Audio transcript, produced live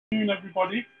afternoon,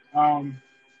 everybody. I'd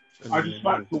just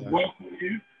like to welcome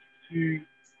you to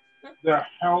the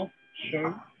health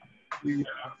show, the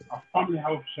family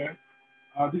health show.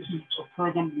 This is a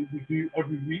program that we do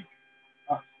every week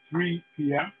at 3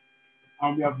 p.m.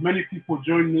 And we have many people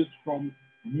joining us from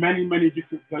many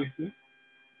different places.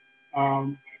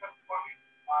 Um,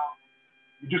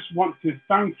 we just want to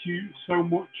thank you so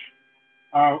much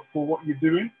for what you're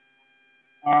doing.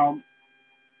 Um,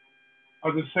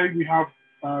 as I say, we have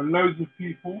loads of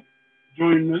people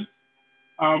joining us.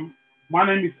 My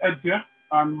name is Edgar,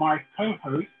 and my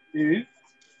co-host is.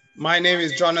 My name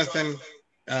is Jonathan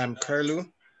Curlew,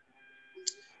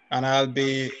 and I'll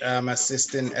be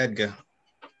assisting Edgar.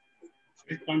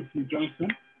 Thank you,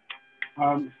 Jonathan.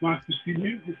 It's nice to see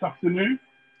you this afternoon.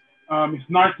 It's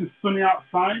nice and sunny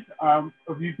outside.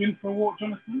 Have you been for a walk,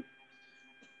 Jonathan?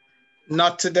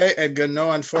 Not today, Edgar.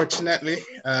 No, unfortunately,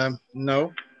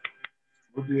 no.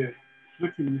 Oh dear,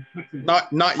 slipping.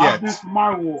 Not yet. I've been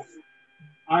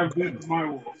for my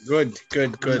walk. Good.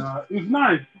 And, it was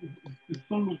nice. The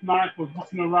sun was nice. I was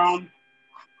walking around.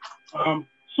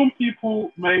 Some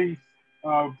people may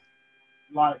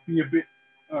be a bit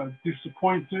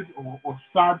disappointed or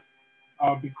sad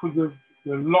because of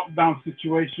the lockdown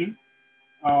situation.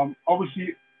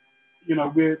 Obviously,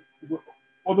 we're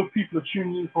other people are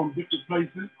tuning in from different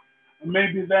places, and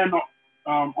maybe they're not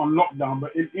on lockdown.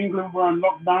 But in England, we're on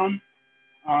lockdown.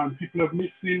 People are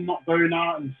missing, not going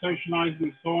out and socializing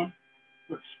and so on.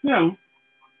 But still,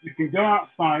 you can go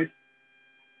outside,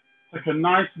 take a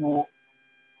nice walk,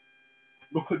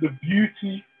 look at the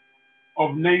beauty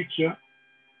of nature,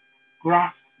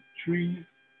 grass, trees,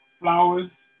 flowers.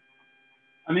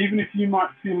 And even if you might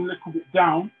feel a little bit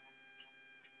down,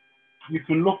 you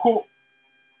can look up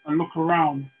and look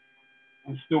around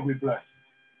and still be blessed.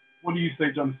 What do you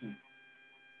say, Jonathan?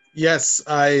 Yes,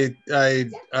 I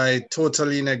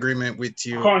totally in agreement with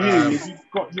you. I can't hear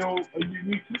you. Are you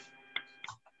muted?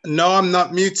 No, I'm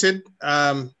not muted.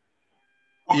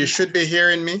 You should be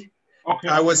hearing me. Okay.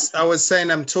 I was saying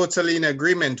I'm totally in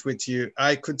agreement with you.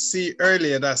 I could see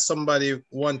earlier that somebody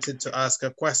wanted to ask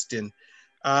a question.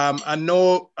 I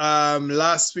know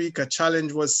last week a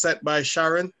challenge was set by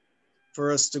Sharon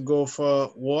for us to go for a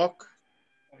walk.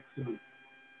 Excellent.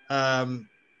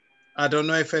 I don't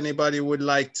know if anybody would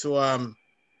like to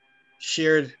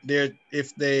share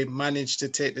if they managed to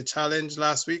take the challenge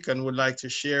last week and would like to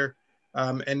share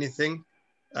anything.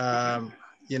 Not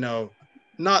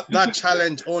that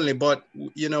challenge only, but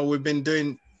we've been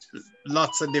doing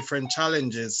lots of different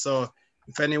challenges. So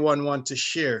if anyone wants to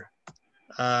share,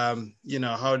 how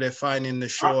they're finding the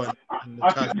show and the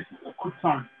I challenge. think this is a good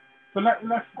time. So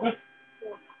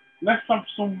let's have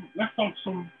some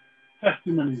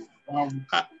testimonies.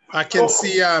 I can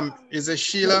see is it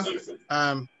Sheila?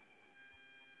 I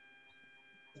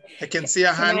can see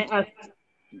a hand.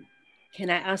 Can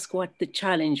I ask what the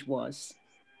challenge was?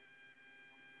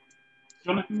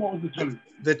 Jonathan, what was the challenge?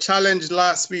 The challenge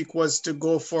last week was to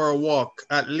go for a walk,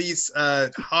 at least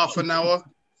half an hour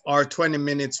or 20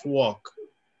 minutes walk.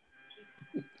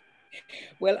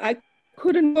 Well, I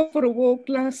couldn't go for a walk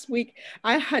last week.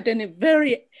 I had a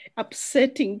very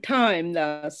upsetting time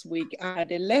last week. I had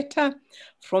a letter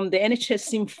from the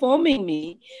NHS informing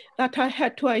me that I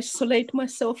had to isolate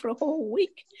myself for a whole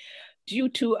week due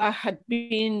to I had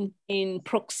been in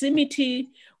proximity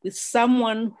with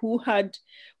someone who had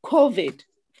COVID.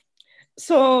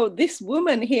 So this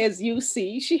woman here, as you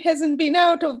see, she hasn't been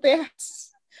out of the house.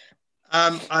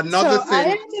 Another thing. I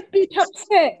am a bit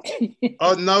upset.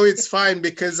 Oh, no, it's fine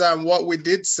because what we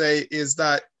did say is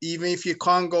that even if you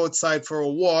can't go outside for a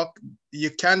walk, you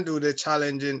can do the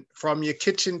challenge from your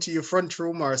kitchen to your front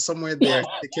room or somewhere there.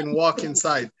 You can walk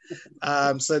inside.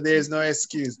 So there's no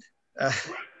excuse.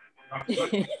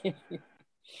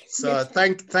 So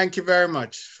thank you very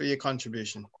much for your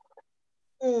contribution.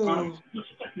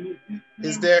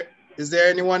 Is there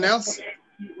anyone else?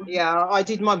 Yeah, I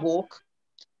did my walk.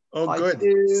 Oh, good. I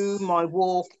do my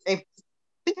walk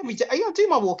every day. I do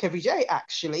my walk every day,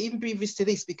 actually, even previous to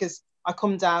this, because I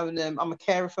come down, I'm a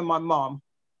carer for my mom.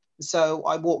 So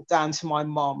I walk down to my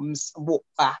mom's and walk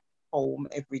back home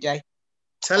every day.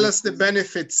 Tell us the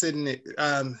benefits, Cindy,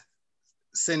 I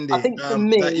think for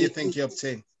me, that you think you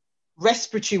obtain.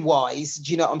 Respiratory-wise,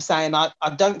 do you know what I'm saying? I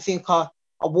don't think I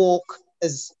walk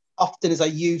as often as I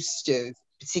used to,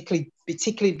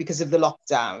 particularly because of the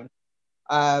lockdown.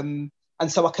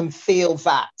 And so I can feel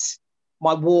that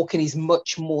my walking is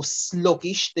much more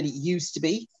sluggish than it used to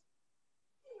be.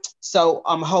 So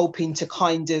I'm hoping to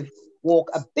kind of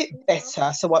walk a bit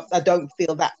better so I don't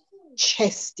feel that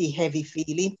chesty, heavy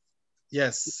feeling.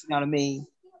 Yes. You know what I mean?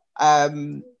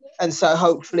 And so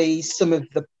hopefully some of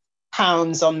the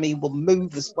pounds on me will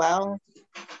move as well.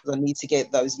 I need to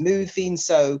get those moving.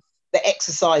 So the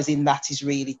exercise in that is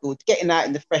really good. Getting out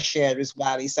in the fresh air as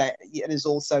well is and there's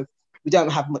also, we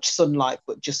don't have much sunlight,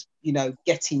 but just, you know,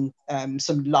 getting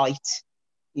some light,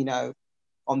 you know,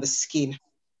 on the skin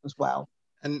as well.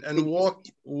 And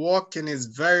walking is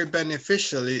very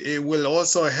beneficial. It will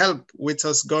also help with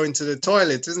us going to the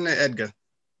toilet, isn't it, Edgar?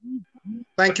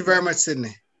 Thank you very much,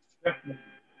 Sydney. Definitely.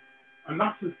 And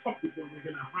that's the topic that we're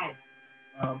going to have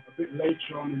a bit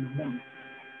later on in the month,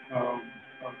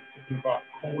 talking about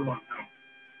colon health.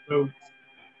 So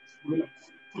we're going to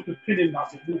put a pin in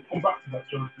that, but we'll come back to that,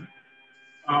 Jonathan.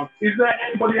 Is there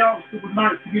anybody else that would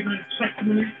like to give a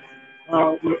testimony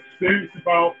or experience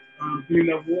about doing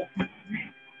their walking?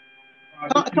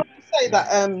 Can I say that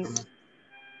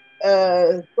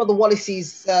Brother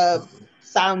Wallace's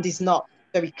sound is not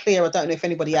very clear? I don't know if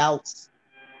anybody else.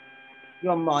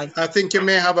 You're on mic. I think you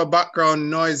may have a background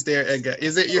noise there, Edgar.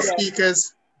 Is it your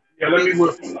speakers? Yeah, let me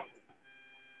work on that.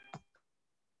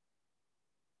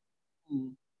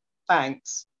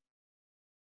 Thanks.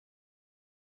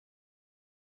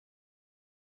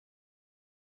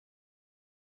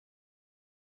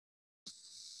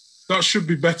 That should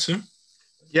be better.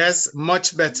 Yes,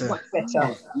 much better. Much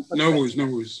better. Oh, no worries, no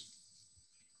worries.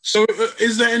 So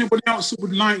is there anybody else that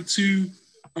would like to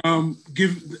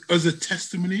give us a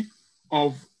testimony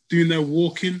of doing their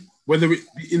walking, whether it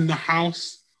be in the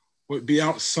house or it be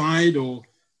outside, or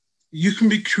you can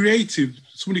be creative.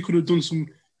 Somebody could have done some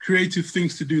creative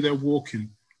things to do their walking.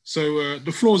 So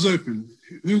the floor is open.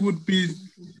 Who would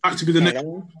like to be the next?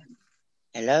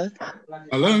 Hello.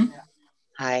 Hello.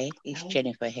 Hi, it's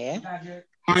Jennifer here.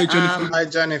 Hi, Jennifer. Hi,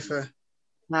 Jennifer.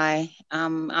 Hi,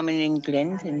 I'm in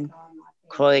England, in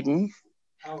Croydon.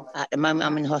 At the moment,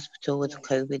 I'm in hospital with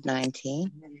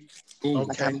COVID-19, Ooh.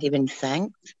 but I'm giving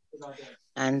thanks.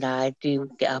 And I do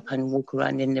get up and walk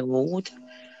around in the ward,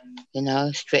 you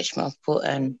know, stretch my foot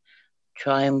and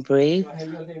try and breathe.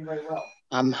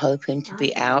 I'm hoping to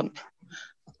be out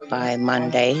by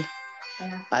Monday,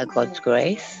 by God's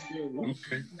grace.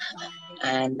 Okay.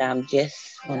 And I'm just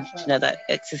wanted to know that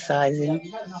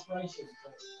exercising,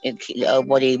 it keep the whole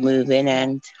body moving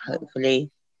and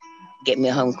hopefully get me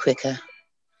home quicker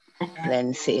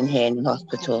than sitting here in the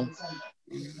hospital.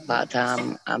 But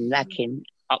I'm lacking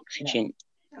oxygen.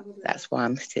 That's why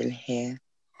I'm still here.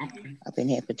 Okay. I've been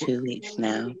here for 2 weeks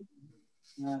now.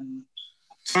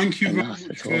 Thank you very much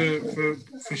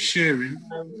for sharing.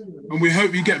 And we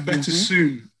hope you get better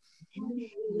soon.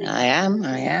 I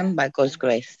am, by God's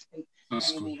grace.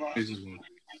 That's good.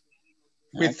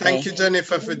 We thank you,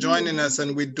 Jennifer, for joining us,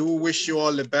 and we do wish you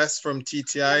all the best from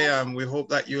TTI. We hope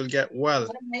that you'll get well.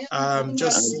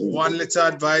 Just one little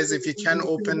advice, if you can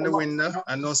open the window.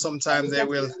 I know sometimes they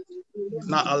will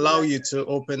not allow you to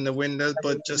open the window,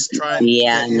 but just try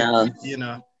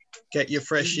and get your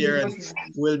fresh air, and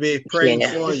we'll be praying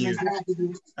for you.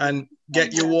 And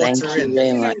get your water Thank you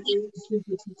very much.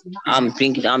 I'm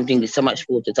drinking so much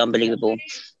water, it's unbelievable.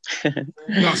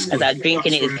 As I'm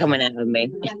drinking it, it's coming out of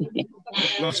me.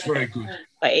 That's very good.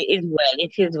 But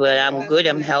it is well. I'm good,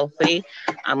 I'm healthy,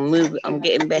 I'm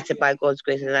getting better by God's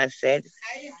grace, as I said.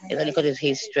 It's only because it's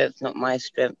his strength, not my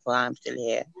strength, why I'm still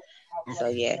here. Okay. So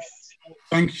yes.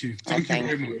 Thank you. Thank you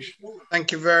very much.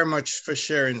 Thank you very much for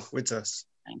sharing with us.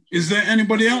 Is there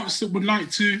anybody else that would like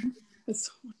to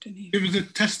give us a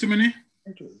testimony?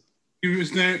 Give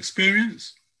us their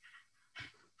experience?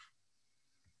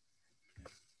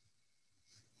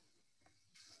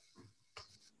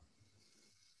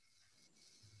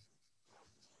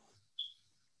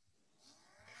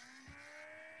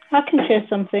 I can share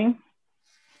something.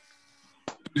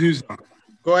 Who's that?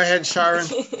 Go ahead, Sharon.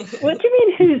 What do you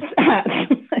mean, who's that?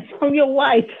 I'm your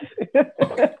wife.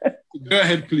 Go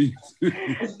ahead, please.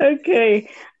 Okay.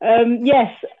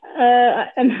 Yes.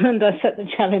 And I set the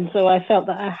challenge, so I felt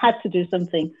that I had to do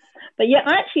something. But yeah,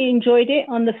 I actually enjoyed it.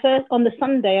 On the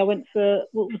Sunday, I went for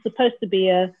what was supposed to be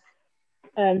a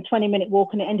 20-minute walk,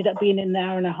 and it ended up being an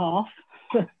hour and a half.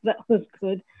 That was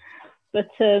good. But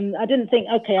I didn't think,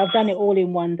 okay, I've done it all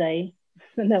in one day.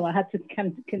 So no, I had to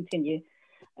continue.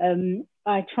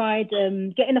 I tried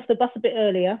getting off the bus a bit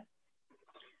earlier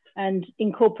and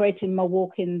incorporating my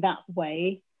walk in that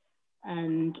way.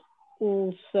 And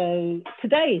also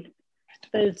today,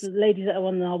 those ladies that are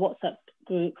on our WhatsApp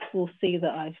group will see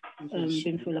that I've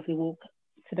been for a lovely walk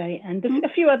today and a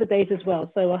few other days as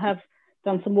well. So I have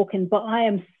done some walking, but I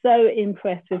am so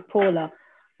impressed with Paula.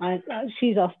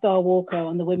 She's our star walker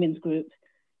on the women's group.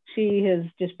 She has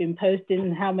just been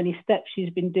posting how many steps she's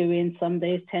been doing. Some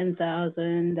days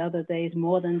 10,000, other days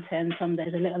more than 10, some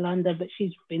days a little under, but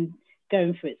she's been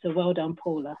going for it. So well done,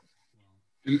 Paula.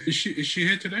 And is she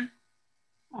here today?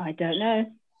 I don't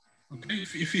know. Okay,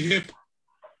 if you're here.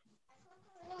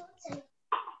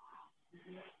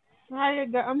 Hi,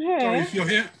 I'm here. Sorry, if you're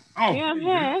here. Oh, yeah, I'm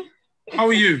here. How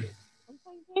are you? I'm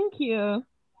fine, thank you.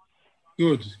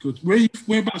 Good, good.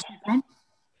 Whereabouts are you from?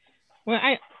 Well,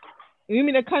 you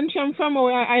mean the country I'm from or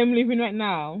where I am living right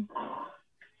now?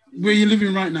 Where are you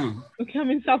living right now? Okay,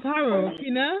 I'm in South Harrow,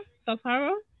 you know? South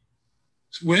Harrow?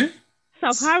 Where?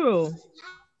 South Harrow.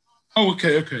 Oh,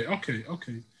 okay.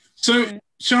 So yeah.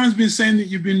 Sharon's been saying that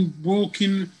you've been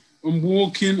walking and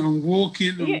walking and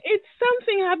walking. Yeah, it's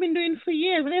something I've been doing for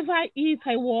years. Whenever I eat,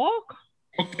 I walk.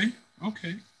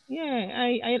 Okay.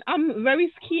 Yeah, I'm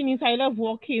very skinny, so I love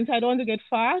walking, so I don't want to get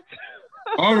fat.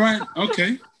 All right,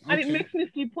 okay. And it makes me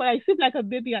sleep well. I sleep like a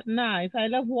baby at night. So I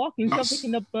love walking. Stop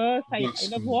taking the bus. I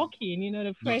love walking, you know,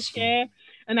 the fresh air.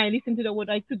 And I listen to the word.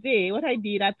 Like today, what I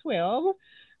did at 12,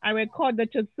 I record the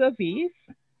church service.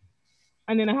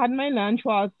 And then I had my lunch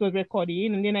while I was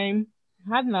recording. And then I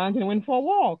had lunch and went for a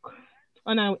walk.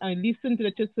 And I listened to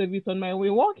the church service on my way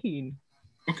walking.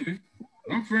 Okay.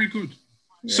 Oh, very good.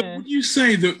 Yeah. So would you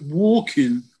say that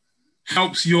walking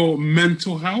helps your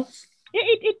mental health? Yeah,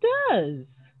 it does.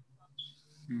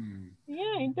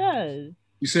 Yeah, it does.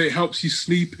 You say it helps you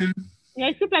sleeping? Yeah,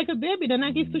 I sleep like a baby. The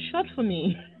night is too short for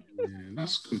me. Yeah,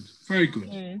 that's good. Very good.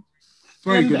 Yeah.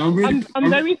 Very good. I'm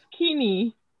very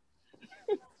skinny.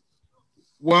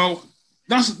 Well,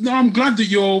 I'm glad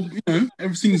that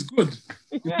everything's good.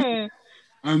 Yeah.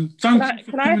 Thank you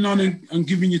for coming on and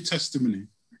giving your testimony.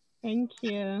 Thank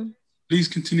you. Please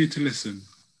continue to listen.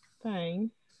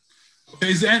 Thanks. Okay,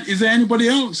 is there anybody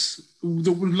else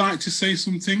that would like to say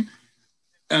something?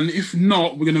 And if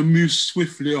not, we're going to move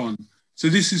swiftly on. So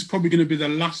this is probably going to be the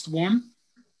last one.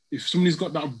 If somebody's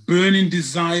got that burning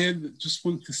desire that just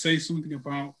wants to say something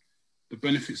about the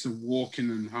benefits of walking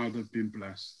and how they've been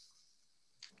blessed.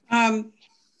 I'd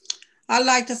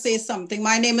like to say something.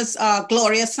 My name is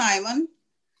Gloria Simon.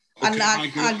 Okay,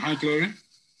 hi, Gloria.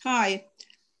 Hi.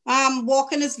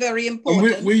 Walking is very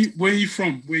important. Where are you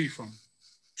from?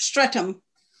 Streatham.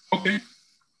 Okay.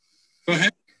 Go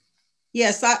ahead.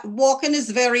 Yes, walking is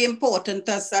very important,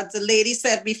 as the lady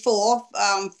said before,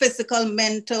 physical,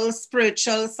 mental,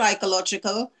 spiritual,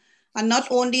 psychological. And not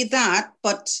only that,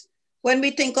 but when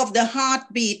we think of the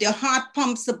heartbeat, your heart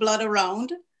pumps the blood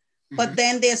around, but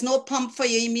then there's no pump for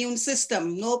your immune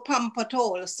system, no pump at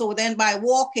all. So then by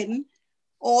walking,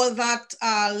 all that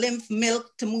lymph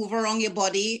milk to move around your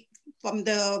body from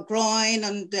the groin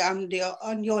and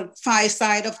on your thigh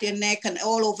side of your neck and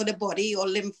all over the body, your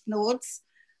lymph nodes,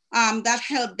 that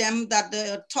help them, that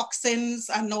the toxins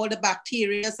and all the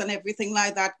bacteria and everything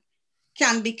like that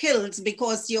can be killed,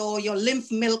 because your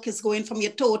lymph milk is going from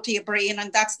your toe to your brain,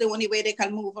 and that's the only way they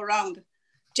can move around,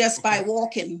 just by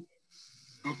walking.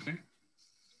 Okay.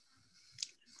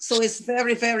 So it's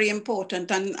very, very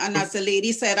important. And as the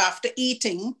lady said, after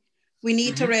eating, we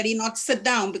need to really not sit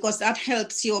down, because that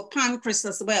helps your pancreas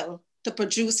as well to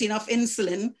produce enough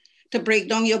insulin to break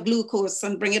down your glucose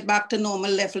and bring it back to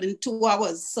normal level in 2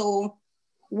 hours. So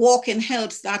walking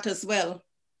helps that as well.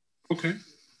 Okay.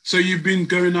 So you've been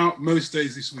going out most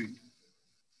days this week?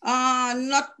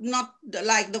 Not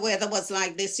like the weather was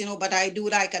like this, but I do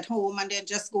like at home and then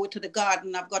just go to the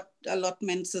garden. I've got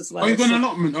allotments as well. Oh, you've got an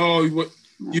allotment? Oh,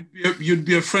 you'd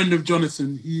be a friend of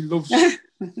Jonathan. He loves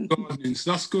gardening.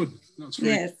 So that's good. That's right.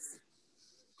 Yes.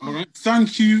 All right.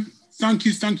 Thank you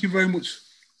very much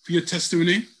for your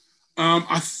testimony.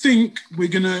 I think we're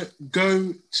going to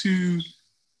go to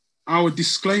our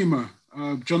disclaimer.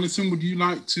 Jonathan, would you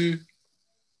like to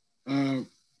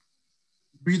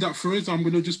read that for us? I'm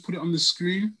going to just put it on the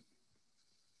screen.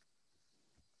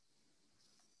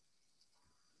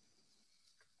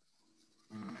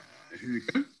 Here we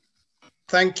go.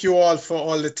 Thank you all for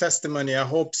all the testimony. I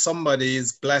hope somebody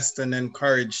is blessed and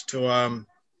encouraged to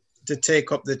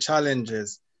take up the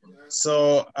challenges.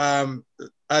 So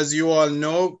as you all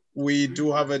know, we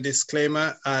do have a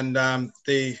disclaimer, and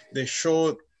the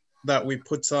show that we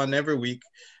put on every week,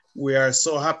 we are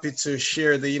so happy to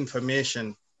share the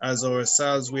information. As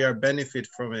ourselves, we are benefit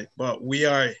from it, but we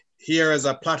are here as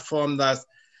a platform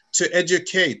to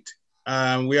educate.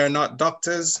 We are not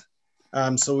doctors,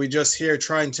 so we're just here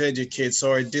trying to educate.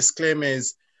 So our disclaimer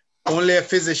is only a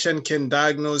physician can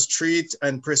diagnose, treat,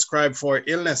 and prescribe for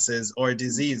illnesses or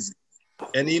disease.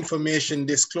 Any information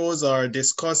disclosed or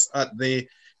discussed at the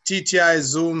TTI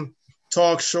Zoom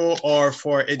talk show or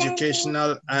for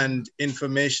educational and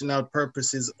informational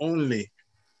purposes only.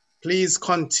 Please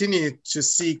continue to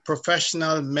seek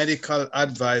professional medical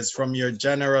advice from your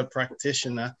general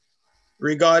practitioner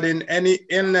regarding any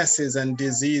illnesses and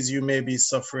disease you may be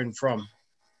suffering from.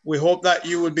 We hope that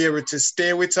you will be able to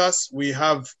stay with us. We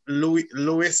have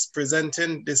Louis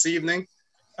presenting this evening.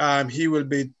 He will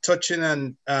be touching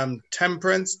on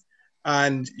temperance.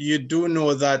 And you do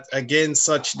know that against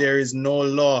such there is no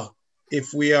law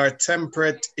if we are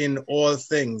temperate in all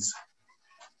things.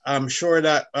 I'm sure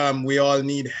that we all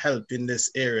need help in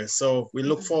this area. So we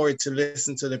look forward to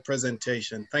listen to the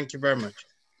presentation. Thank you very much.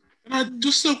 And I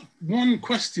just have one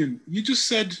question. You just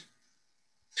said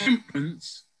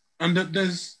temperance and that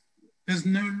there's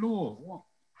no law. What?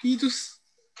 Can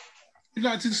you'd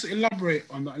like to just elaborate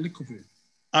on that a little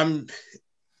bit?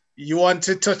 You want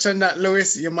to touch on that,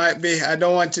 Louis? You might be. I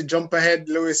don't want to jump ahead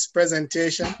Louis'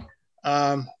 presentation.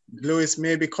 Louis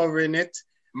may be covering it,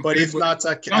 okay, but if not,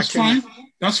 I can. Fine.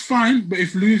 That's fine. But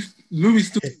if Louis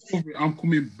doesn't cover it, I'm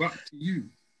coming back to you.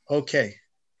 Okay.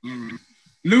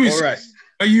 Louis, all right.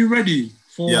 Are you ready?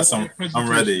 Yes, I'm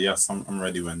ready. Yes, I'm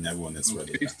ready when everyone is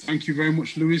ready. Yeah. Thank you very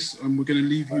much, Louis. And we're going to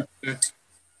leave you to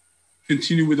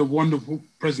continue with a wonderful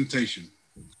presentation.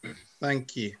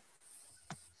 Thank you.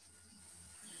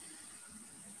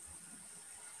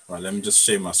 All right, let me just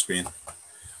share my screen.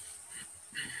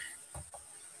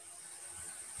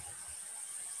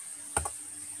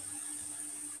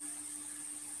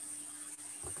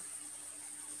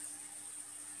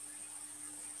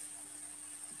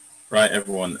 Right,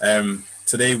 everyone.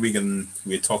 Today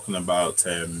we're talking about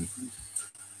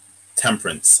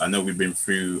temperance. I know we've been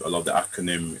through a lot of the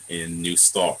acronym in New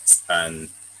Start, and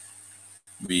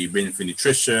we've been through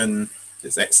nutrition.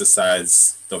 There's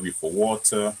exercise, W for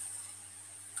water,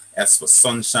 S for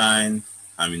sunshine,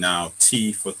 and now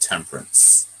T for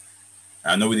temperance.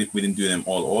 I know we didn't do them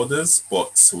all orders,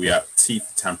 but we are T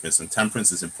for temperance, and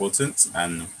temperance is important,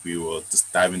 and we will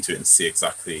just dive into it and see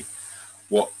exactly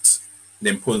what the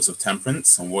importance of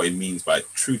temperance and what it means by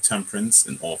true temperance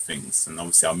in all things. And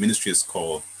obviously our ministry is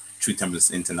called True Temperance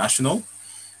International,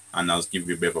 and I'll give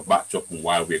you a bit of a backdrop on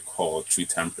why we're called True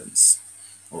Temperance.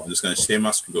 Well, I'm just going to share my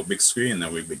screen, go big screen, and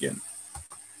then we begin.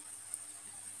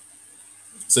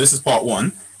 So this is part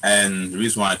one, and the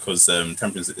reason why, because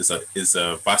temperance is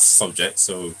a vast subject.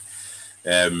 So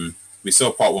we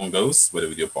saw part one goes, whether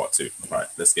we do part two. All right,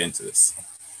 let's get into this.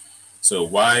 So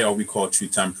why are we called true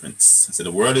temperance? So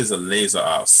the world is a laser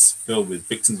house filled with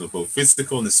victims of both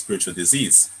physical and spiritual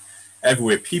disease.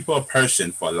 Everywhere people are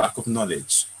perishing for a lack of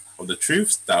knowledge of the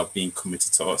truths that are being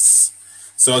committed to us.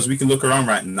 So as we can look around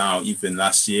right now, even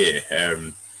last year,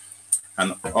 and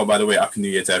oh, by the way, Happy New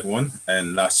Year to everyone.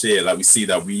 And last year, like we see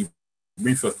that we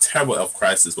went through a terrible health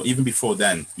crisis, but even before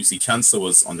then, you see cancer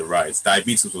was on the rise,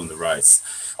 diabetes was on the rise,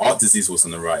 heart disease was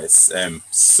on the rise.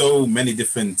 So many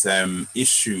different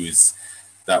issues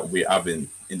that we're having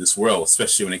in this world,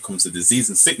 especially when it comes to disease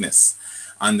and sickness.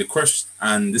 And the question,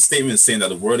 and this statement is saying that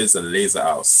the world is a laser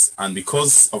house. And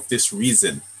because of this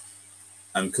reason,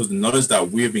 and because the knowledge that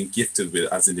we've been gifted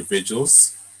with as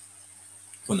individuals,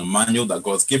 from the manual that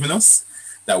God's given us,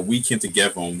 that we came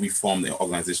together and we formed an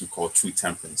organization called True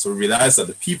Temperance. So we realized that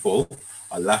the people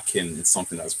are lacking in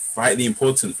something that's vitally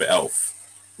important for health,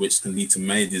 which can lead to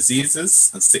many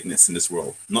diseases and sickness in this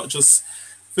world, not just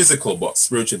physical, but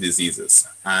spiritual diseases.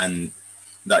 And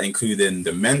that including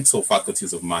the mental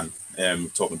faculties of man. We're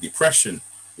talking depression,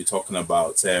 we're talking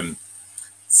about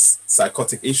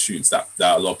psychotic issues that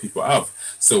a lot of people have.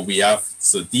 So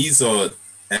these are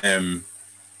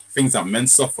things that men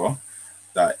suffer,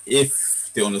 that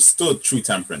if they understood true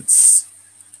temperance,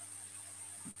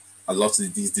 a lot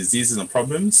of these diseases and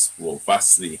problems will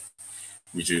vastly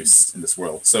reduce in this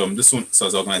world. So as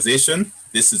an organization,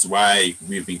 this is why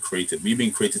we've been created. We've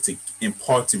been created to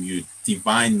impart to you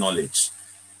divine knowledge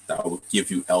that will give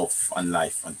you health and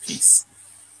life and peace.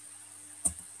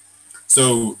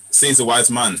 So says the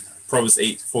wise man, Proverbs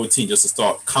 8:14, just to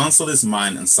start, counsel is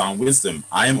mine and sound wisdom.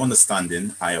 I am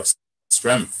understanding, I have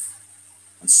strength.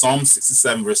 And Psalm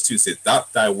 67 verse 2 says,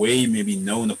 that thy way may be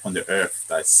known upon the earth,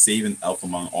 thy saving health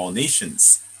among all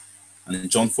nations. And in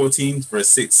John 14 verse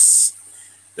 6,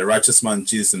 the righteous man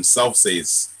Jesus himself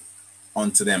says,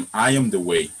 unto them, I am the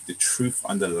way, the truth,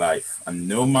 and the life, and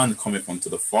no man cometh unto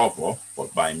the Father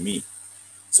but by me.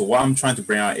 So what I'm trying to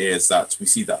bring out here is that we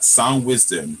see that sound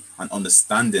wisdom and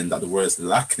understanding that the world is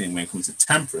lacking when it comes to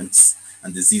temperance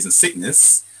and disease and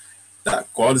sickness,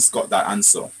 that God has got that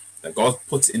answer, that God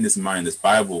puts in this mind, this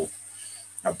Bible,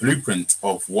 a blueprint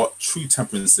of what true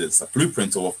temperance is, a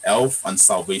blueprint of what health and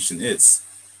salvation is.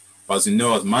 But as you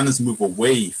know, as man has moved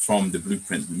away from the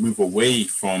blueprint, move away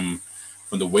from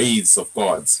the ways of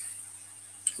God.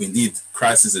 Indeed,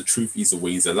 Christ is the truth, he's the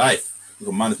way, he's the life.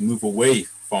 Because man has moved away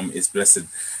from his blessed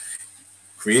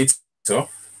creator,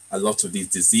 a lot of these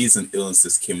disease and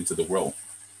illnesses came into the world.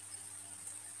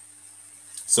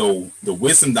 So the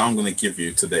wisdom that I'm going to give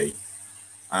you today,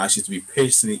 I ask you to be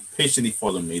patiently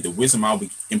follow me. The wisdom I'll be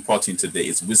imparting today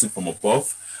is wisdom from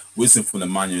above, wisdom from the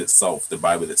manual itself, the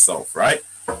Bible itself, right?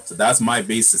 So that's my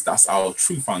basis. That's our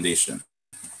true foundation.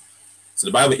 So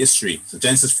the Bible history. So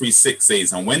Genesis 3:6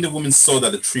 says, and when the woman saw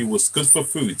that the tree was good for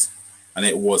food, and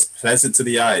it was pleasant to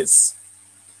the eyes,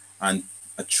 and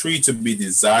a tree to be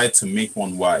desired to make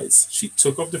one wise, she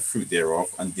took of the fruit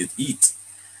thereof and did eat,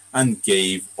 and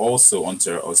gave also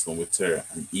unto her husband with her,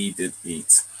 and he did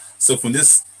eat. So from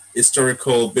this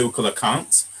historical biblical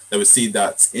account, that we see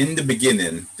that in the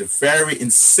beginning, the very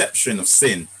inception of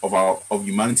sin of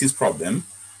humanity's problem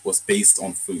was based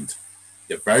on food.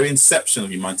 The very inception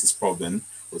of humanity's problem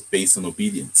was based on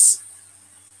obedience.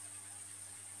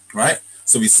 Right?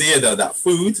 So we see that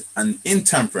food and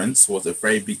intemperance was the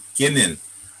very beginning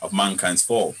of mankind's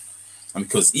fall. And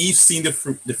because Eve seen the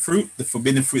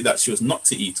forbidden fruit that she was not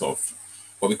to eat of,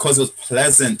 but because it was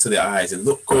pleasant to the eyes, it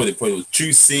looked good, it was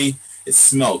juicy, it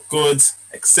smelled good,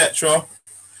 etc.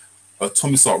 Her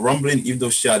tummy started rumbling, even though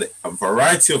she had a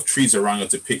variety of trees around her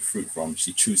to pick fruit from,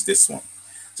 she chose this one.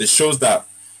 So it shows that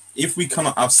if we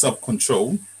cannot have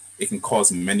self-control, it can cause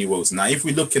many woes. Now, if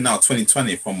we look at now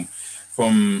 2020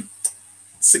 from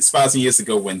 6,000 years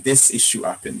ago when this issue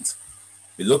happened,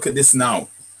 we look at this now.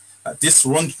 This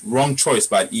wrong choice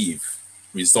by Eve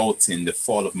results in the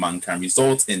fall of mankind,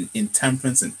 results in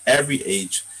intemperance in every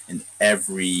age, in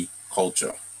every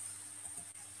culture.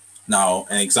 Now,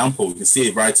 an example, we can see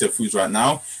a variety of foods right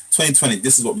now. 2020,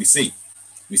 this is what we see.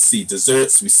 We see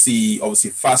desserts, we see obviously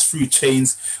fast food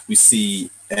chains, we see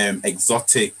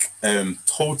exotic,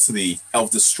 totally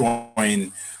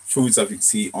health-destroying foods that we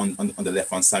see on the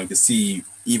left-hand side. We can see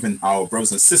even our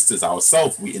brothers and sisters,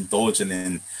 ourselves, we indulge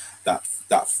in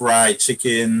that fried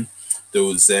chicken,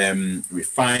 those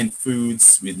refined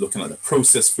foods, we're looking at the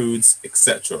processed foods,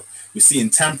 etc. We see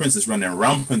intemperance is running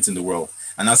rampant in the world.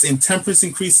 And as intemperance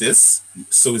increases,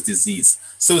 so is disease,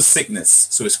 so is sickness,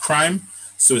 so is crime,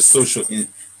 so is social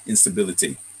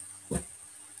instability.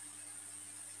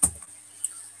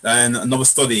 And another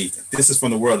study, this is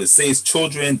from the world, it says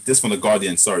children, this from the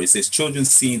Guardian, sorry, it says children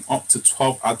seeing up to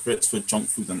 12 adverts for junk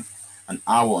food an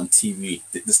hour on TV.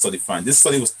 This study found. This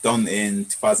study was done in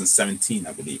 2017,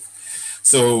 I believe.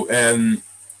 So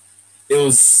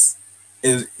it's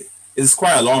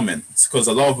quite alarming because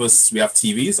a lot of us, we have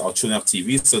TVs, our children have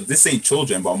TVs. So this ain't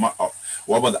children, but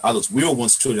what about the adults? We were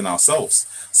once children ourselves.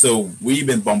 So we've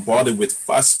been bombarded with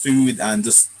fast food and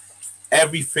just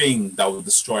everything that will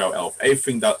destroy our health,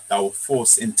 everything that will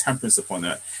force intemperance upon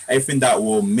it, everything that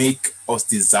will make us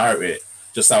desire it,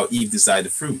 just how Eve desired the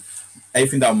fruit.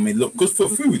 Everything that may look good for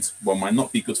food, but might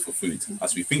not be good for food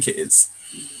as we think it is.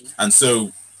 And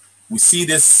so we see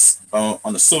this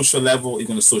on a social level,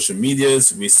 even on the social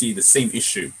medias, we see the same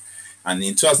issue. And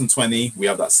in 2020, we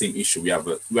have that same issue. We have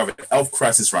a health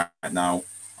crisis right now,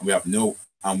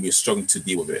 and we're struggling to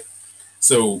deal with it.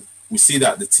 So we see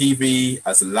that the TV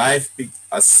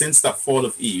as since that fall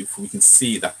of Eve, we can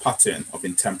see that pattern of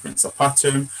intemperance, a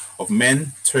pattern of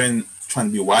men trying to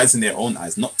be wise in their own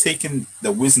eyes, not taking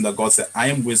the wisdom that God said, I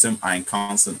am wisdom, I am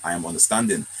counsel, I am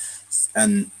understanding.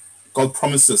 And God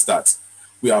promises that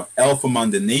we have health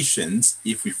among the nations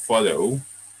if we follow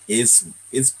his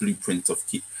blueprint of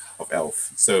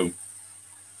health. So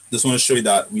just want to show you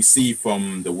that we see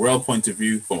from the world point of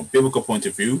view, from a biblical point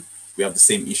of view, we have the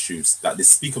same issues, that they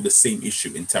speak of the same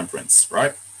issue in temperance,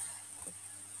 right?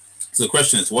 So the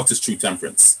question is, what is true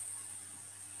temperance?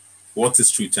 What is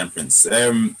true temperance?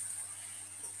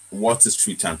 What is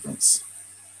true temperance?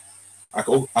 I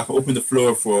can open the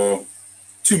floor for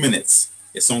 2 minutes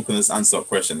if someone can just answer a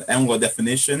question. And what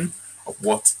definition of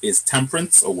what is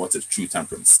temperance or what is true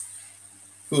temperance?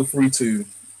 Feel free to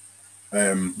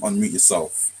unmute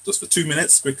yourself just for 2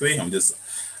 minutes quickly.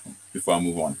 Before I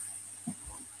move on.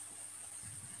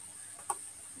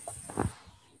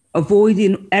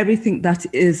 Avoiding everything that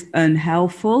is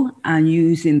unhelpful and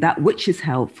using that which is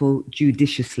helpful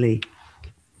judiciously.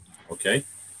 Okay.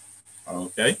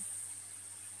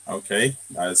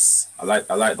 Nice. I like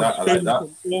that.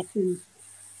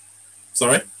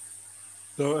 Sorry?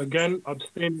 So again,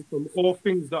 abstain from all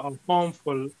things that are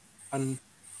harmful and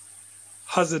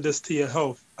hazardous to your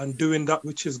health, and doing that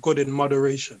which is good in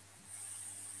moderation.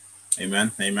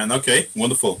 Amen. Okay,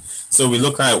 wonderful. So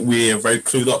we're very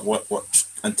clued up what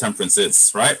intemperance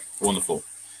is, right? Wonderful.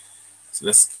 So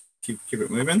let's keep it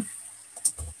moving.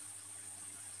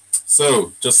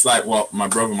 So just like what my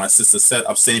brother and my sister said,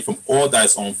 abstaining from all that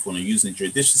is harmful and using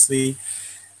judiciously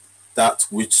that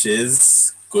which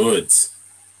is good.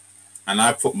 And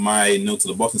I put my note to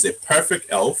the bottom and say perfect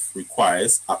health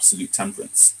requires absolute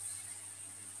temperance.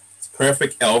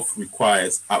 Perfect health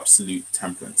requires absolute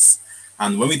temperance.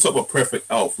 And when we talk about perfect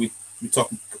health,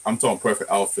 I'm talking perfect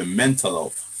health in mental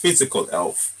health, physical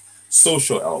health,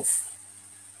 social health,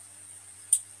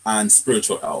 and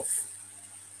spiritual health.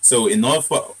 So in order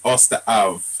for us to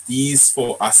have these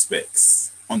 4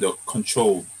 aspects under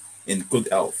control in good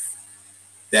health,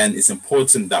 then it's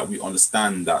important that we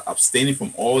understand that abstaining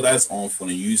from all that is harmful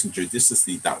and using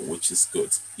judiciously that which is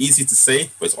good. Easy to say,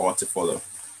 but it's hard to follow.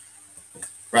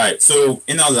 Right, so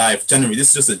in our life, generally, this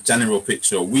is just a general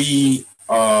picture. We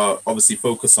are obviously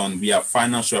focused on, we have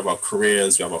financial, we have our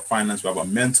careers, we have our finance, we have our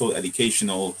mental,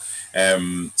 educational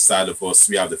side of us.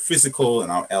 We have the physical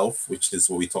and our health, which is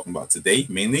what we're talking about today,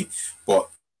 mainly. But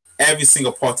every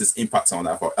single part is impacted on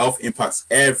that. Our health impacts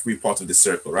every part of the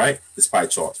circle, right? This pie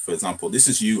chart, for example, this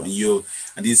is you,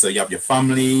 and these are, you have your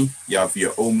family, you have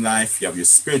your home life, you have your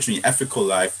spiritual and ethical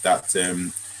life that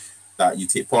you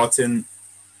take part in,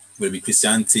 whether it be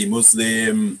Christianity,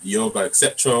 Muslim, yoga,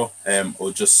 etc.,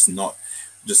 or just not,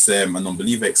 just a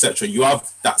non-believer, etc. You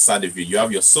have that side of you. You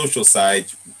have your social side,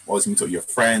 always meet up with your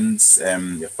friends,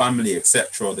 your family,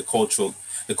 etc. The culture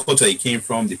you came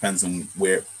from depends on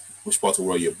which part of the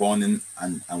world you're born in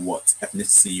and what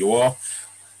ethnicity you are.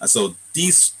 And so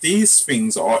these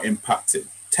things are impacted.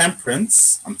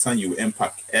 Temperance, I'm telling you, will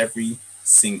impact every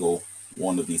single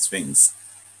one of these things.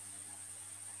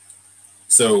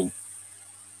 So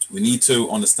we need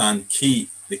to understand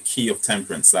the key of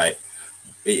temperance. Like,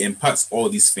 it impacts all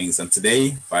these things. And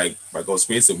today, by God's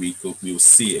grace, we will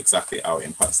see exactly how it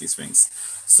impacts these things.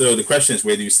 So the question is,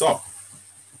 where do we start?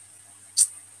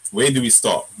 Where do we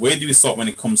start? Where do we start when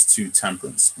it comes to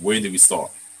temperance? Where do we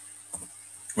start?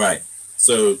 Right.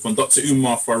 So from Dr.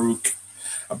 Umar Farouk,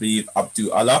 I believe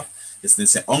Abdul Allah, is they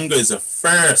say hunger is the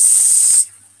first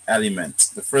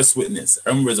element, the first witness.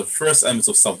 Hunger is the first element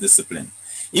of self-discipline.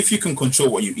 If you can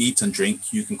control what you eat and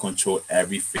drink, you can control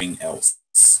everything else.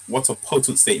 What a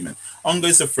potent statement. Hunger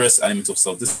is the first element of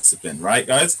self-discipline, right,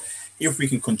 guys? If we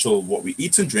can control what we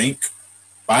eat and drink,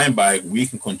 by and by, we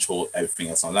can control everything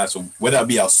else in our life. So whether it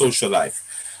be our social life,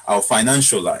 our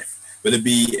financial life, whether it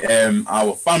be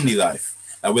our family life,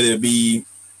 whether it be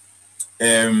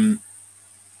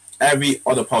every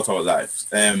other part of our life,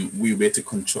 we'll be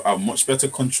able to have much better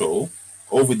control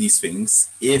over these things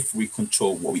if we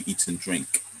control what we eat and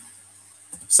drink.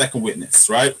 Second witness,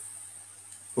 right?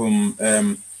 From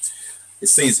it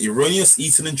says erroneous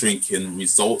eating and drinking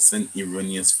results in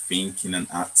erroneous thinking and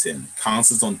acting.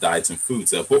 Counsels on diet and food.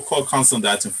 There's a book called Counsels on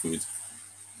Diet and Food.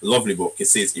 Lovely book. It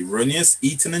says erroneous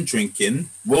eating and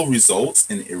drinking will result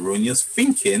in erroneous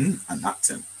thinking and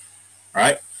acting. All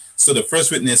right. So the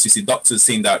first witness, you see doctors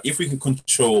saying that if we can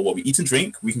control what we eat and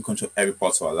drink, we can control every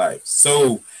part of our life.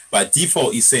 So by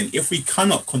default, he's saying if we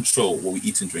cannot control what we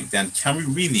eat and drink, then can we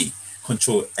really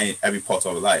control every part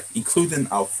of our life, including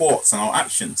our thoughts and our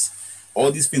actions? All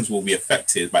these things will be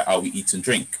affected by how we eat and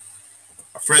drink.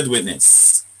 A third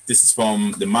witness, this is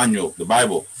from the manual, the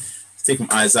Bible. It's taken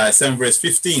from Isaiah 7 verse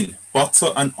 15.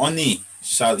 Butter and honey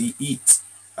shall he eat,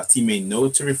 that he may know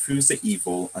to refuse the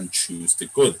evil and choose the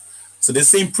good. So the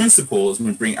same principles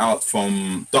we bring out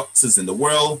from doctors in the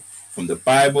world, from the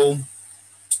Bible,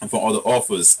 and from other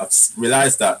authors. I've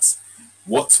realized that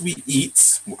what we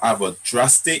eat will have a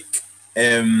drastic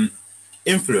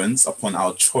influence upon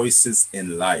our choices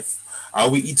in life. How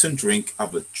we eat and drink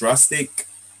have a drastic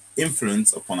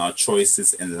influence upon our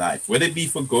choices in life, whether it be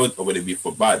for good or whether it be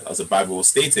for bad. As the Bible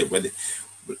stated, whether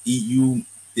there's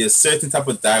a certain type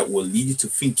of diet will lead you to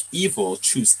think evil, or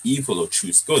choose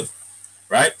good,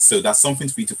 right? So that's something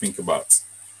for you to think about.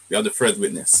 We have the third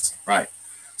witness, right?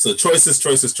 So choices,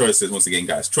 once again,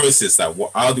 guys, choices. Like,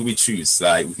 how do we choose?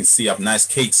 Like, we can see I have nice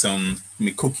cakes,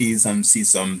 cookies, and see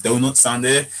some donuts down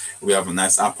there. We have a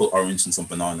nice apple, orange, and some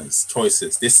bananas.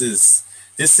 Choices. This is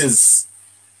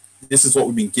what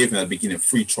we've been given at the beginning,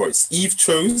 free choice. Eve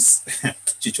chose,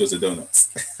 she chose the donuts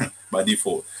by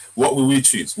default. What will we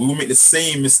choose? We will make the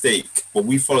same mistake, but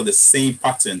we follow the same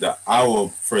pattern that our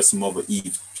first mother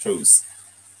Eve chose.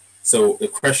 So the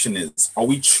question is, are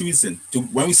we choosing,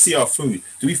 when we see our food,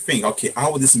 do we think, okay,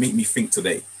 how will this make me think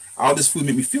today? How will this food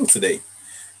make me feel today?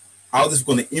 How is this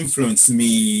going to influence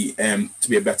me to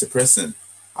be a better person?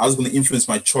 How is it going to influence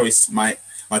my choice, my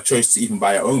choice to even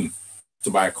buy a home,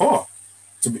 to buy a car,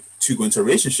 to go into a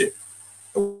relationship?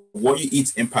 What you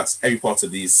eat impacts every part of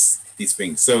these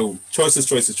things. So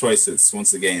choices,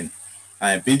 once again.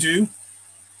 I bid you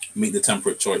make the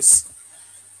temperate choice.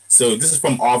 So this is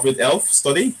from Harvard Health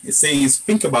study. It says,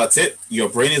 think about it. Your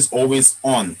brain is always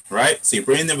on, right? So your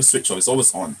brain never switches off. It's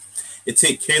always on. It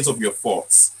takes care of your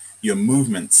thoughts, your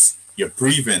movements, your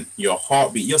breathing, your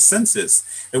heartbeat, your senses.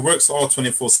 It works all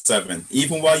 24/7.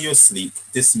 Even while you're asleep,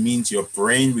 this means your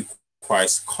brain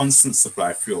requires constant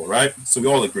supply of fuel, right? So we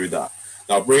all agree that.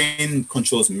 Our brain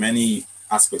controls many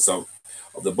aspects of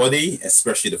the body,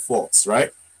 especially the thoughts,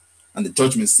 right? And the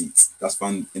judgment seats that's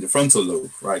found in the frontal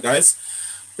lobe, right, guys?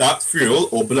 That fuel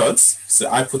or blood, so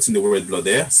I put in the word blood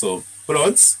there. So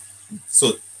blood, so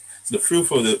the fuel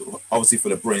for obviously for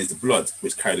the brain is the blood,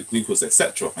 which carry the glucose,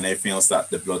 etc., and everything else that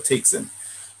the blood takes in.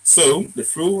 So the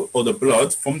fuel or the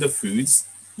blood from the foods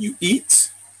you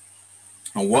eat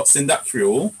and what's in that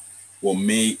fuel will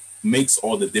makes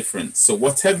all the difference. So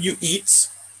whatever you eat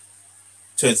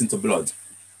turns into blood,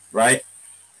 right?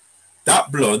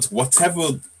 That blood,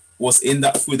 whatever was in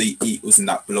that food that you eat was in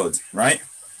that blood, right?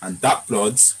 And that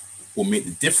blood will make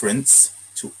the difference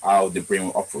to how the brain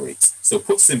will operate. So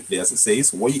put simply, as it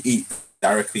says, what you eat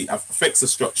directly affects the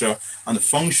structure and the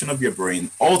function of your brain,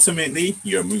 ultimately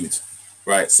your mood,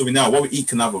 right? So we know what we eat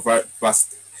can have a very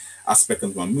vast aspect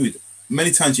of our mood. Many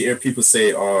times you hear people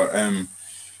say, I'm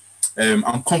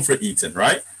comfort eating,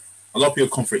 right? A lot of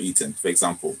people comfort eating, for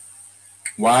example.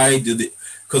 Why do they?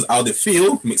 Because how they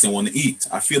feel makes them want to eat.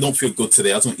 Don't feel good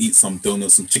today. I just want to eat some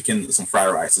donuts, some chicken, some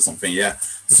fried rice or something. Yeah,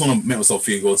 just want to make myself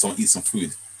feel good. So I want to eat some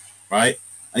food, right?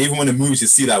 And even when the movies, you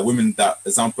see that women, that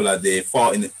example, that they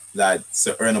fall in, like,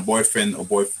 so her and a boyfriend or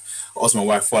husband and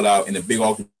wife fall out in a big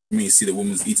argument. You see the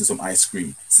woman's eating some ice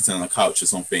cream, sitting on a couch or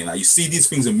something. Like, you see these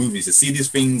things in movies. You see these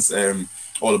things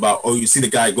all about. Oh, you see the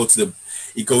guy go to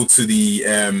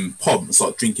the pub and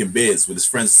start drinking beers with his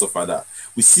friends and stuff like that.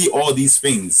 We see all these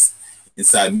things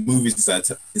inside movies,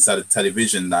 inside the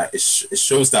television, that it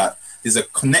shows that there's a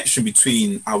connection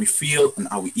between how we feel and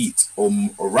how we eat, or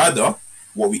rather,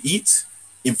 what we eat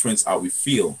influence how we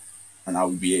feel and how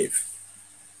we behave.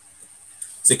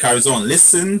 So it carries on.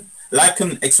 Listen, like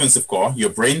an expensive car, your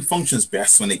brain functions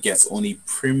best when it gets only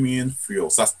premium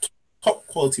fuel. So that's top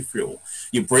quality fuel.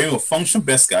 Your brain will function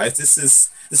best, guys. This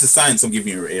is science I'm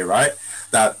giving you here, right?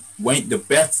 That when the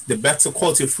better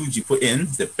quality of food you put in,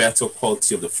 the better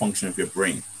quality of the function of your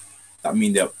brain. That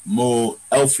means that more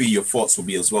healthy your thoughts will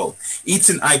be as well.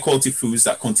 Eating high quality foods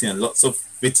that contain lots of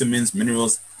vitamins,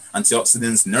 minerals,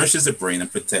 antioxidants nourishes the brain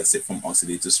and protects it from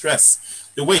oxidative stress.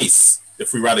 The waste, the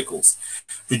free radicals,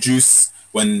 produced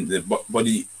when the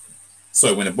body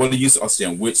uses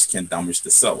oxygen, which can damage the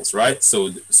cells, right?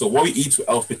 So what we eat will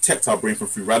help protect our brain from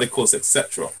free radicals,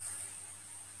 etc.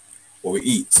 What we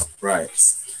eat, right?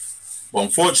 But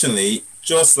unfortunately,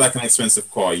 just like an expensive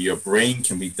car, your brain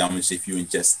can be damaged if you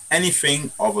ingest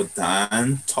anything other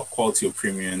than top quality or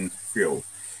premium fuel.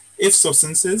 If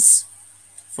substances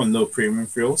from low premium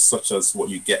fuel, such as what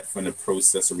you get from the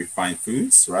processed or refined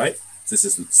foods, right?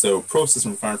 So processed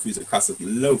and refined foods are classed as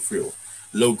low fuel,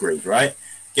 low grade, right?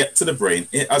 Get to the brain,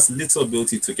 it has little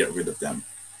ability to get rid of them.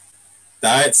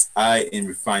 Diets high in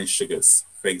refined sugars,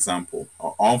 for example,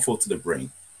 are harmful to the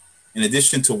brain. In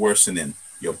addition to worsening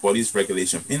your body's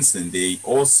regulation of insulin, they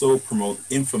also promote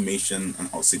inflammation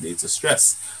and oxidative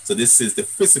stress. So this is the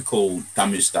physical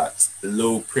damage that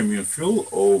low premium fuel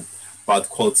or bad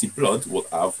quality blood will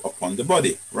have upon the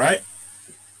body, right?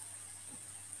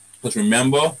 But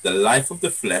remember, the life of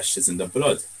the flesh is in the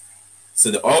blood.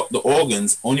 So the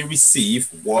organs only receive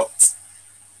what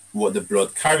the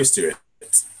blood carries to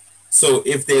it. So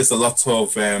if there's a lot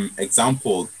of,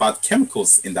 example, bad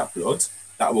chemicals in that blood,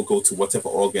 that will go to whatever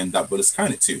organ that blood is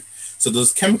carrying it to. So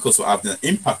those chemicals will have an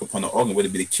impact upon the organ, whether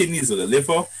it be the kidneys or the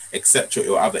liver, etc. It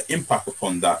will have an impact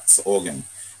upon that organ.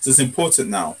 So it's important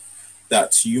now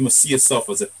that you must see yourself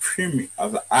as a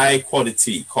high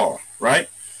quality car, right?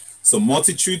 So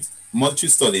multitude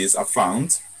studies are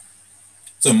found.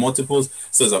 So multiple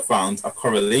studies are found a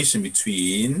correlation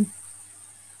between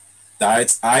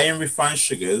diets high in refined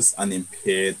sugars and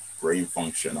impaired brain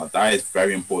function. Now, that is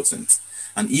very important.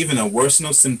 And even a worsening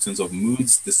of symptoms of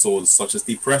moods disorders such as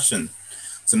depression.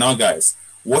 So now, guys,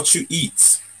 what you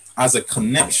eat has a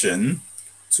connection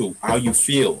to how you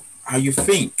feel, how you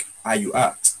think, how you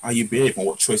act, how you behave, and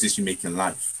what choices you make in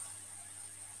life.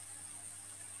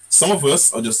 Some of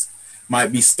us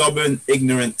might be stubborn,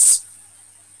 ignorant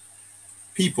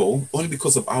people only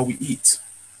because of how we eat,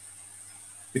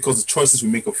 because of the choices we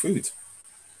make of food.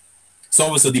 Some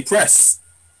of us are depressed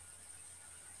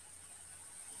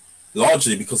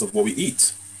largely because of what we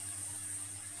eat.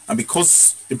 And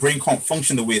because the brain can't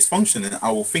function the way it's functioning,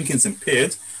 our thinking is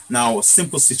impaired. Now, a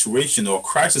simple situation or a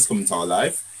crisis comes into our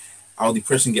life, our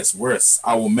depression gets worse.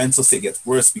 Our mental state gets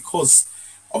worse because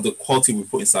of the quality we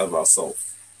put inside of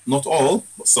ourselves. Not all,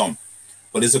 but some.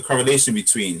 But there's a correlation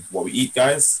between what we eat,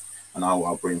 guys, and how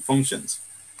our brain functions.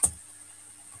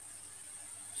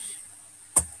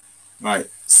 Right.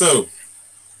 So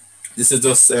this is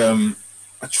just a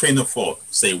train of thought.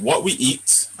 Say what we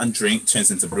eat and drink turns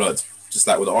into blood, just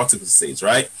like what the article says,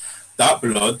 right? That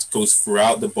blood goes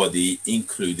throughout the body,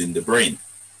 including the brain.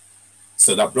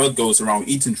 So that blood goes around,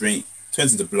 eat and drink,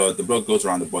 turns into blood. The blood goes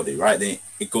around the body, right? Then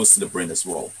it goes to the brain as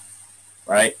well,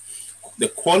 right? The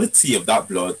quality of that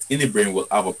blood in the brain will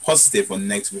have a positive or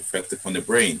negative effect upon the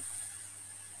brain,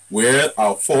 where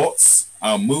our thoughts,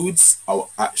 our moods, our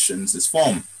actions is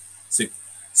formed.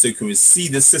 So you can see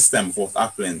the system of what's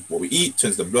happening. What we eat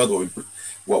turns to blood.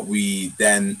 What we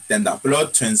then that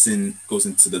blood goes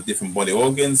into the different body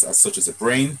organs, as such as the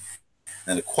brain.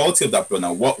 And the quality of that blood,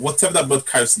 now whatever that blood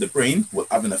carries to the brain will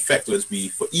have an effect, whether it be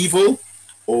for evil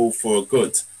or for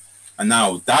good. And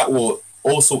now that will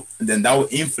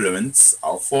influence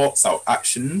our thoughts, our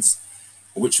actions,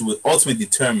 which will ultimately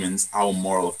determine our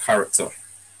moral character.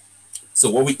 So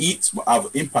what we eat will have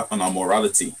an impact on our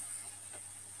morality.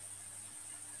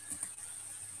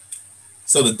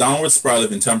 So the downward spiral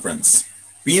of intemperance.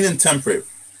 Being intemperate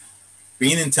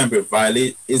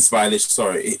is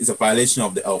a violation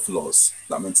of the health laws.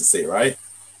 That meant to say, right?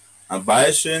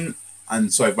 Violating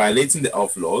the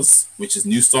health laws, which is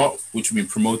New Start, which we've been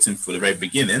promoting for the very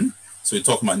beginning. So we're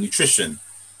talking about nutrition,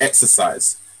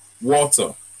 exercise,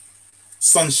 water,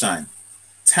 sunshine,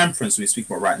 temperance we speak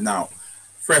about right now,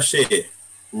 fresh air,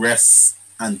 rest,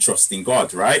 and trust in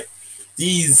God, right?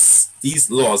 These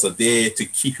laws are there to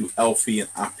keep you healthy and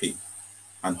happy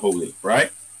and holy,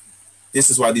 right? This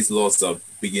is why these laws are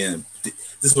beginning.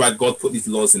 This is why God put these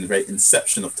laws in the very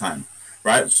inception of time,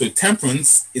 right? So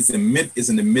temperance is in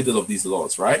the middle of these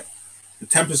laws, right? The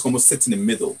temperance almost sits in the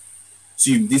middle.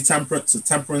 So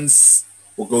temperance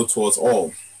will go towards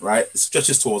all, right? It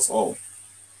stretches towards all.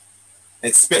 It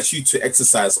expects you to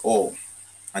exercise all.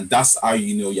 And that's how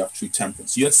you know you have true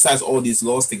temperance. You exercise all these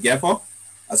laws together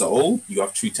as a whole, you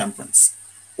have true temperance.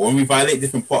 But when we violate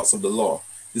different parts of the law,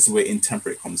 this is where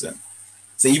intemperate comes in.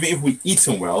 So even if we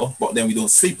eating well, but then we don't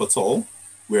sleep at all,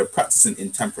 we're practicing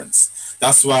intemperance.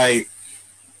 That's what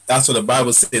the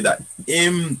Bible says, that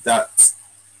in that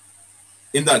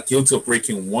guilt of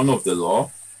breaking one of the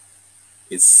law,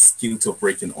 it's guilt of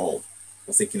breaking all.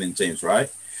 That's taken in James, right?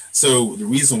 So the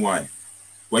reason why,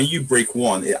 when you break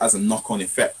one, it has a knock-on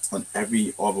effect on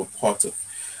every other part of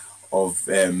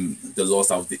the laws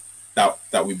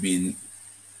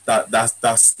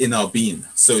that's in our being.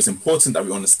 So it's important that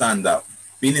we understand that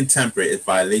being intemperate is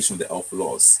violation of the health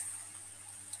laws.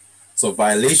 So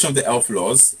violation of the health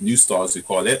laws, New Stars we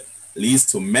call it, leads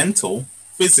to mental,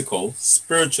 physical,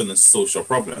 spiritual, and social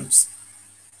problems.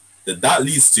 That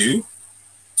leads to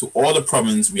all the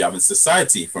problems we have in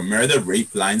society, from murder,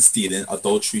 rape, lying, stealing,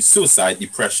 adultery, suicide,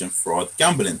 depression, fraud,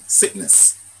 gambling,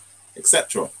 sickness,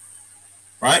 etc.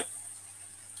 Right?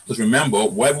 Because remember,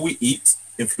 whatever we eat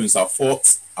influences our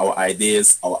thoughts, our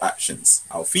ideas, our actions,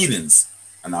 our feelings,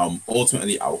 and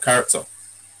ultimately our character.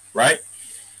 Right?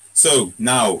 So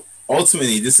now,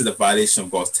 ultimately, this is a violation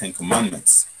of God's 10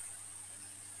 Commandments.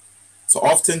 So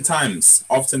oftentimes,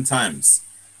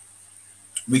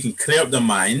 we can clear up the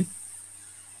mind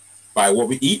by what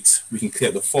we eat. We can clear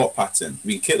up the thought pattern.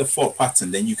 We can clear the thought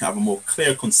pattern, then you can have a more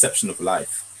clear conception of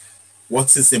life.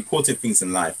 What is the important things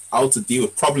in life? How to deal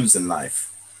with problems in life.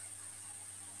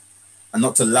 And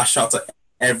not to lash out at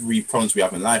every problems we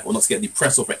have in life, or not to get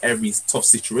depressed over every tough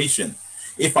situation.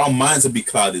 If our minds are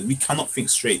beclouded, we cannot think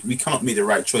straight. We cannot make the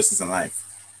right choices in life.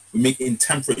 We make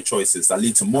intemperate choices that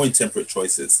lead to more intemperate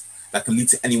choices that can lead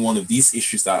to any one of these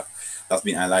issues that's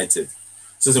been highlighted.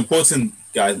 So it's important,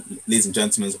 guys, ladies and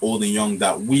gentlemen, old and young,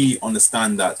 that we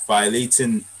understand that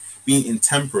being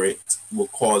intemperate will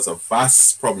cause a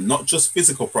vast problem, not just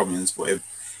physical problems, but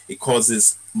it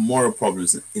causes moral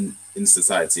problems in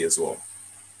society as well.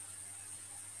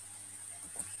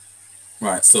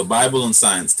 Right, so Bible and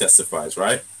science testifies,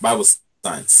 right? Bible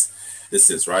science, this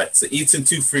is, right? So eating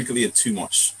too frequently and too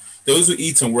much. Those who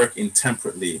eat and work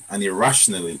intemperately and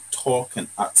irrationally talk and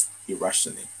act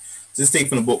irrationally. This is taken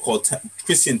from a book called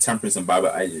Christian Temperance and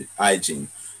Bible Hygiene.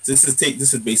 This is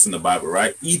based on the Bible,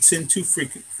 right? Eating too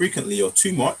frequently or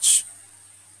too much,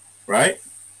 right?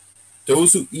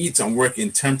 Those who eat and work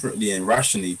intemperately and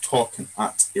irrationally talk and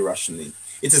act irrationally.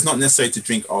 It is not necessary to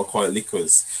drink alcoholic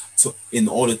liquors in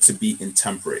order to be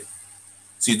intemperate.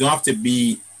 So you don't have to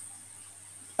be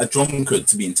a drunkard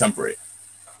to be intemperate.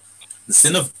 The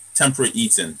sin of temperate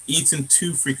eating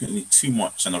too frequently, too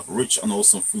much, and of rich and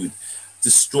unwholesome food,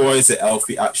 destroys the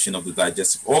healthy action of the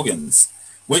digestive organs,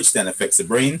 which then affects the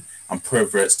brain and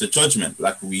perverts the judgment,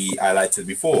 like we highlighted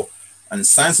before. And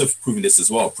science have proven this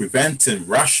as well, preventing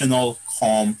rational,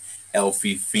 calm,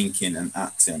 healthy thinking and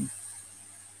acting.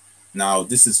 Now,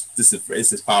 this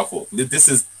is powerful. This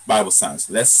is Bible science.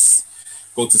 Let's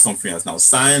go to something else now.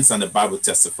 Science and the Bible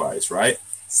testifies, right?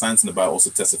 Science and the Bible also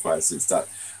testifies is that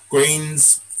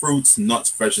grains, fruits,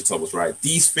 nuts, vegetables, right?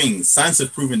 These things, science has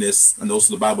proven this, and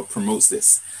also the Bible promotes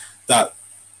this, that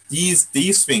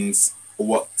these things are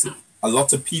what a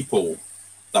lot of people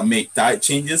that make diet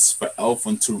changes for health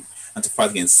and to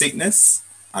fight against sickness,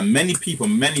 and many people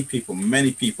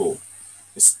who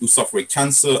suffer with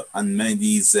cancer and many of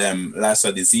these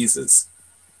lifestyle diseases,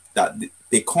 that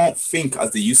they can't think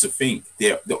as they used to think.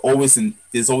 They're always in.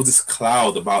 There's always this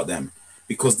cloud about them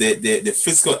because their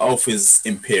physical health is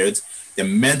impaired. Their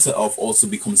mental health also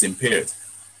becomes impaired,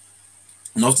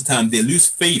 and oftentimes they lose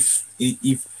faith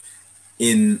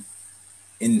in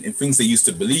things they used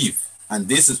to believe. And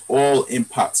this is all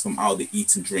impacts from how they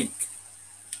eat and drink.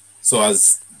 So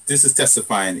as this is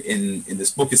testifying in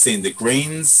this book, is saying the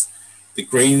grains,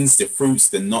 the fruits,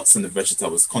 the nuts, and the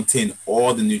vegetables contain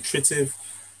all the nutritive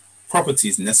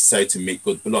properties necessary to make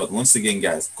good blood. Once again,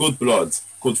 guys, good blood,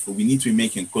 good food. We need to be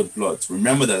making good blood.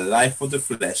 Remember, the life of the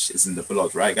flesh is in the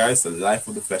blood, right, guys? The life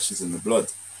of the flesh is in the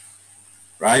blood,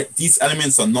 right? These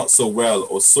elements are not so well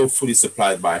or so fully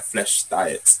supplied by flesh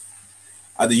diet.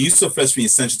 At the use of flesh being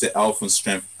essential to health and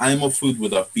strength, animal food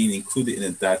would have been included in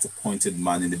the diet appointed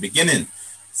man in the beginning.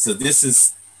 So this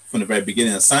is from the very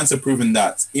beginning. And science have proven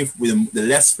that if the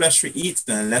less flesh we eat,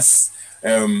 the less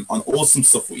unwholesome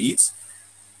stuff we eat,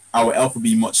 our health will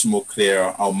be much more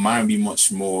clearer, our mind will be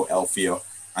much more healthier,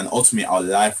 and ultimately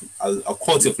our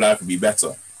quality of life will be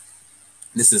better.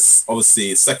 This is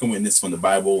obviously a second witness from the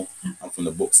Bible and from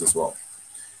the books as well.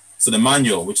 So the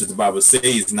manual, which is the Bible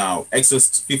says now,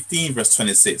 Exodus 15 verse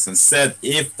 26, and said,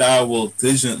 if thou wilt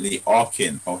diligently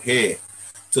hearken or hear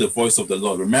to the voice of the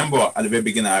Lord. Remember at the very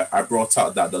beginning, I brought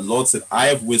out that the Lord said, I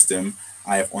have wisdom,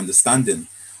 I have understanding.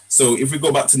 So if we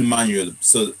go back to the manual,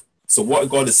 so what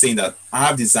God is saying, that I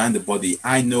have designed the body,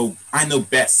 I know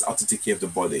best how to take care of the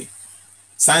body.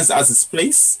 Science has its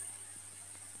place,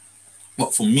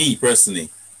 but for me personally,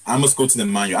 I must go to the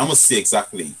manual. I must see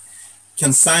exactly,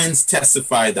 can science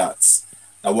testify that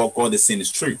what God is saying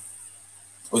is true?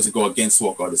 Or does it go against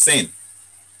what God is saying?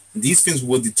 And these things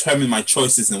will determine my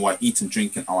choices in what I eat and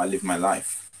drink and how I live my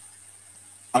life.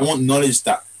 I want knowledge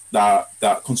that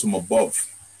comes from above.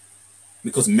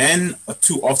 Because men are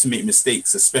too often make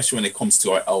mistakes, especially when it comes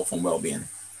to our health and well-being.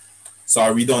 So I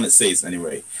read on, it says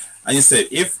anyway. And he said,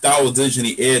 if thou will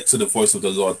diligently hear to the voice of the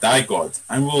Lord thy God,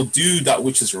 and will do that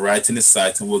which is right in his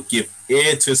sight, and will give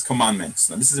ear to his commandments.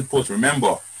 Now this is important.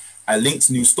 Remember, I linked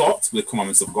New Start with the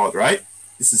commandments of God, right?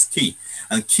 This is key.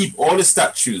 And keep all the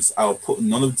statutes. I will put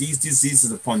none of these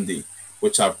diseases upon thee,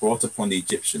 which I brought upon the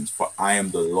Egyptians, for I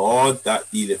am the Lord that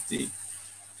healeth thee.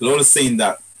 The Lord is saying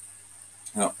that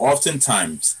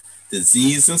oftentimes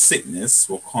disease and sickness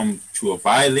will come through a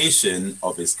violation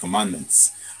of his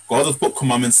commandments. God has put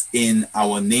commandments in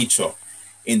our nature.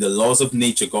 In the laws of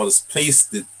nature, God has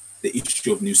placed the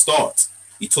issue of New Start.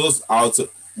 He told us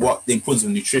what the importance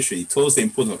of nutrition. He told us the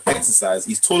importance of exercise.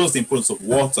 He's told us the importance of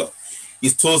water.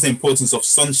 He's told us the importance of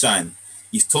sunshine.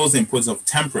 He's told us the importance of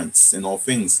temperance in all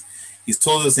things. He's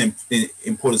told us the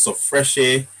importance of fresh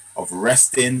air, of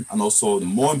resting, and also,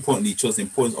 more importantly, he chose the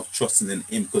importance of trusting in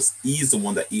him, because he's the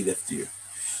one that he left you.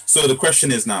 So the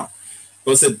question is now,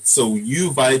 God said, so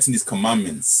you violating these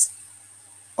commandments,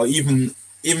 or even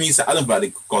you say, I don't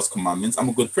violate God's commandments, I'm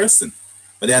a good person.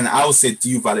 But then I will say, do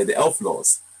you violate the health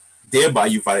laws? Thereby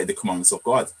you violate the commandments of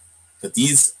God. But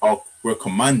these were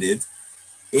commanded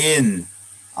in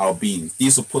our being.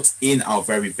 These were put in our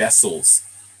very vessels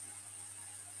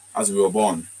as we were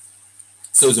born.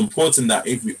 So it's important that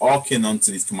if we hearken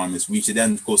unto these commandments, we should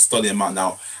then go study them out.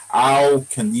 Now, how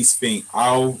can these things,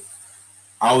 how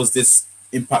is this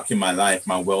impacting my life,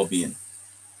 my well-being?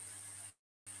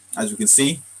 As we can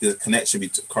see, there's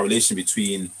a correlation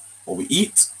between what we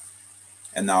eat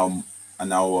and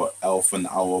our health and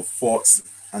our thoughts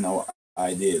and our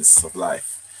ideas of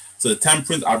life. So the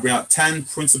 10 I bring out 10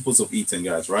 principles of eating,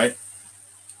 guys, right?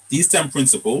 These 10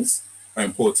 principles are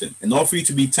important. In order for you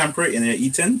to be temperate in your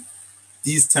eating,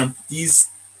 these 10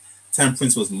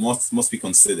 principles must be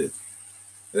considered.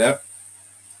 Yeah?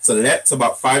 So let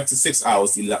about 5 to 6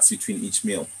 hours elapse between each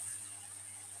meal.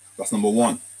 That's number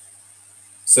one.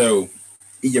 So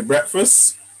eat your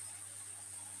breakfast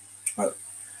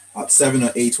at 7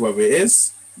 or 8, whatever it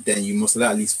is. Then you must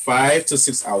let at least 5 to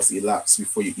 6 hours elapse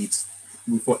before you eat,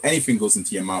 before anything goes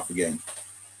into your mouth again.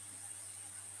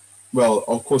 Well,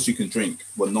 of course you can drink,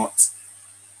 but not.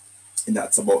 And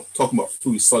that's about talking about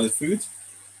food, solid food.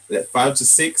 Let 5 to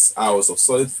 6 hours of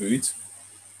solid food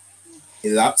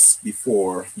elapse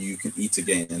before you can eat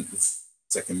again in the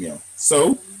second meal.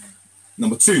 So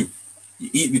Number 2, you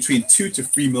eat between 2 to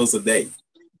 3 meals a day.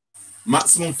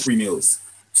 Maximum 3 meals.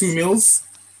 2 meals,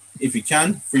 if you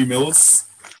can, 3 meals.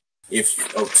 If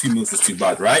 2 meals is too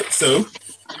bad, right? So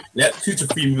let 2 to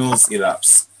 3 meals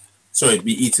elapse. Sorry,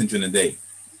 be eaten during the day.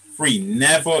 3,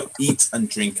 never eat and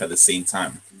drink at the same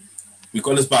time. We've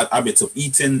got this bad habit of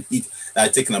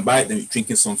taking a bite, then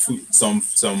drinking some food, some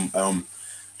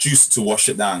juice to wash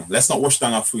it down. Let's not wash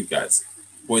down our food, guys.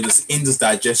 But it just hinders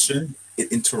digestion.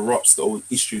 It interrupts the whole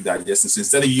issue of digestion. So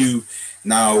instead of you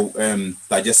now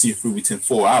digesting your food within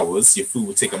 4 hours, your food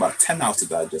will take about 10 hours to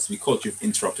digest because you've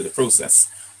interrupted the process,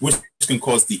 which can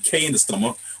cause decay in the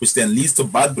stomach, which then leads to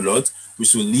bad blood,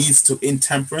 which will lead to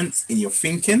intemperance in your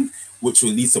thinking, which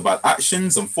will lead to bad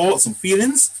actions and thoughts and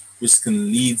feelings, which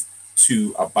can lead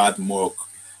to a bad moral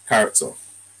character,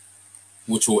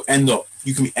 which will end up,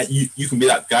 you can be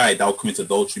that guy that will commit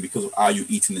adultery because of how you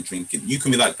eating and drinking. You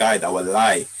can be that guy that will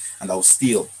lie and that will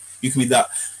steal. You can be that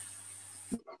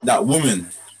woman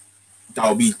that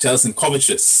will be jealous and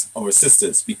covetous of her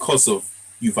sisters because of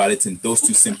you violating those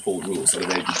 2 simple rules at the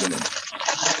very beginning.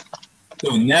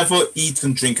 So never eat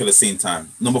and drink at the same time.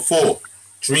 Number 4,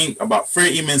 drink about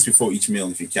 30 minutes before each meal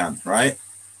if you can, right?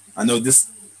 I know this,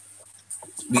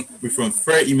 from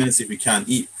 30 minutes if you can,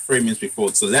 eat 30 minutes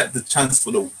before. So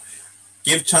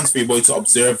give chance for your body to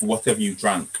observe whatever you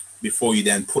drank before you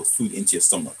then put food into your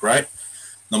stomach, right?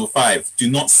 Number 5, do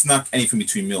not snack anything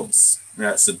between meals,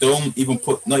 right? So don't even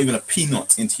put, not even a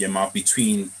peanut into your mouth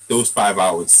between those 5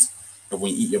 hours of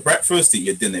when you eat your breakfast, eat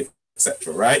your dinner,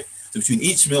 etc., right? So between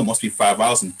each meal must be 5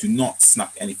 hours, and do not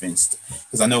snack anything.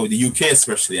 Because I know the UK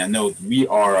especially, I know we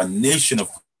are a nation of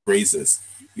grazers.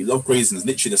 We love grazing. It's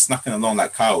literally just snacking along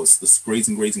like cows, just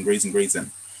grazing,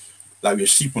 like we're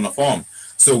sheep on a farm.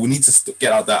 So we need to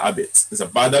get out that habit. It's a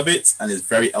bad habit and it's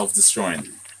very health destroying.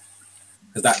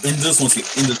 Because that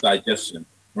hinders digestion.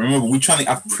 Remember, we're trying to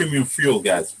have premium fuel,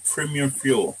 guys. Premium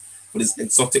fuel for this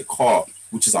exotic car,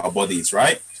 which is our bodies,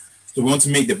 right? So we want to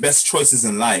make the best choices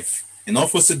in life. In order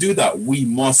for us to do that, we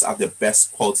must have the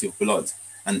best quality of blood.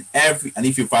 And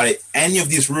if you violate any of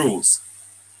these rules,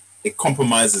 it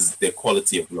compromises the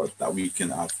quality of blood that we can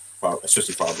have,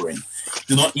 especially for our brain.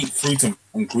 Do not eat fruit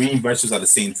and green vegetables at the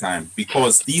same time,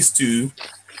 because these 2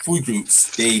 food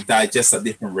groups, they digest at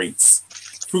different rates.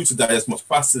 Fruits will digest much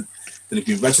faster than the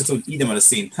green vegetables. Eat them at the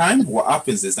same time. What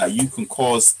happens is that you can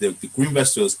cause the green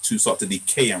vegetables to start to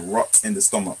decay and rot in the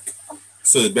stomach.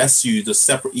 So the best you just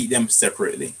eat them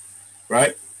separately,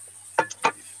 right?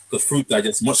 Because fruit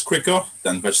digests much quicker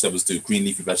than vegetables do, green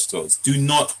leafy vegetables. Do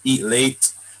not eat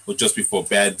late or just before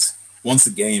bed. Once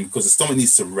again, because the stomach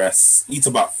needs to rest. Eat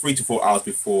about 3 to 4 hours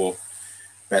before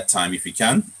bedtime if you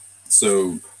can.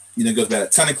 So, go to bed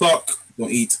at 10 o'clock.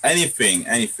 Don't eat anything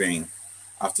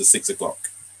after 6 o'clock,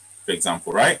 for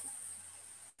example, right?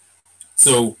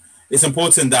 So it's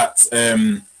important that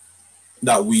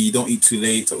that we don't eat too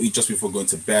late or eat just before going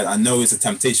to bed. I know it's a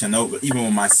temptation. I know, but even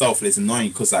with myself, it's annoying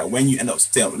because like when you end up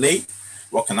staying up late,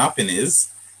 what can happen is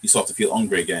you start to feel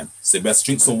hungry again. So best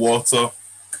drink some water,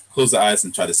 close the eyes,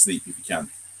 and try to sleep if you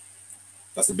can.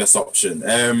 That's the best option.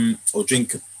 Or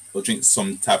drink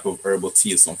some type of herbal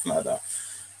tea or something like that.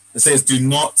 It says do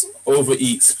not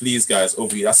overeat, please, guys.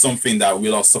 Overeat. That's something that we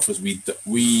all suffer.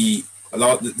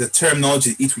 The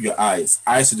terminology eat with your eyes.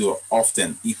 I used to do it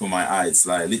often, eat with my eyes.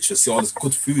 Like literally see all this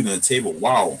good food on the table.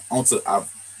 Wow, I want to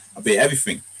have a bit of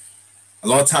everything. A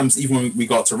lot of times, even when we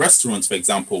got to restaurants, for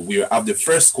example, we have the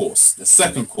first course, the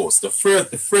second course, the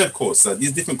third course,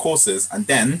 these different courses, and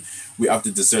then we have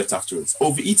the dessert afterwards.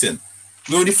 Overeating.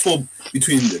 We already fall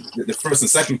between the first and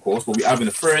second course, but we have in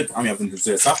the third and we have the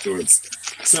desserts afterwards.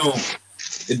 So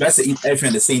it's best to eat everything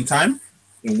at the same time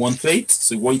in one plate.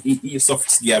 So what you eat your stuff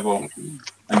together,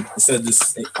 and instead of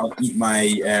just I'll eat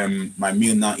my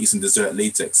meal now, eat some dessert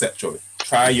later, etc.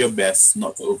 Try your best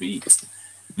not to overeat.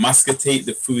 Masticate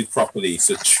the food properly,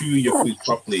 so chew your food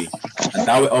properly, and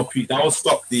that will help you. That will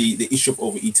stop the issue of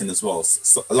overeating as well.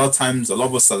 So a lot of times, a lot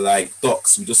of us are like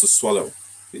ducks, we just swallow.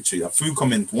 Literally, our food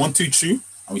come in 1, 2 chew,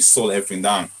 and we swallow everything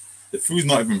down. The food's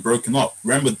not even broken up.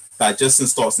 Remember, digestion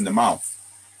starts in the mouth.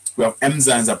 We have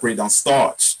enzymes that break down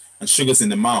starch and sugars in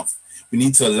the mouth. We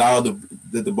need to allow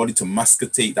the body to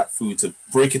masticate that food, to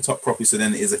break it up properly, so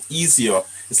then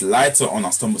it's lighter on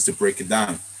our stomachs to break it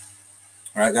down.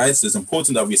 All right, guys, so it's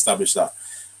important that we establish that.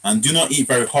 And do not eat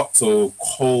very hot or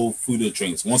cold food or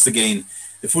drinks. Once again,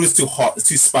 the food is too hot, it's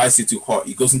too spicy, too hot.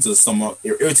 It goes into the stomach,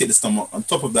 it irritates the stomach. On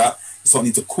top of that, you sort of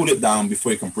need to cool it down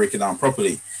before you can break it down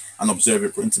properly and observe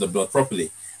it into the blood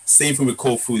properly. Same thing with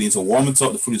cold food. You need to warm it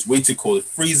up. The food is way too cold,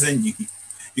 it's freezing.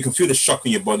 You can feel the shock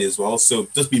in your body as well. So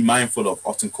just be mindful of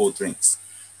hot and cold drinks.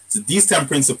 So these 10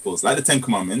 principles, like the 10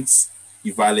 commandments,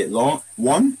 you violate law,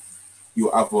 one, you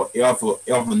have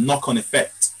a knock-on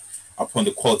effect upon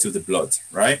the quality of the blood,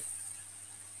 right?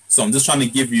 So I'm just trying to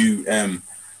give you,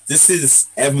 this is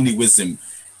heavenly wisdom.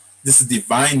 This is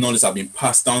divine knowledge that has been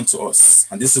passed down to us.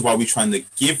 And this is why we're trying to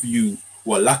give you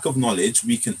what lack of knowledge,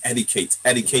 we can educate.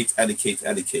 I'm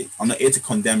not here to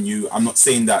condemn you. I'm not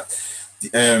saying that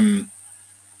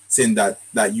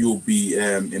that you'll be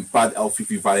in bad health if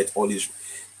you violate all these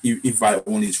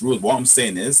rules. What I'm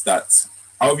saying is that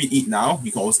however you eat now,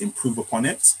 you can always improve upon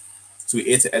it. So we're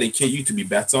here to educate you to be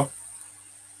better.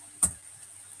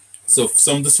 So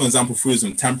just for example, foods of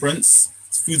intemperance.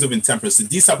 Foods of intemperance. So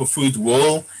these type of food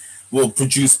will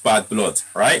produce bad blood,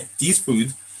 right? These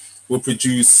food will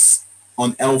produce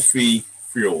unhealthy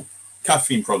fuel,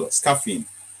 caffeine products,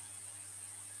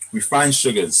 refined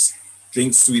sugars,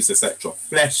 drinks, sweets, etc.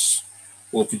 Flesh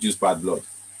will produce bad blood.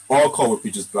 Alcohol will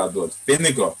produce bad blood.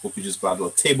 Vinegar will produce bad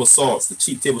blood. Table salts, the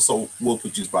cheap table salt will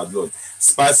produce bad blood.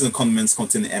 Spices and condiments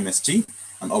containing MSG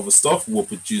and other stuff will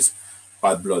produce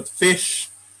bad blood. Fish,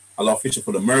 a lot of fish are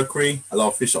full of mercury, a lot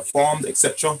of fish are farmed,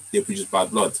 etc. They produce bad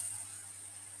blood.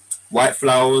 White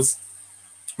flour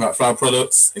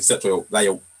products, etc. Like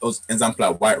example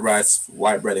like white rice,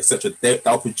 white bread, etc.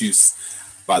 That'll produce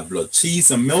bad blood.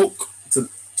 Cheese and milk,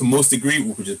 to most degree,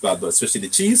 will produce bad blood. Especially the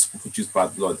cheese will produce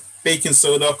bad blood. Baking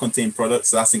soda contain products,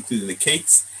 so that's including the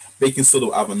cakes. Baking soda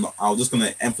will have I'm just going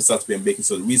to emphasize to be baking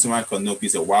soda. The reason why I can know people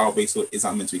say, wow, baking soda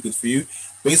isn't meant to be good for you.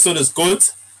 Baking soda is good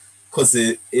because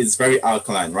it is very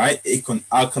alkaline, right? It can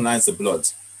alkalinize the blood.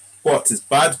 But it's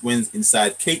bad when it's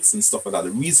inside cakes and stuff like that. The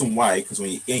reason why, because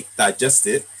when you digest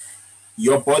it,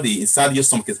 your body inside your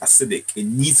stomach is acidic. It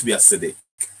needs to be acidic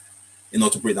in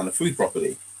order to break down the food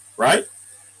properly, right?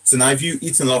 So now if you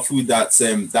eat a lot of food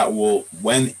that will,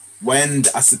 when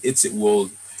the acid hits it, will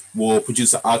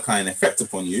produce an alkaline effect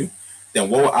upon you, then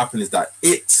what will happen is that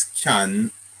it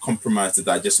can compromise the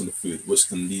digestion of the food, which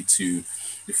can lead to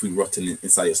the food rotting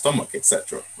inside your stomach,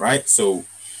 etc. Right? So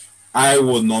I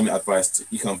would normally advise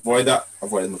you can avoid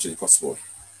as much as possible.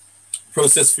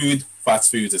 Processed food, fast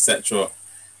foods, etc.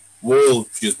 will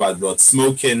produce bad blood.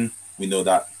 Smoking, we know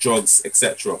that. Drugs,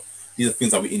 etc. These are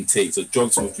things that we intake. So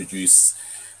drugs will produce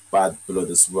bad blood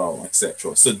as well,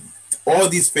 etc. So all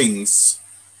these things,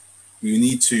 we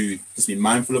need to just be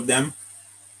mindful of them,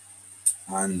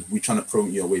 and we're trying to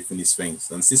promote you away from these things.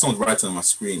 And see someone's writing on my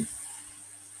screen.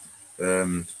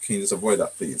 Can you just avoid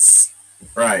that, please?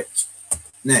 Right.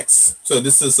 Next. So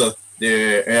this is a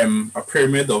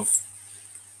pyramid of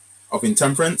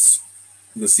intemperance.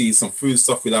 You'll see some food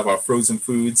stuff. We have our frozen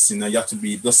foods. You have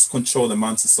to just control the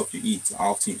amount of stuff you eat,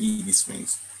 how often you eat these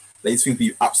things. These things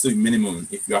be absolute minimum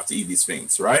if you have to eat these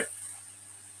things, right?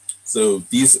 So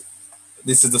this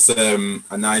is just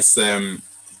a nice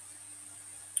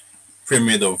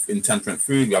pyramid of intemperate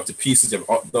food. You have the pieces, you have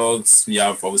hot dogs, you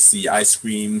have obviously ice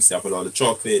creams, you have a lot of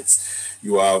chocolates,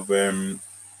 you have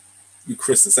your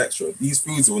crisps, etc. These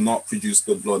foods will not produce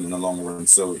good blood in the long run.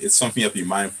 So it's something you have to be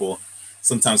mindful.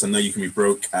 Sometimes I know you can be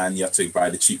broke and you have to buy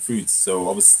the cheap foods. So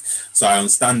obviously, so I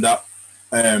understand that.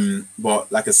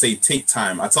 But like I say, take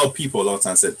time. I tell people a lot of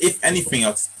times that if anything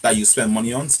else that you spend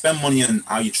money on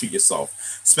how you treat yourself.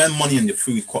 Spend money on the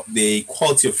food, the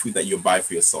quality of food that you buy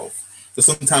for yourself. So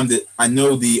sometimes I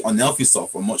know the unhealthy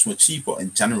stuff are much more cheaper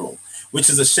in general, which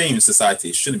is a shame in society.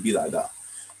 It shouldn't be like that.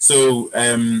 So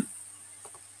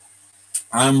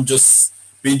I'm just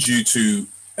bid you to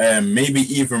maybe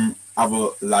even have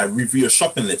a review your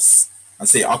shopping list and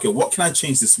say, okay, what can I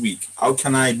change this week? How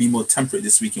can I be more temperate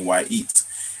this week in what I eat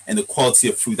and the quality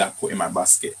of food I put in my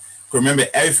basket? Because remember,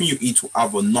 everything you eat will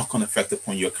have a knock-on effect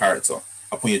upon your character,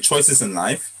 upon your choices in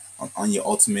life, on your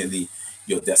ultimately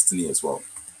your destiny as well.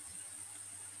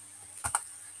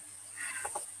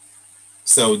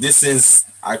 So this is,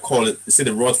 I call it, instead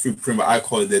of the raw food pyramid, I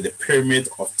call it the pyramid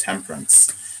of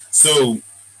temperance. So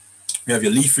you have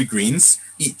your leafy greens,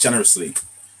 eat generously.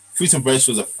 Fruits and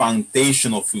vegetables are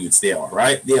foundational foods. They are,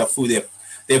 right? They are food.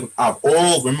 They have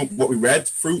all, remember what we read,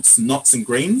 fruits, nuts, and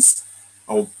grains,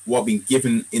 or what been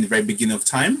given in the very beginning of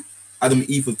time. Adam and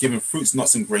Eve were given fruits,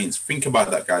 nuts, and grains. Think about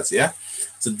that, guys, yeah?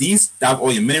 So these have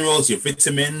all your minerals, your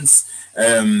vitamins,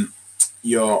 all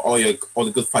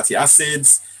the good fatty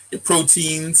acids, your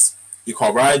proteins, your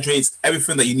carbohydrates,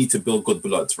 everything that you need to build good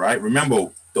blood, right? Remember,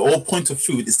 the whole point of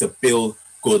food is to build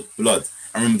good blood.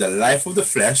 And remember, the life of the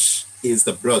flesh is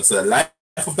the blood. So the life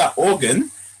of that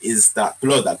organ is that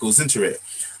blood that goes into it.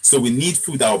 So we need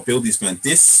food that will build these blood.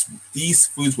 These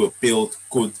foods will build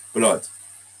good blood.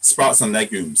 Sprouts and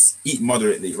legumes, eat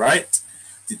moderately, right?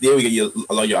 there we get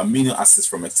a lot of your amino acids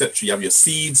from, etc. You have your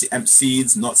seeds, your hemp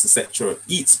seeds, nuts, etc.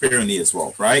 Eat sparingly as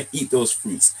well, right? Eat those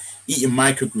fruits. Eat your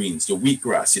microgreens, your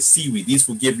wheatgrass, your seaweed. These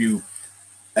will give you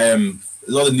a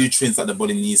lot of nutrients that the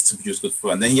body needs to produce good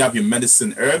food. And then you have your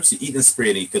medicine herbs. You eat them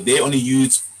sparingly because they only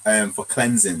use for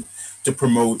cleansing, to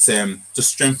promote, to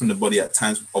strengthen the body at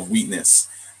times of weakness.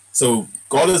 So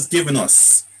God has given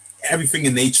us everything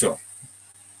in nature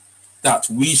that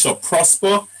we shall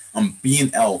prosper and be in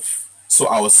health, so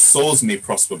our souls may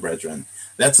prosper, brethren.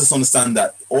 Let us understand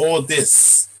that all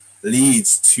this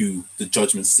leads to the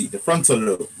judgment seat, the frontal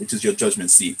lobe, which is your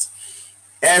judgment seat.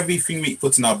 Everything we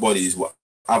put in our bodies will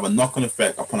have a knock-on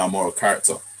effect upon our moral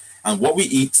character. And what we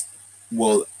eat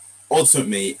will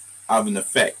ultimately have an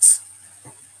effect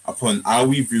upon how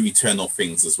we view eternal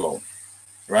things as well,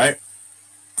 right?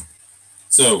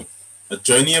 So, a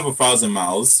journey of 1,000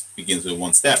 miles begins with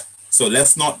one step. So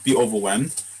let's not be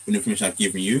overwhelmed with the information I've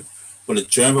given you. But a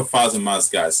journey of 1,000 miles,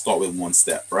 guys, start with one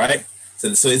step, right? So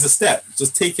it's a step.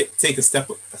 Just take a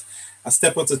step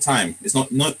at a time. It's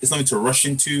not to rush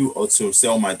into or to say,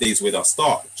 "Oh, my day's without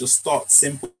start." Just start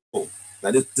simple.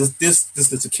 Like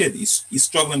this little kid, he's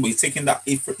struggling, but he's taking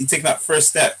that first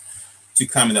step to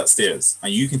climbing that stairs,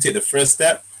 and you can take the first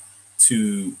step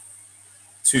to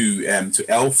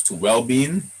health, to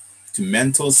well-being, to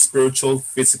mental, spiritual,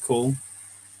 physical,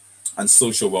 and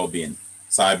social well-being.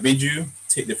 So I bid you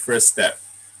take the first step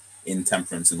in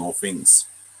temperance in all things.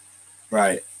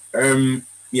 Right.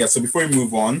 Yeah, so before we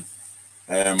move on,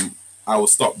 I will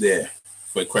stop there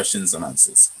for questions and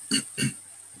answers.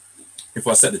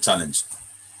 Before I set the challenge.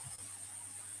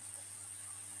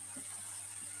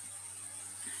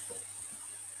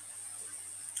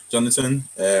 Jonathan,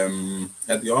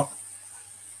 Edgar.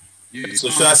 Yeah. So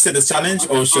should I set the challenge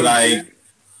or should I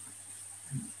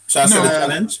set the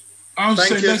challenge? I'll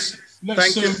Thank say you. let's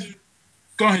Thank you.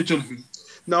 Go ahead, Jonathan.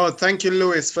 No, thank you,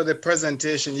 Lewis, for the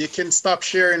presentation. You can stop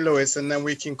sharing, Lewis, and then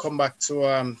we can come back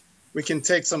to we can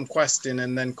take some question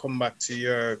and then come back to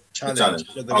your challenge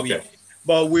for the week.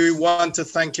 But we want to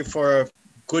thank you for a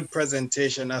good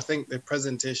presentation. I think the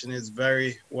presentation is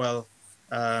very well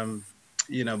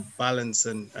balanced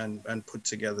and put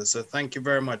together. So thank you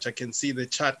very much. I can see the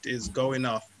chat is going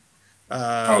off.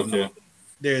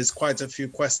 There's quite a few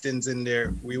questions in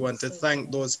there. We want to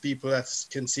thank those people that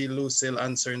can see Lucille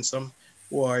answering some,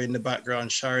 who are in the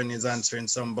background. Sharon is answering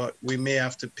some, but we may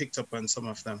have to pick up on some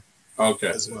of them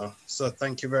as well. So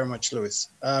thank you very much, Lewis.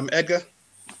 Edgar?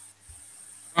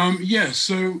 Yeah,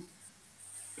 so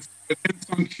again,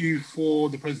 thank you for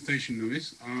the presentation,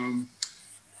 Lewis.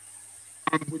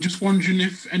 We're just wondering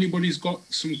if anybody's got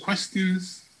some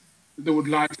questions that they would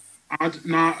like to add.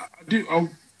 Now, I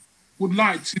would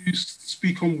like to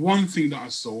speak on one thing that I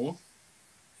saw,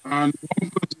 and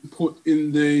one person put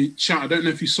in the chat, I don't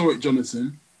know if you saw it,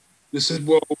 Jonathan, they said,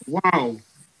 well, wow,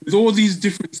 with all these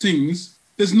different things,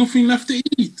 there's nothing left to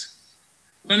eat.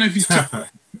 I don't know if you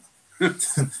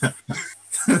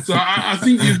So I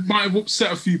think you might have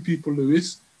upset a few people,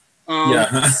 Lewis.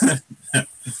 But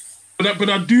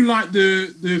I do like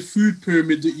the food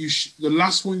pyramid that the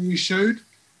last one you showed,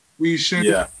 where you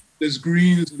showed there's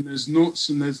greens and there's nuts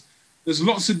and there's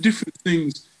lots of different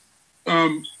things.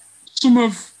 Some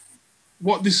of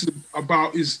what this is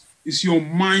about is your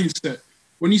mindset.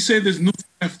 When you say there's nothing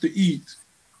left to eat,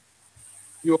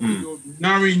 you're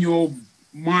narrowing your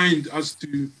mind as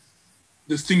to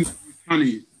the things that you can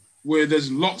eat, where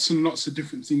there's lots and lots of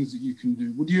different things that you can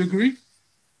do. Would you agree?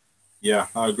 Yeah,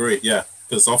 I agree. Yeah,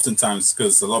 because oftentimes,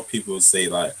 because a lot of people say,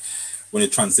 like, when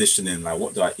you're transitioning, like,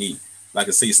 what do I eat? Like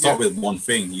I say, you start with one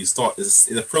thing. You start.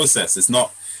 It's a process. It's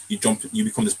not you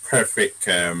become this perfect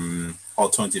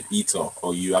alternative eater,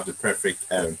 or you have the perfect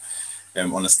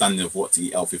understanding of what to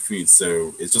eat healthy food.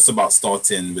 So it's just about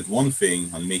starting with one thing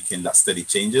and making that steady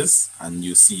changes, and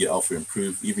you see your health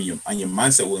improve. Even your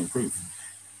mindset will improve.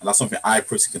 And that's something I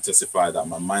personally can testify, that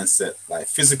my mindset, like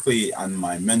physically and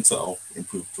my mental health,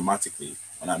 improved dramatically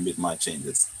when I made my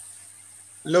changes.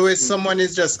 Lewis, someone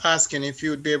is just asking if you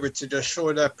would be able to just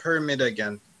show that pyramid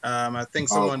again. I think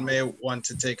someone may want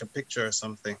to take a picture or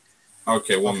something.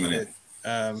 Okay, 1 minute.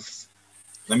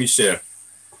 Let me share.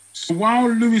 So while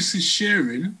Lewis is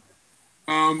sharing,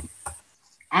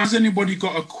 has anybody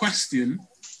got a question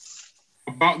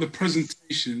about the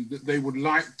presentation that they would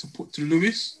like to put to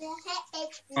Lewis?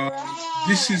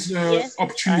 This is an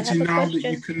opportunity now that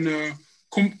you can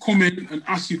come in and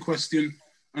ask your question,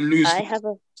 and Lewis I have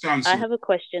a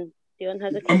question. Dion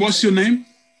has a question. And what's your name?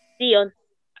 Dion.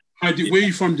 Hi, where are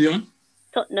you from, Dion?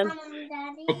 Tottenham.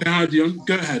 Okay, hi, Dion.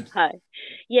 Go ahead. Hi.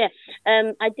 Yeah,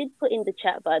 I did put in the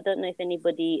chat, but I don't know if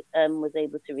anybody was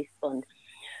able to respond.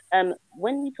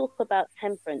 when we talk about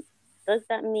temperance, does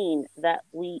that mean that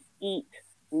we eat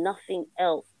nothing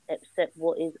else except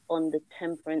what is on the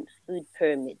temperance food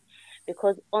pyramid?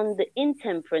 Because on the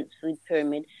intemperance food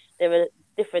pyramid, there are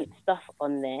different stuff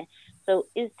on there. So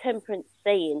is temperance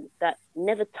saying that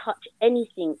never touch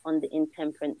anything on the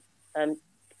intemperance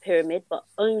pyramid, but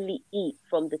only eat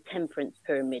from the temperance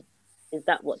pyramid? Is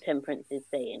that what temperance is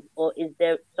saying? Or is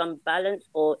there some balance,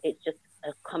 or it's just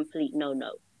a complete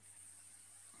no-no?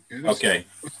 Okay,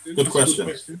 good question.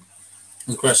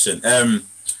 Good question.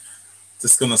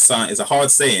 This is gonna sound, it's a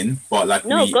hard saying, but like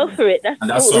go for it.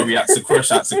 That's cool. how we ask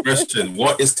the question.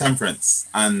 What is temperance?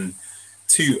 And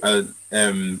two, I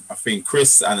think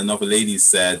Chris and another lady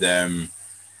said,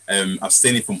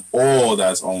 abstaining from all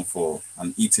that is harmful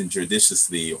and eating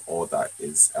judiciously all that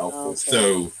is helpful. Okay.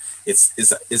 So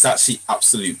it's actually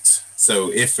absolute.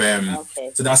 So if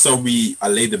so that's how we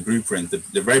lay the blueprint,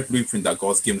 the very blueprint that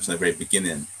God's given us in the very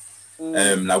beginning.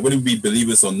 Like whether we be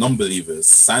believers or non-believers,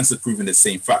 science has proven the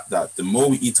same fact that the more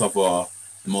we eat of the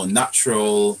more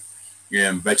natural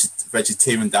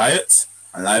vegetarian diet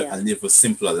and live a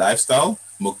simpler lifestyle,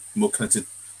 more connected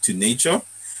to nature,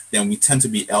 then we tend to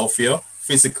be healthier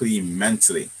physically,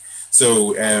 mentally.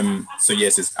 So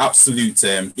yes, it's absolute.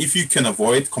 If you can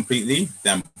avoid completely,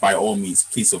 then by all means,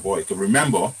 please avoid. Because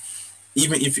remember,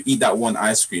 even if you eat that one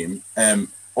ice cream,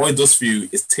 all it does for you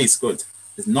is taste good.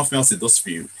 There's nothing else it does for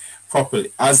you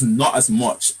properly, not as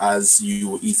much as you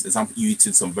will eat. For example, you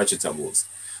eating some vegetables.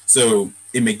 So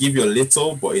it may give you a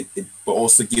little, but it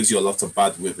also gives you a lot of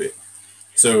bad with it.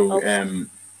 So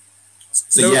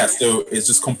so it's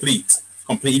just complete.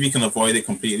 If you can avoid it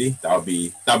completely, that'll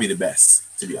be the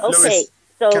best, to be honest. Okay,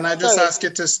 so can I just ask you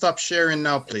to stop sharing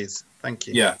now, please? Thank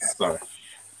you. Yeah, sorry.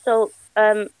 So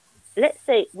let's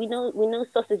say we know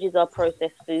sausages are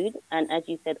processed food, and as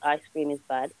you said, ice cream is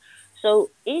bad. So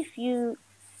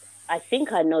I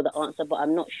think I know the answer, but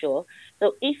I'm not sure.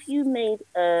 So if you made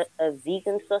a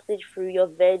vegan sausage through your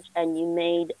veg and you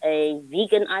made a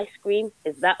vegan ice cream,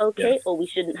 is that okay? Yeah. Or we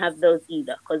shouldn't have those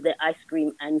either because they're ice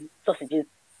cream and sausages?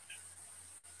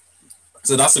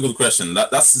 So that's a good question.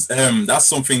 That's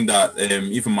something that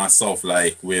even myself,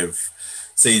 like with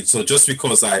say, so just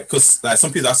because like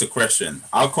some people ask the question,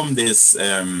 how come there's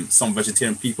some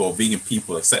vegetarian people or vegan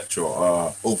people, etc.,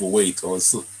 are overweight or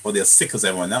they're sick as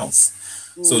everyone else?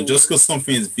 So just because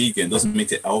something is vegan doesn't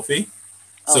make it healthy.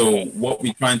 So what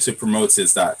we're trying to promote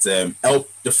is that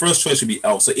the first choice should be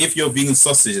health. So if your vegan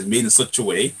sausage is made in such a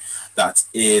way that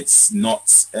it's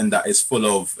not, and that is full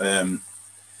of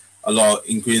a lot of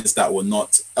ingredients that will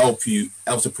not help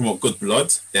to promote good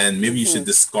blood, then maybe you should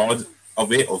discard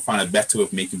of it or find a better way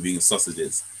of making vegan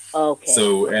sausages. Okay.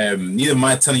 So neither am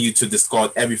I telling you to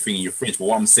discard everything in your fridge, but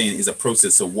what I'm saying is a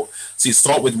process. So you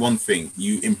start with one thing,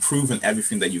 you improve on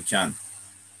everything that you can,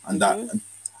 and that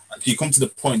you come to the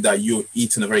point that you're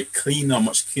eating a very cleaner,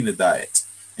 much cleaner diet,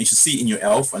 and you should see it in your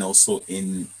health and also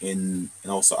in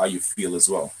also how you feel as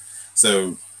well.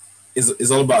 So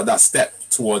it's all about that step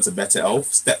towards a better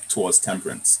health, step towards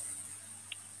temperance.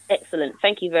 Excellent.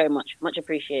 Thank you very much. Much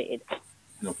appreciated.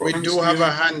 No problem. We do have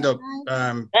a hand up.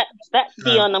 That's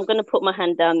Dion. I'm going to put my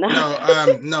hand down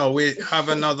now. No, we have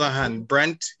another hand.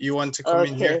 Brent, you want to come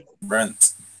in here?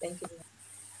 Brent. Thank you.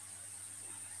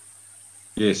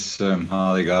 Yes.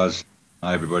 Hi there, guys.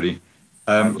 Hi, everybody.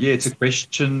 Yeah, it's a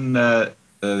question that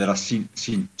I've seen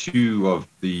two of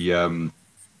the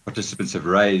participants have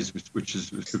raised, which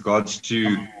is with regards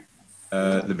to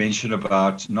the mention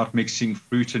about not mixing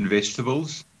fruit and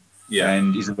vegetables. Yeah.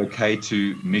 And is it okay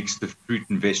to mix the fruit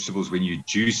and vegetables when you're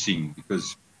juicing?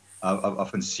 Because I've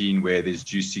often seen where there's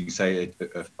juicing, say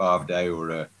a 5-day or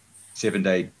a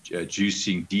 7-day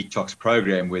juicing detox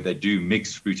program where they do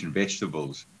mix fruit and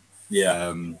vegetables.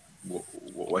 Yeah.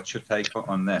 What's your take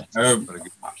on that?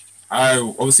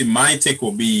 Obviously my take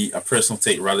will be a personal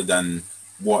take rather than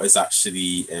what is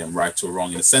actually right or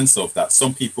wrong, in the sense of that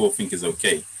some people think is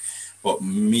okay, but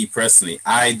me personally,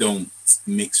 I don't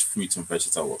mix fruit and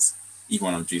vegetables even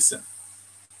when I'm juicing.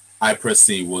 I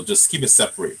personally will just keep it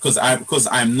separate because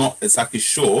I'm not exactly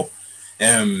sure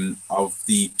of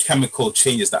the chemical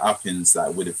changes that happens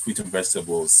with the fruit and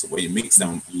vegetables when you mix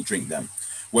them, you drink them.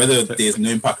 Whether there's no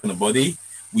impact on the body,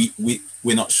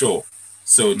 we're not sure.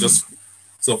 So just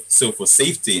so for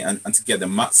safety and to get the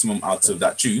maximum out of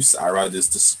that juice, I rather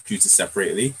just juice it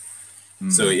separately.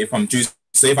 So if I'm juicing,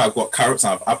 say if I've got carrots and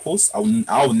I have apples,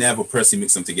 I'll never personally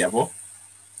mix them together.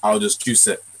 I'll just juice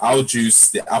it. I'll juice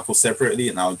the apple separately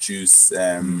and I'll juice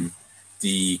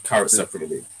the carrot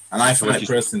separately. And I find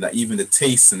personally that even the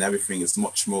taste and everything is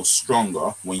much more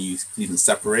stronger when you even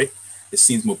separate. It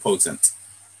seems more potent.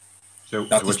 So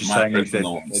That what is you're my saying is that,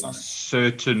 personal that understanding.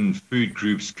 certain food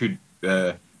groups could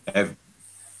have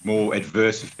more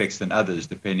adverse effects than others,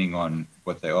 depending on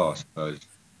what they are, I suppose.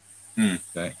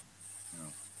 Okay.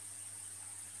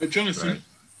 Jonathan. Right.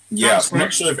 Yeah, Thanks, I'm not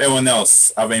Frank. sure if anyone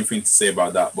else have anything to say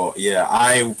about that, but yeah,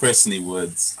 I personally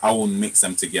I wouldn't mix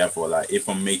them together. Like if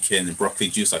I'm making broccoli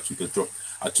juice, I keep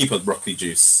it broccoli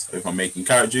juice. If I'm making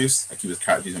carrot juice, I keep it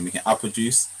carrot juice. If I'm making apple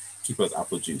juice, keep it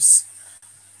apple juice.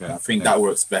 Yeah. I think that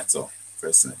works better,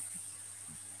 personally.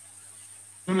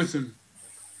 Jonathan,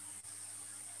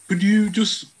 could you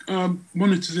just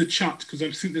monitor the chat, because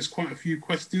I think there's quite a few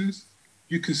questions.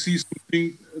 You can see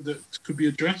something that could be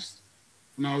addressed,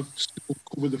 and I'll still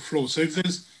cover the floor. So if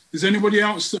there's anybody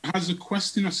else that has a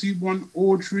question, I see one,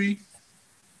 Audrey.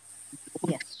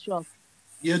 Yes, sure.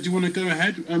 Yeah, do you want to go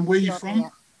ahead? And where are you from?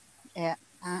 Yeah,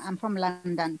 I'm from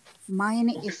London. Mine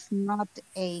is not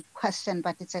a question,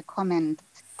 but it's a comment.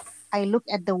 I look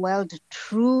at the world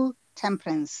through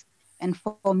temperance. And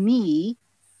for me,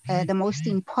 the most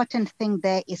important thing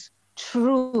there is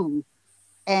true.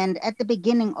 And at the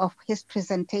beginning of his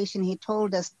presentation, he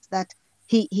told us that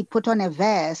he put on a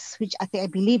verse, which I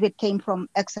believe it came from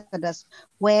Exodus,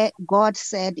 where God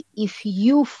said, if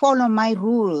you follow my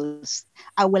rules,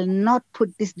 I will not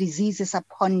put these diseases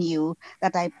upon you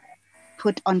that I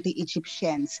put on the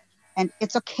Egyptians. And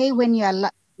it's okay when you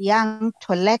are young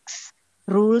to lax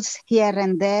rules here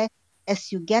and there.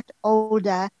 As you get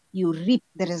older, you reap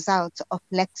the results of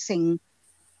laxing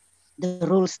the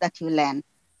rules that you learn,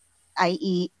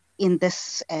 i.e. in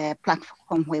this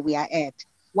platform where we are at.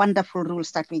 Wonderful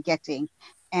rules that we're getting.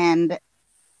 And,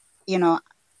 you know,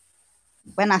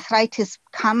 when arthritis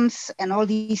comes and all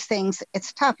these things,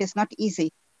 it's tough, it's not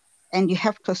easy. And you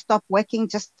have to stop working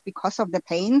just because of the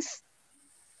pains.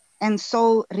 And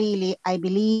so really, I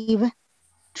believe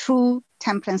true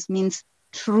temperance means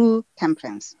true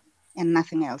temperance and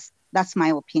nothing else. That's my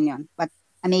opinion, but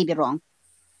I may be wrong.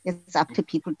 It's up to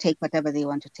people to take whatever they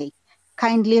want to take.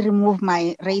 Kindly remove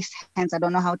my raised hands. I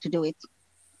don't know how to do it.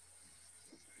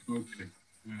 Okay.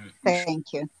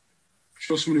 Thank you.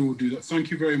 Sure, somebody will do that.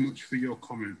 Thank you very much for your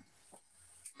comment.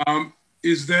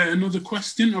 Is there another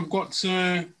question? I've got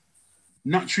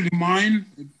Naturally Mine.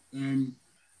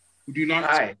 Would you like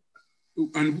Hi.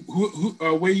 And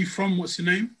where are you from? What's your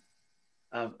name?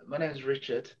 My name is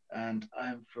Richard, and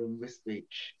I'm from West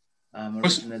Beach.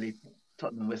 Originally,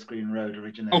 Tottenham West Green Road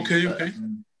originally. Okay, but, okay.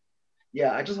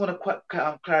 Yeah, I just want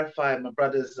to clarify my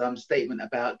brother's statement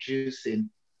about juicing,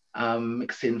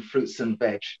 mixing fruits and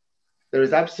veg. There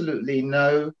is absolutely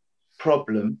no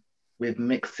problem with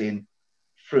mixing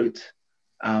fruit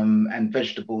and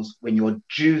vegetables when you're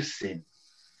juicing.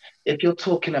 If you're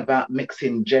talking about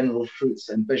mixing general fruits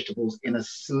and vegetables in a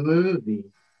smoothie,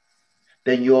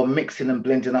 then you're mixing and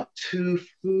blending up two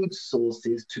food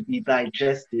sources to be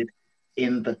digested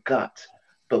in the gut.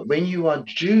 But when you are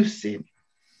juicing,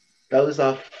 those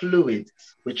are fluids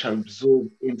which are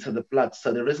absorbed into the blood.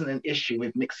 So there isn't an issue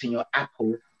with mixing your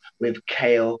apple with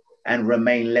kale and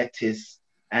romaine lettuce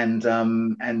and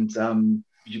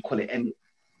you call it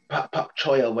pak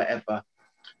choy or whatever.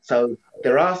 So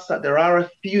there are a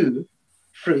few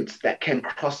fruits that can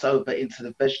cross over into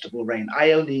the vegetable range.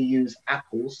 I only use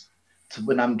apples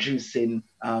when I'm juicing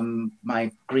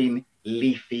my green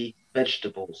leafy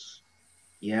vegetables.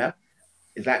 Yeah,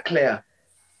 is that clear?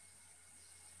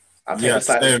 I'll take the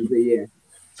silence as a yeah.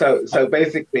 So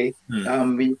basically,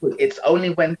 it's only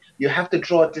when you have to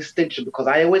draw a distinction, because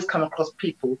I always come across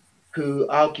people who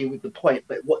argue with the point,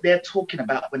 but what they're talking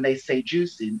about when they say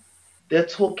juicing, they're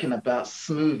talking about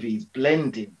smoothies,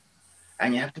 blending.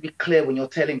 And you have to be clear when you're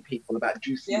telling people about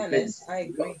juicing. Yes, I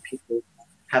agree. A lot of people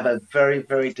have a very,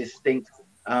 very distinct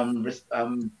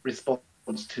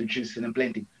response to juicing and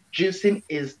blending. Juicing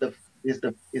is the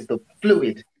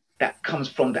fluid that comes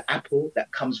from the apple,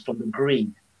 that comes from the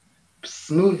green.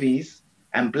 Smoothies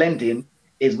and blending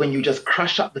is when you just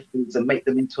crush up the foods and make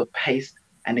them into a paste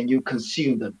and then you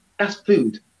consume them. That's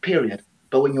food, period.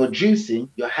 But when you're juicing,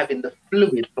 you're having the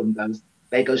fluid from those.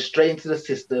 They go straight into the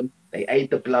system. They aid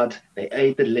the blood. They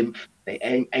aid the lymph. They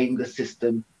aid the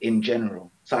system in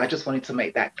general. So I just wanted to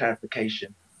make that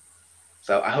clarification.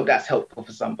 So I hope that's helpful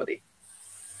for somebody.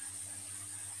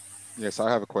 Yes,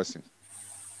 I have a question.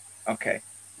 Okay.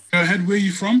 Go ahead. Where are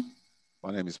you from?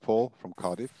 My name is Paul from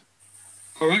Cardiff.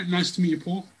 All right. Nice to meet you,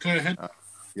 Paul. Go ahead.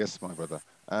 Yes, my brother.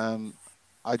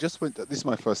 I just went, this is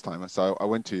my first time. So I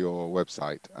went to your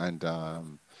website and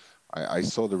I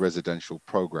saw the residential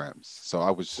programs. So I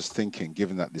was just thinking,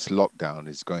 given that this lockdown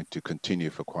is going to continue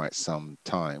for quite some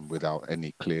time without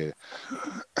any clear,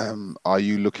 are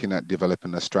you looking at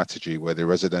developing a strategy where the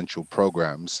residential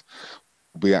programs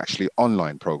be actually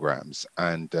online programs,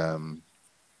 and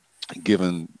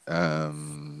given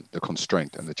the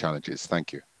constraint and the challenges.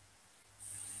 Thank you.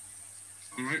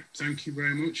 All right, thank you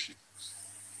very much.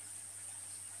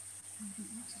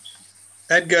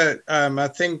 Edgar, I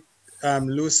think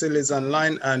Lucille is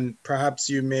online, and perhaps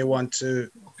you may want to,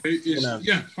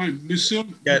 yeah, fine. Lucille,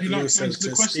 get would you like Lucille to answer the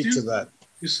to question? speak to that.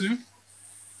 Lucille?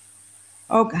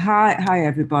 Oh, hi,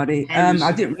 everybody.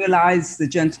 I didn't realize the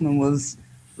gentleman was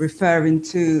referring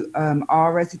to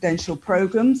our residential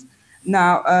programs.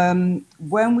 Now,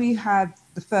 when we had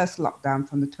the first lockdown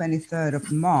from the 23rd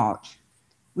of March,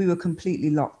 we were completely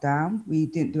locked down. We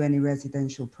didn't do any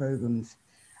residential programs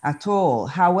at all.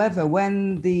 However,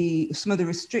 when some of the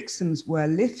restrictions were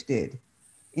lifted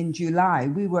in July,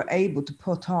 we were able to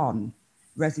put on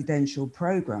residential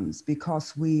programs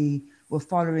because we were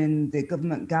following the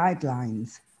government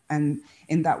guidelines, and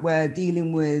in that we're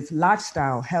dealing with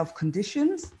lifestyle health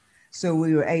conditions. So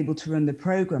we were able to run the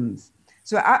programs.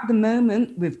 So at the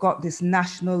moment, we've got this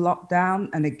national lockdown,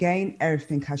 and again,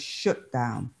 everything has shut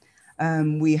down.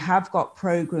 We have got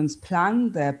programs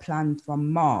planned. They're planned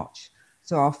from March.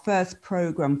 So our first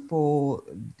program for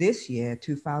this year,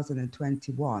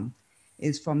 2021,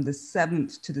 is from the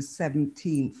 7th to the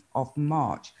 17th of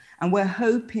March. And we're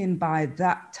hoping by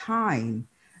that time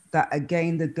that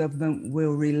again, the government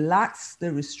will relax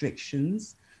the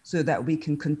restrictions so that we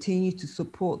can continue to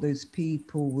support those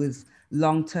people with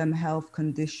long-term health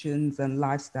conditions and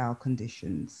lifestyle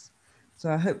conditions. So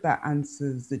I hope that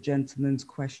answers the gentleman's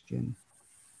question.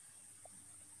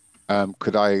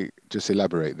 Could I just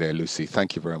elaborate there, Lucy?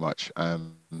 Thank you very much.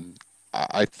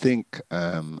 I think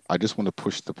I just want to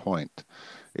push the point.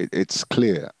 It's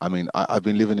clear. I mean, I've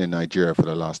been living in Nigeria for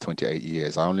the last 28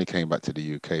 years. I only came back to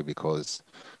the UK because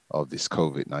of this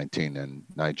COVID-19, and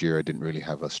Nigeria didn't really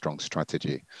have a strong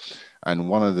strategy. And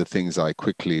one of the things I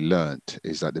quickly learned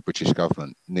is that the British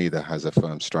government neither has a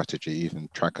firm strategy, even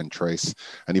track and trace,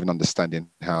 and even understanding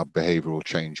how behavioral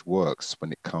change works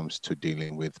when it comes to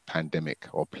dealing with pandemic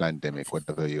or plandemic,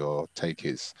 whatever your take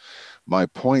is. My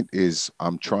point is,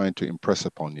 I'm trying to impress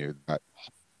upon you that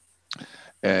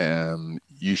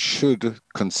you should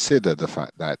consider the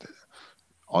fact that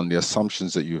on the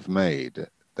assumptions that you've made,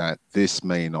 that this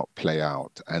may not play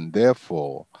out, and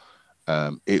therefore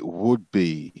it would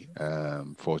be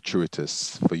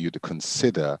fortuitous for you to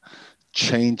consider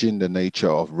changing the nature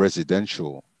of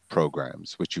residential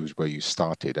programs, which is where you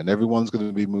started. And everyone's going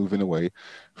to be moving away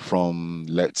from,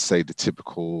 let's say, the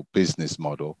typical business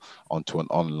model onto an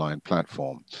online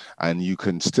platform. And you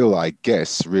can still, I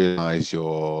guess, realize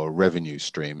your revenue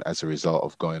stream as a result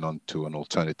of going on to an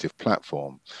alternative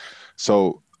platform.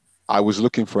 So I was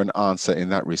looking for an answer in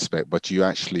that respect, but you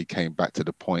actually came back to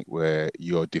the point where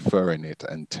you're deferring it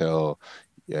until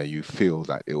you feel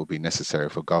that it will be necessary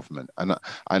for government.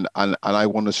 And I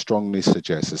want to strongly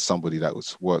suggest, as somebody that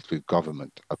has worked with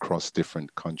government across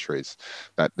different countries,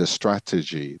 that the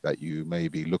strategy that you may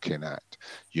be looking at,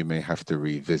 you may have to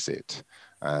revisit.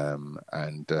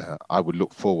 I would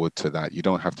look forward to that. You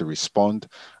don't have to respond.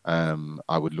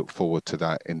 I would look forward to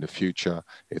that in the future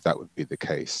if that would be the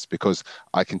case, because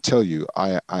I can tell you,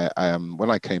 I am, when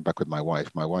I came back with my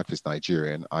wife is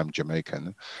Nigerian, I'm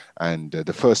Jamaican, and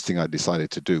the first thing I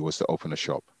decided to do was to open a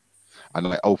shop. And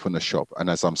I open a shop, and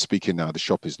as I'm speaking now, the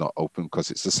shop is not open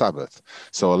because it's the Sabbath.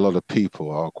 So a lot of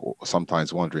people are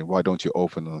sometimes wondering, why don't you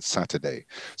open on Saturday?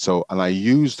 So, and I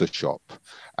use the shop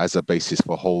as a basis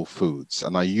for Whole Foods,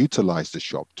 and I utilize the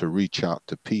shop to reach out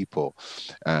to people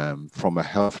from a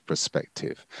health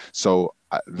perspective. So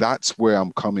that's where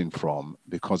I'm coming from,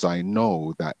 because I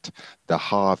know that the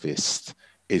harvest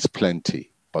is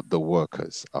plenty, but the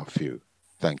workers are few.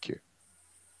 Thank you.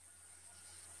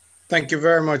 Thank you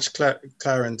very much,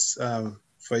 Clarence,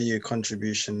 for your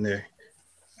contribution there.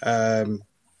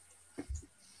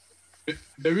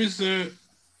 There is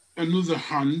another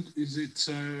hand. Is it?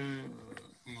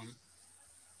 Hang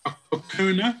on.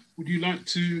 Akona, would you like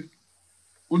to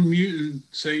unmute and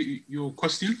say your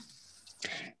question?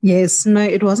 Yes, no,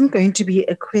 it wasn't going to be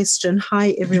a question.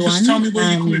 Hi, everyone. Just tell me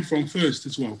where you're coming from first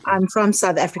as well. Please. I'm from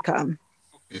South Africa.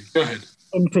 Okay, go ahead.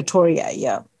 In Pretoria,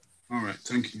 yeah. All right,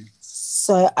 thank you.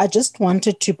 So I just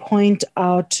wanted to point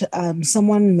out,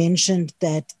 someone mentioned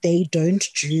that they don't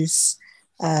juice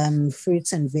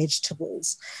fruits and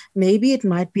vegetables. Maybe it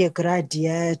might be a good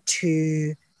idea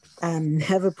to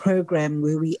have a program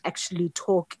where we actually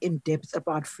talk in depth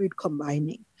about food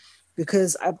combining.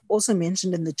 Because I've also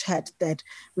mentioned in the chat that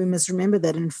we must remember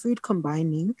that in food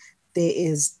combining, there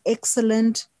is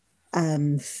excellent,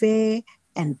 fair,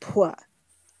 and poor.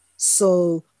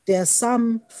 So there are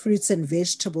some fruits and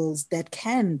vegetables that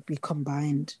can be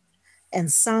combined.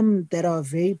 and some that are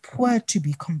very poor to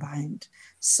be combined.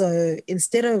 So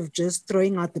instead of just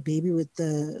throwing out the baby with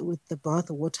the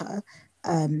bath water,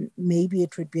 maybe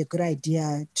it would be a good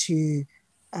idea to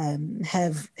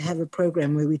have a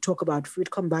program where we talk about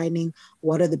food combining,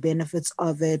 what are the benefits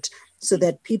of it, so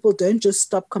that people don't just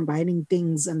stop combining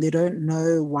things and they don't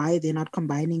know why they're not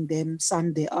combining them.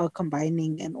 Some they are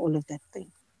combining and all of that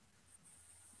thing.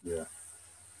 Yeah.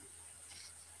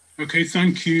 Okay,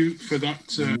 thank you for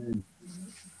that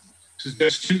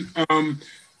suggestion. I've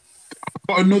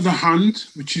got another hand,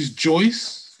 which is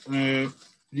Joyce. Would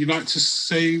you like to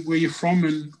say where you're from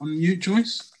and unmute,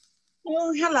 Joyce?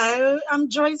 Oh, hello. I'm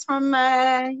Joyce from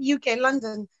UK,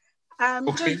 London.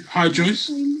 Okay. Hi,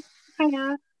 Joyce.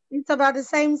 Hiya. It's about the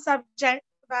same subject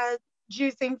about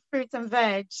juicing fruits and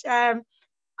veg.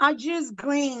 I juice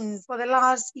greens for the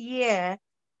last year,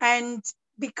 and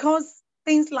because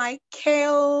things like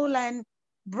kale and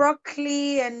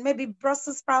broccoli and maybe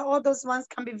Brussels sprout, all those ones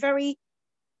can be very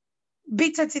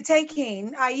bitter to take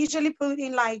in, I usually put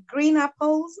in like green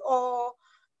apples or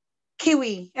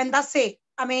kiwi, and that's it.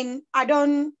 I mean, I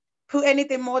don't put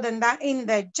anything more than that in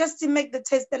there just to make the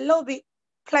taste a little bit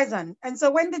pleasant. And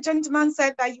so when the gentleman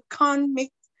said that you can't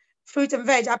mix fruit and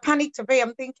veg, I panicked a bit.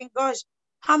 I'm thinking, gosh,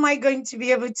 how am I going to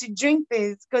be able to drink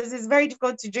this? Because it's very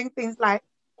difficult to drink things like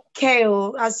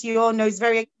kale, as you all know, is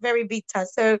very, very bitter.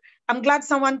 So I'm glad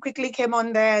someone quickly came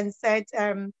on there and said,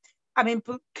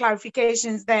 put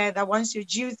clarifications there that once you're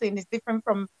juicing, it's different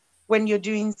from when you're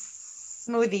doing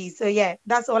smoothies. So yeah,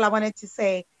 that's all I wanted to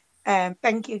say.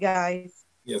 Thank you, guys.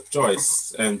 Yeah,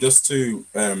 Joyce. Just to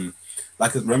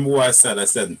like, remember what I said? I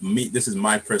said me. This is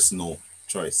my personal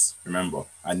choice. Remember,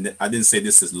 I didn't say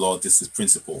this is law. This is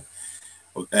principle.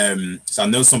 So I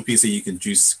know some people say you can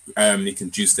juice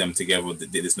them together.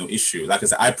 There's no issue. Like I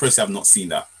said, I personally have not seen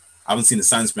that. I haven't seen the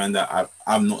science behind that.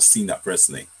 I've not seen that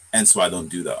personally, and so I don't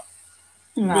do that.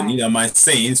 Right. But neither am I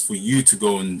saying it's for you to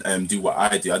go and do what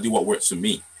I do. I do what works for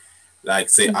me. Like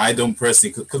say, I don't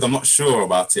personally, because I'm not sure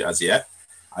about it as yet.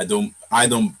 I don't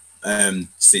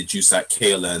say juice like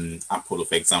kale and apple,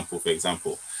 for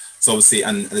example. So obviously,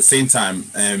 and at the same time,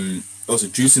 also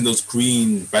juicing those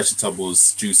green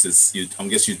vegetables juices. I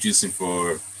guess you're juicing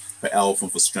for health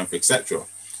and for strength, etc.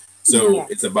 So Yeah.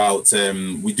 it's about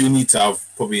we do need to have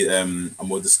probably a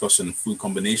more discussion on food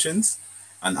combinations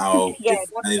and how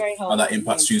how that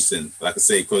impacts juicing. Like I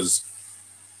say, because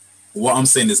what I'm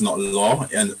saying is not law,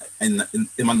 and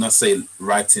it might not say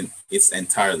right in its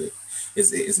entirety.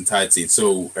 Its entirety.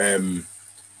 So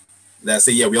let's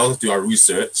say, yeah, we all do our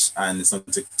research, and it's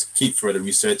something to keep further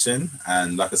researching.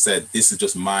 And like I said, this is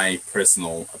just my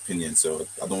personal opinion, so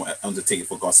I don't want to take it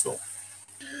for gospel.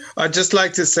 I'd just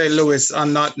like to say, Lewis,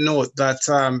 on that note, that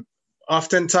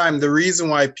oftentimes the reason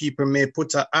why people may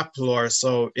put an apple or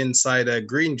so inside a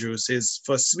green juice is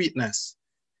for sweetness.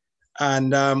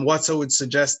 And what I would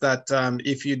suggest that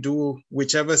if you do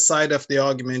whichever side of the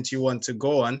argument you want to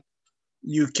go on,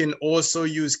 you can also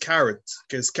use carrots,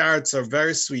 because carrots are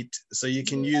very sweet. So you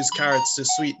can use carrots to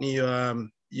sweeten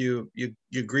your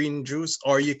green juice,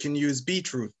 or you can use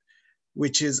beetroot,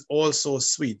 which is also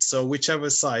sweet. So whichever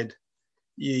side,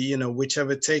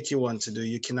 whichever take you want to do,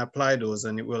 you can apply those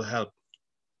and it will help.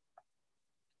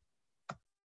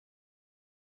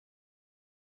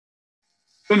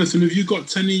 Jonathan, have you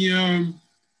got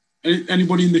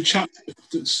anybody in the chat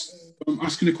that's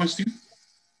asking a question?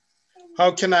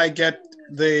 How can I get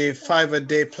the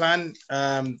 5-a-day plan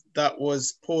that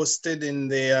was posted in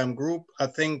the group? I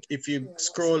think if you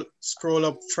scroll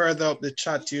up further up the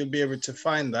chat, you'll be able to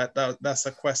find that. That's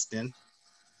a question.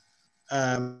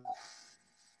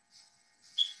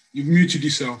 You've muted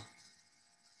yourself.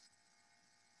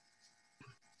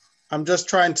 I'm just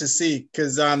trying to see,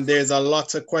 because there's a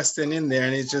lot of question in there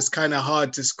and it's just kind of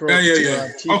hard to scroll.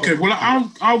 Okay,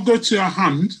 well, I'll go to your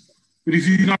hand, but if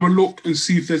you can have a look and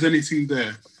see if there's anything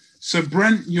there. So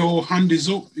Brent, your hand is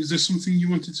up. Is there something you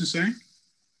wanted to say?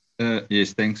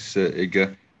 Yes, thanks,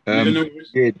 Edgar. No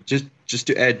just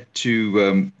to add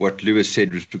to what Lewis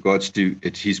said with regards to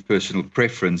his personal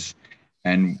preference,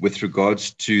 and with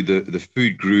regards to the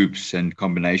food groups and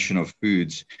combination of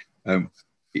foods,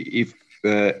 if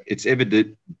it's ever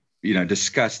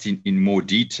discussed in more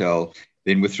detail,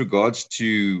 then with regards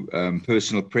to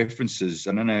personal preferences,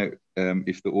 I don't know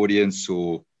if the audience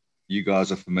or you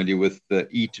guys are familiar with the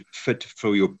Eat Fit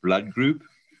for your blood group.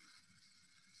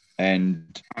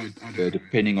 And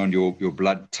depending on your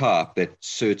blood type, that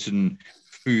certain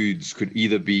foods could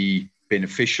either be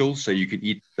beneficial, so you can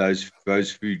eat those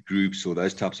food groups or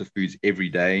those types of foods every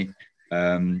day.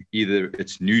 Either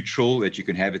it's neutral, that you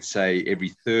can have it, say,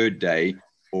 every third day,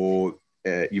 or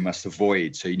you must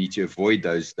avoid. So you need to avoid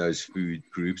those food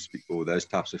groups or those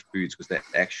types of foods because they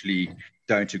actually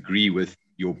don't agree with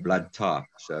your blood type.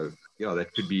 So yeah,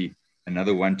 that could be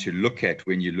another one to look at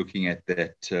when you're looking at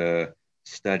that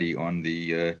study on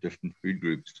the different food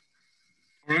groups.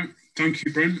 All right, thank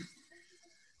you, Brent.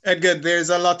 Edgar, there's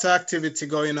a lot of activity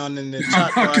going on in the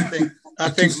chat, but I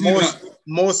think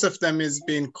most of them is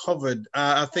being covered.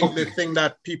 I think the thing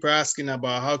that people are asking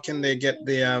about, how can they get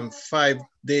the 5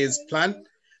 days plan?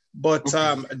 But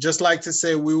just like to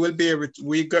say, we will be able to,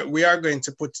 we are going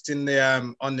to put it in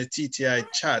the on the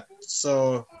TTI chat.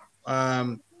 So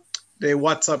the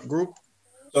WhatsApp group.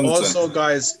 Also,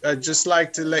 guys, I'd just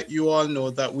like to let you all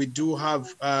know that we do have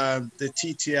the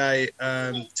TTI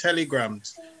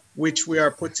telegrams, which we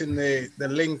are putting the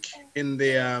link in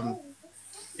the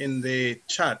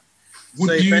chat. So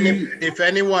if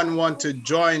anyone want to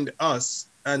join us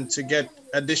and to get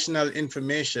additional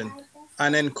information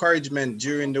and encouragement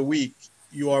during the week,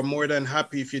 you are more than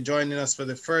happy. If you're joining us for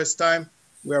the first time,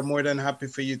 we are more than happy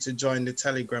for you to join the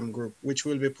Telegram group, which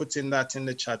we'll be putting that in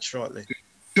the chat shortly.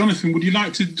 Jonathan, would you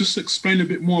like to just explain a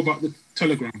bit more about the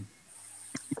Telegram?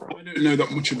 I don't know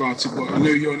that much about it, but I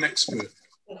know you're an expert.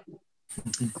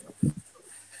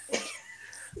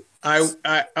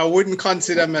 I wouldn't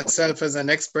consider myself as an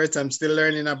expert. I'm still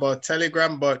learning about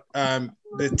Telegram, but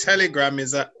the Telegram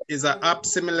is a app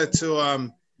similar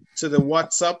to the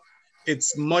WhatsApp.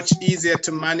 It's much easier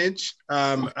to manage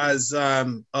as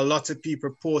a lot of people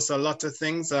post a lot of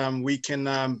things. We can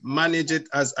manage it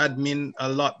as admin a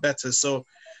lot better. So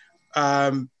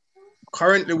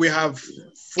currently we have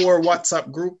 4 WhatsApp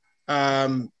group.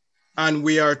 And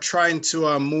we are trying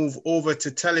to move over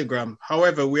to Telegram.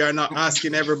 However, we are not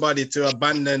asking everybody to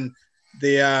abandon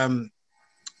the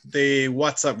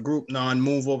WhatsApp group now and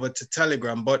move over to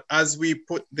Telegram. But as we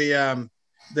put the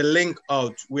link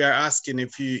out, we are asking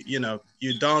if you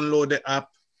download the app,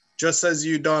 just as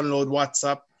you download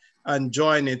WhatsApp, and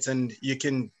join it, and you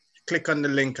can click on the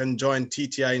link and join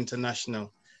TTI International.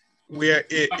 Go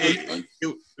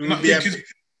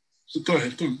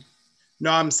ahead.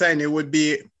 No, I'm saying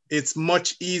it's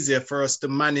much easier for us to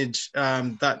manage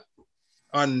that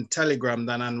on Telegram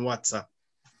than on WhatsApp.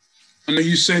 And are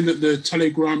you saying that the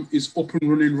Telegram is up and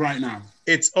running right now?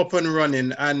 It's up and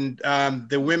running, and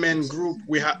the women group,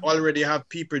 we already have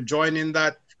people joining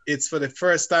that. It's for the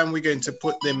first time we're going to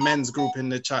put the men's group in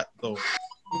the chat, though.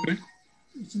 Okay.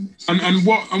 And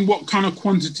what kind of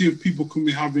quantity of people can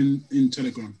we have in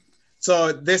Telegram?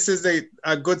 So this is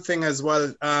a good thing as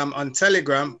well. On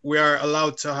Telegram, we are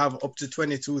allowed to have up to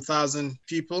 22,000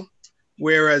 people,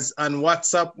 whereas on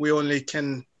WhatsApp, we only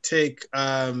can take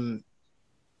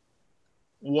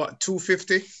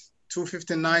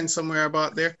 259, somewhere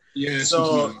about there. Yeah.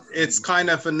 So it's kind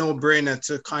of a no-brainer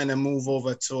to kind of move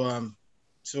over to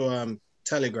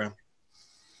Telegram.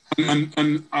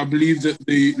 And I believe that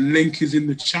the link is in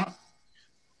the chat.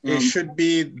 It should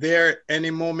be there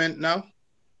any moment now.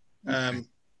 Okay.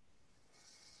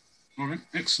 All right,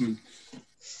 excellent.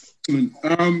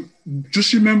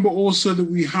 Just remember also that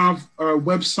we have a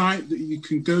website that you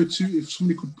can go to. If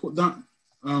somebody could put that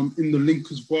in the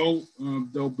link as well,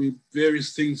 there'll be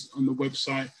various things on the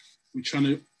website. We're trying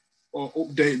to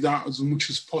update that as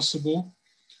much as possible.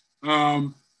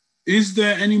 Is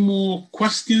there any more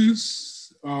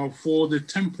questions for the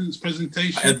Temperance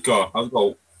presentation? Edgar, I've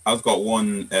got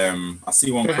one. I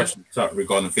see one question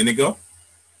regarding vinegar.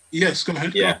 Yes, go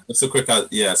ahead. Yeah, just a quick.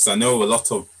 Yes, I know a lot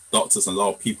of doctors and a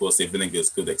lot of people say vinegar is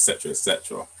good, etc.,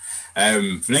 etc.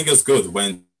 Vinegar is good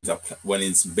when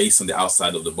it's based on the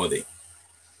outside of the body,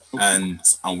 and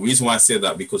the reason why I say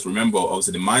that, because remember,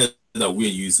 obviously the manual that we're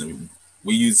using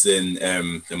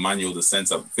the manual, the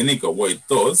sense of vinegar. What it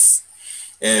does,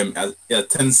 a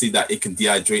tendency that it can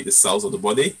dehydrate the cells of the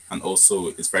body, and also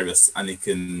it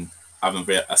can have a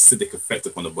very acidic effect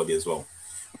upon the body as well.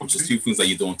 Which is 2 things that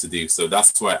you don't want to do. So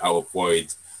that's why I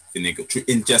avoid vinegar,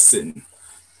 ingesting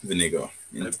vinegar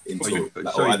into your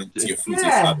fruits and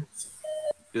salads.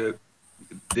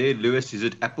 There, Lewis, is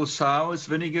it apple sour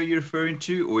vinegar you're referring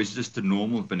to, or is it just the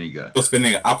normal vinegar? Just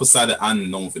vinegar, apple cider and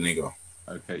normal vinegar.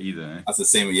 Okay, either. Eh? Has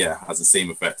the same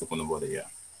effect upon the body, yeah.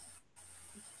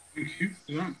 Thank you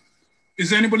for that. Is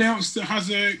there anybody else that has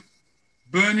a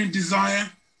burning desire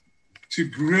to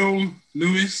grill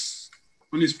Lewis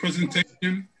on his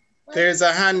presentation? There's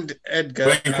a hand,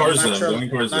 Edgar.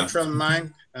 Natural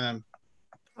mind.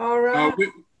 All right.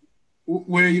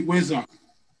 Where's that?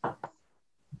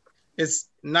 It's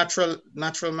natural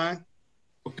mind.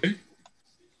 Okay.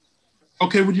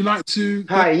 Okay. Would you like to?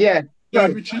 Hi. Yeah.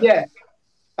 Richard? Yeah.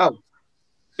 Oh.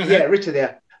 Yeah, Richard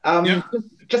there.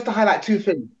 Just to highlight 2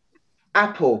 things.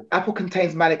 Apple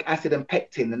contains malic acid and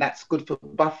pectin, and that's good for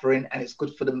buffering, and it's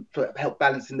good for help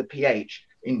balancing the pH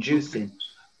in juicing.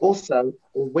 Also,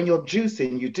 when you're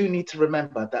juicing, you do need to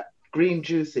remember that green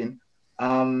juicing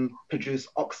produce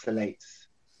oxalates.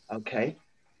 Okay,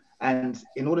 and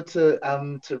in order to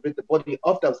rid the body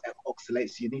of those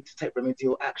oxalates, you need to take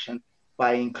remedial action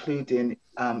by including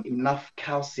enough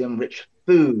calcium-rich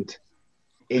food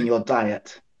in your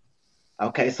diet.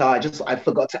 Okay, so I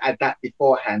forgot to add that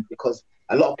beforehand, because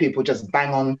a lot of people just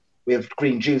bang on with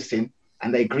green juicing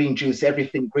and they green juice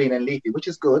everything green and leafy, which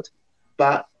is good.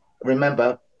 But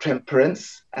remember,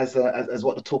 temperance as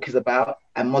what the talk is about,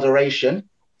 and moderation.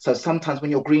 So sometimes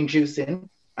when you're green juicing,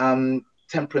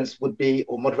 temperance would be,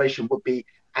 or moderation would be,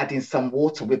 adding some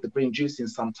water with the green juicing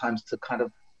sometimes to kind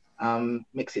of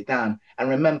mix it down. And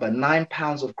remember, 9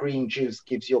 pounds of green juice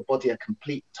gives your body a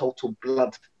complete total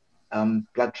blood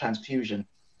transfusion.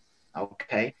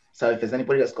 Okay, so if there's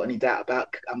anybody that's got any doubt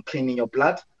about cleaning your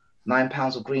blood, 9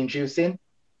 pounds of green juice in,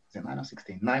 is it 9 or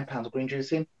 16? 9 pounds of green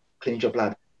juice in cleans your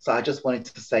blood. So I just wanted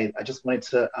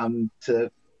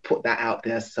to put that out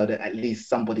there so that at least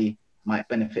somebody might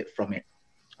benefit from it.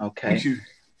 Okay.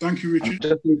 Thank you, Richard.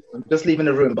 I'm just leaving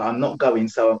the room, but I'm not going,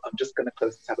 so I'm just going to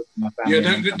close the tablet for my family.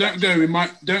 Yeah, don't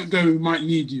go. We might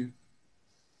need you.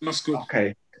 That's good.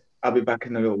 Okay, I'll be back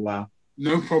in a little while.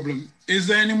 No problem. Is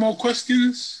there any more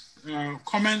questions,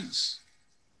 comments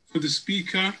for the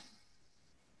speaker?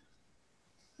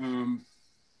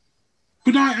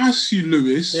 Could I ask you,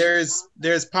 Lewis?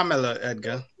 There's Pamela,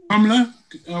 Edgar. Pamela,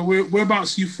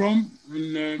 whereabouts are you from?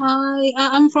 And, Hi,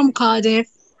 I'm from Cardiff.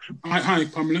 Hi,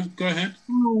 Pamela. Go ahead.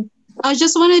 I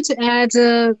just wanted to add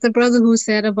the brother who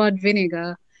said about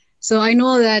vinegar. So I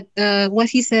know that what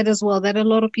he said as well, that a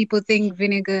lot of people think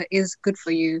vinegar is good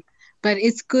for you, but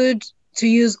it's good to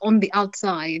use on the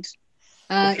outside.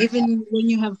 Even when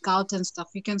you have gout and stuff,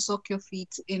 you can soak your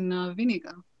feet in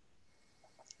vinegar.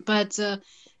 But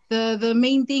the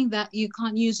main thing that you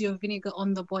can't use your vinegar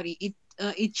on the body,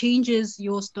 it changes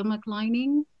your stomach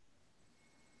lining.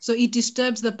 So it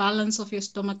disturbs the balance of your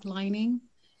stomach lining,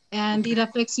 and it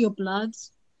affects your blood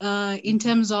in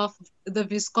terms of the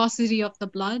viscosity of the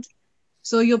blood.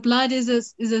 So your blood is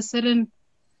a certain,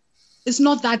 it's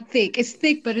not that thick. It's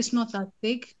thick, but it's not that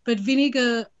thick. But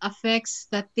vinegar affects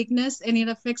that thickness, and it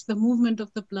affects the movement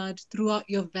of the blood throughout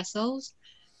your vessels.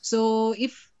 So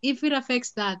if it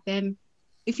affects that, then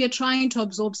if you're trying to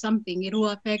absorb something, it will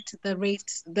affect the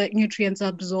rate that nutrients are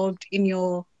absorbed in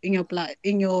your blood,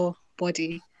 in your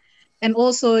body. And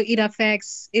also it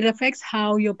affects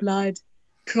how your blood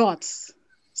clots.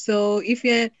 So if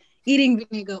you're eating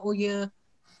vinegar, or you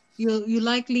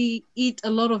likely eat a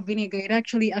lot of vinegar, it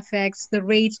actually affects the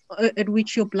rate at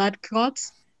which your blood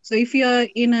clots. So if you're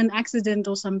in an accident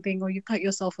or something, or you cut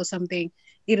yourself or something,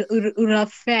 it will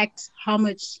affect how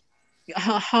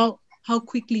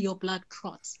quickly your blood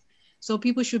clots. So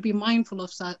people should be mindful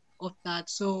of that.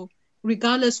 So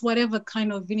regardless, whatever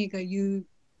kind of vinegar you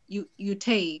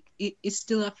take, it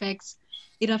still affects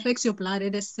your blood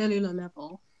at a cellular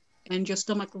level, and your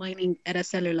stomach lining at a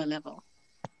cellular level.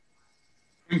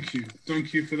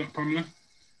 Thank you for that, Pamela.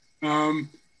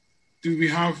 Do we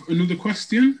have another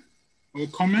question or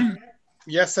comment?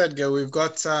 Yes, Edgar, we've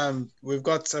got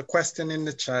a question in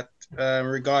the chat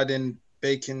regarding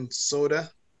baking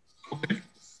soda. Okay.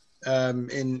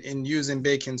 In using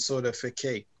baking soda for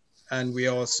cake, and we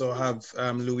also have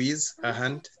Louise, a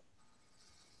hand.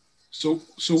 So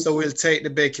we'll take the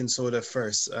baking soda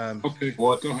first. Okay.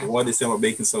 What do they say about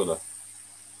baking soda?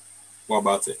 What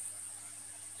about it,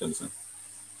 Jonathan?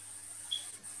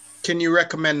 Can you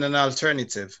recommend an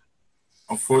alternative?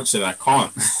 Unfortunately, I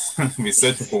can't. We're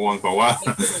searching for one for a while.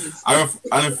 I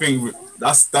don't think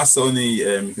that's the only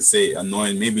you can say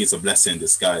annoying. Maybe it's a blessing in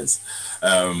disguise.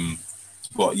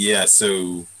 But yeah,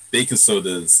 so baking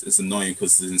soda is annoying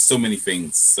because there's in so many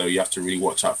things. So you have to really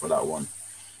watch out for that one.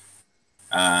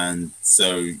 And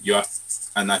so you have,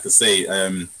 and like I say,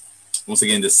 once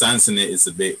again, the science in it is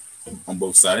a bit on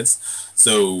both sides.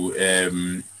 So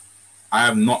I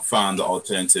have not found the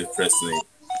alternative personally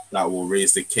that will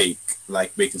raise the cake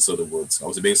like baking soda would.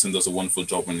 Obviously, baking soda does a wonderful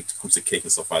job when it comes to cake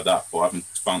and stuff like that, but I haven't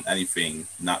found anything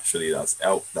naturally that's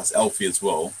healthy as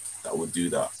well that would do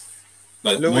that.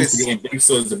 Like once again, baking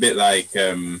soda is a bit like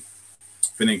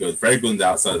vinegar. It's very good on the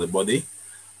outside of the body,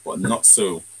 but not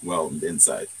so well on the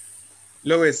inside.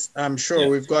 Lewis, I'm sure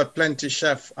we've got plenty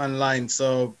chef online,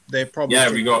 so they probably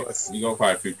we got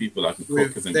quite a few people that can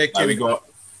cook.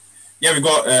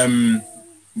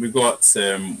 We got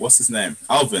what's his name?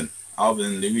 Alvin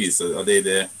and Louise. Are they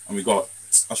there? And we got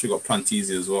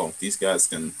Planteezy as well. These guys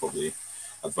can probably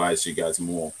advise you guys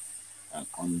more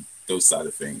on those side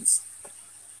of things.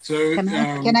 So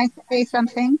Can I say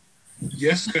something?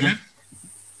 Yes, go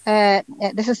ahead.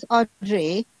 This is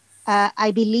Audrey.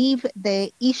 I believe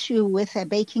the issue with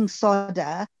baking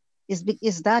soda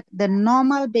is that the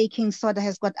normal baking soda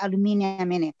has got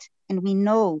aluminium in it. And we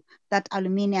know that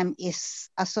aluminium is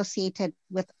associated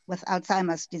with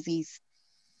Alzheimer's disease.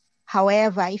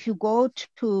 However, if you go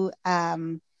to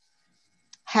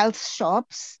health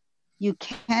shops, you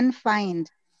can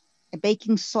find a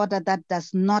baking soda that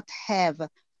does not have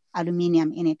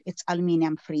aluminium in it. It's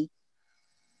aluminium free.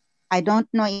 I don't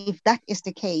know if that is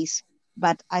the case,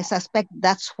 but I suspect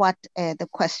that's what the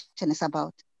question is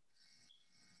about.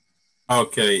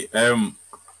 Okay,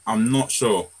 I'm not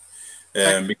sure.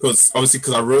 Because obviously,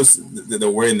 because I rose the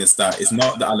awareness that it's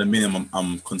not the aluminium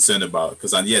I'm concerned about,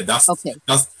 because yeah, that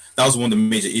was one of the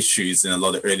major issues in a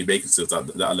lot of early baking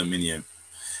sodas, the aluminium.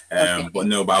 But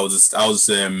no, but I was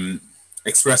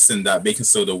expressing that baking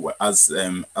soda has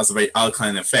a very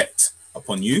alkaline effect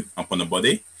upon you, upon the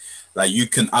body. Like you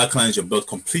can alkalinize your blood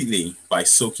completely by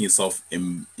soaking yourself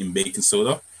in baking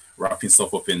soda, wrapping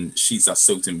yourself up in sheets that's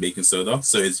soaked in baking soda.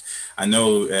 So I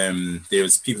know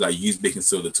there's people that use baking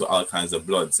soda to alkalinize their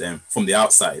blood from the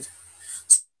outside.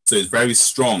 So it's very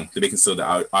strong, the baking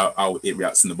soda, how it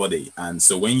reacts in the body. And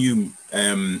so when you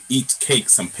eat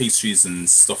cakes and pastries and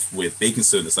stuff with baking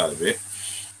soda inside of it,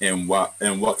 and what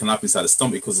can happen inside the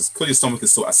stomach, because your stomach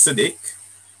is so acidic,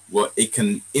 it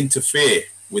can interfere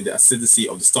with the acidity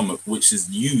of the stomach, which is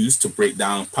used to break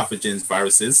down pathogens,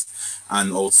 viruses,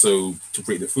 and also to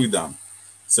break the food down.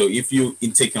 So if you're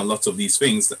intaking a lot of these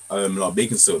things, like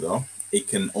baking soda, it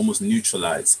can almost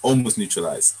neutralize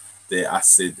the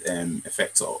acid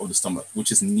effect of the stomach,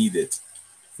 which is needed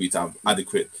for you to have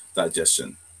adequate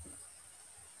digestion.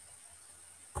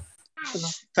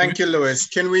 Thank you, Louis.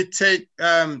 Can we take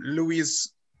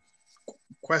Louis'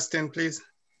 question, please?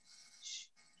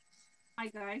 Hi,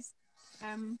 guys.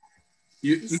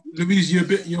 Louise,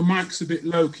 your mic's a bit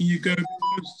low. Can you go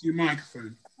close to your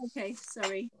microphone? Okay,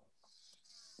 sorry.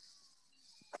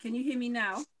 Can you hear me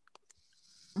now?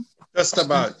 Just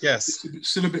about, yes. It's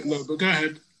still a bit low, but go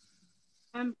ahead.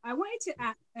 I wanted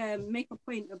to make a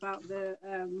point about the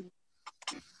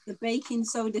baking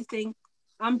soda thing.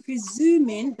 I'm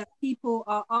presuming that people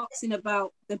are asking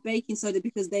about the baking soda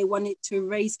because they want it to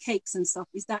raise cakes and stuff.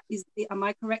 Am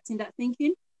I correct in that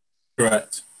thinking?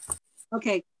 Correct.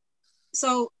 Okay.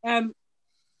 So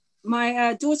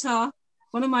my daughter,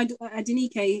 one of my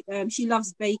Adenike, she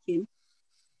loves baking,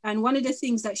 and one of the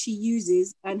things that she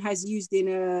uses and has used in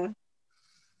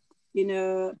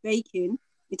a baking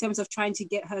in terms of trying to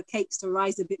get her cakes to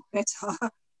rise a bit better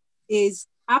is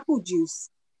apple juice.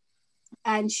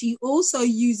 And she also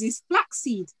uses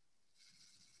flaxseed,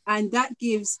 and that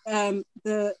gives the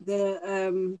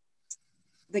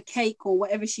cake or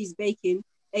whatever she's baking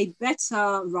a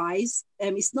better rise.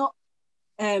 It's not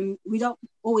we don't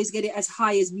always get it as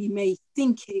high as we may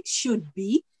think it should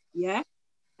be, yeah.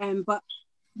 But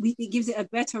it gives it a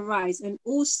better rise, and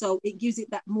also it gives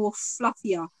it that more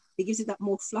fluffier. It gives it that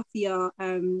more fluffier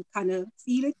kind of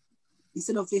feeling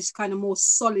instead of this kind of more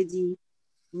solidy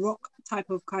rock type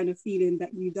of kind of feeling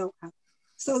that you don't have.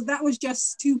 So that was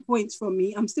just 2 points from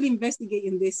me. I'm still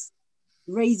investigating this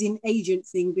raising agent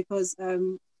thing because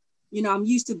I'm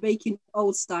used to baking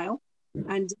old style,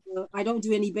 and I don't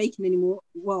do any baking anymore.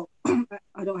 Well,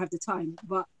 I don't have the time,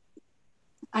 but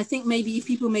I think maybe if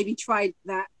people maybe tried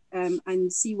that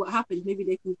and see what happens, maybe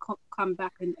they can come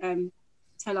back and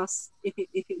tell us if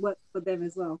it worked for them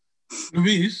as well.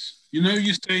 Louise,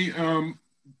 you say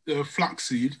the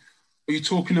flaxseed. Are you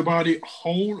talking about it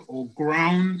whole or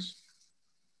ground?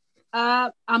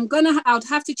 I'd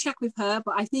have to check with her,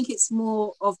 but I think it's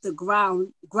more of the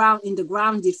ground in the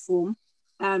grounded form.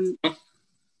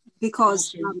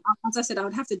 Because as I said, I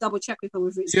would have to double check with her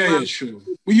whether it's yeah, sure.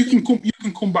 Well, you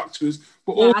can come back to us,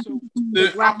 but yeah, also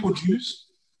the apple juice.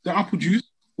 The apple juice.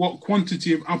 What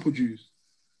quantity of apple juice?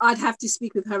 I'd have to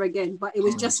speak with her again, but it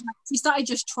was just like she started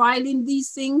just trialing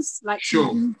these things, like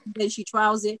then she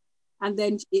trials it, and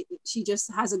then she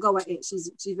just has a go at it.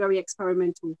 She's very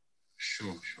experimental.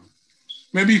 Sure.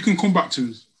 Maybe you can come back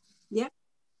to us. Yeah.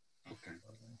 Okay.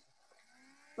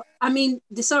 But, I mean,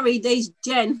 there's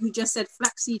Jen who just said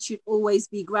flaxseed should always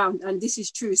be ground, and this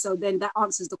is true. So then that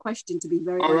answers the question, to be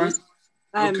very honest.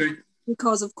 Okay.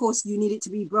 Because of course you need it to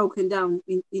be broken down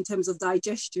in terms of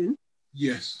digestion.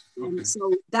 Yes. Okay.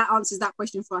 So that answers that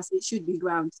question for us. It should be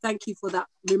ground. Thank you for that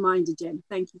reminder, Jen.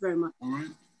 Thank you very much. All right.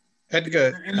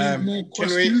 Edgar,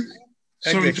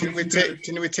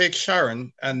 can we take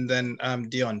Sharon and then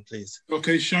Dion, please?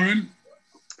 Okay, Sharon.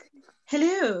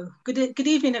 Hello. Good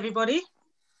evening, everybody.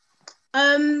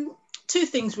 Two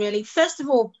things really. First of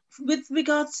all, with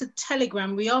regards to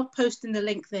Telegram, we are posting the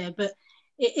link there, but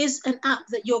it is an app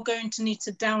that you're going to need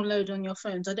to download on your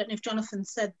phones. I don't know if Jonathan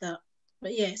said that,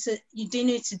 but yeah, so you do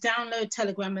need to download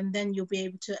Telegram, and then you'll be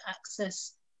able to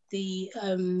access the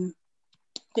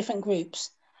different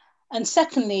groups. And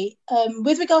secondly,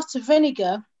 with regards to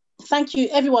vinegar, thank you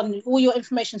everyone. All your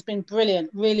information has been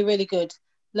brilliant, really, really good.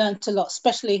 Learned a lot,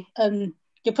 especially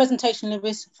your presentation,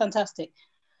 Lewis, fantastic.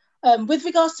 With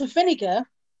regards to vinegar,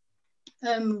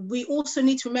 we also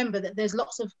need to remember that there's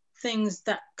lots of things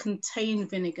that contain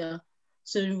vinegar.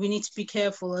 So we need to be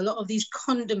careful. A lot of these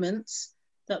condiments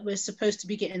that we're supposed to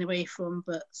be getting away from,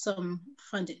 but some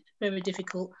find it very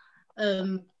difficult.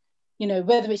 You know,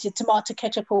 whether it's your tomato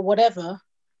ketchup or whatever,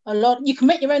 you can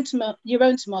make your own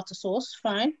tomato sauce,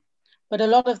 fine. But a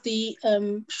lot of the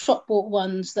shop bought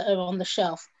ones that are on the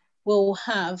shelf will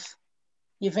have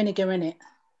your vinegar in it.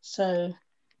 So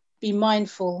be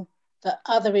mindful that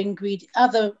other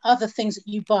things that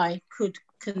you buy could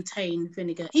contain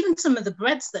vinegar. Even some of the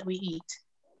breads that we eat,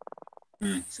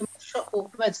 some shop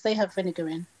bought breads, they have vinegar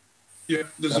in. Yeah,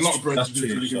 there's a lot of breads with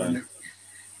vinegar in it.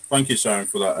 Thank you, Sharon,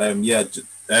 for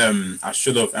that. I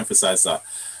should have emphasized that.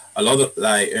 A lot of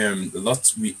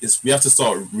we have to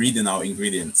start reading our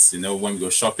ingredients. You know, when we go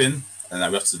shopping,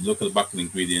 and we have to look at the back of the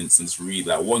ingredients and just read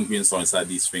like what ingredients are inside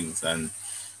these things. And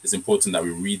it's important that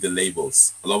we read the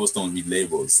labels. A lot of us don't read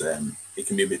labels. It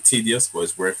can be a bit tedious, but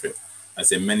it's worth it. I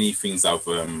say many things have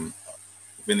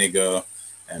vinegar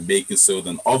and baking soda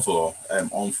and other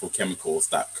harmful chemicals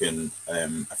that can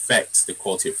affect the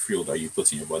quality of fuel that you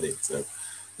put in your body. So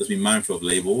just be mindful of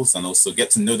labels and also get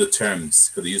to know the terms,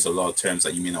 because they use a lot of terms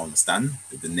that you may not understand,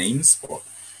 the names, but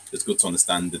it's good to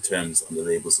understand the terms on the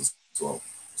labels as well.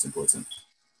 It's important.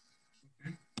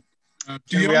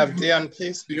 Can we have Dion,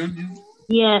 please?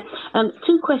 Yeah,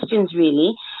 two questions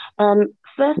really.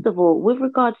 First of all, with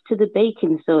regards to the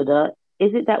baking soda,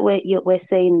 is it that we're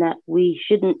saying that we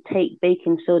shouldn't take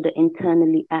baking soda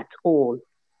internally at all?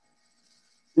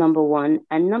 Number one.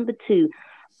 And number two,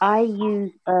 I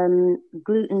use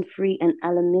gluten-free and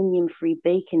aluminium-free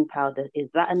baking powder. Is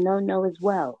that a no-no as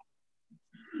well?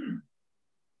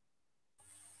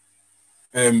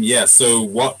 Yeah, so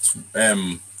what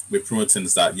we're promoting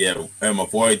is that,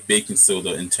 avoid baking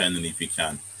soda internally if you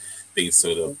can. Baking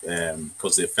soda,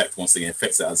 because the effect, once again,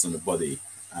 affects the acid on the body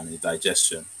and the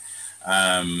digestion.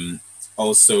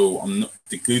 Also,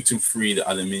 the gluten-free, the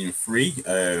aluminium-free,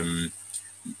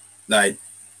 like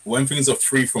when things are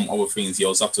free from other things, you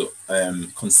also have to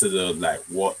consider like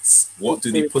what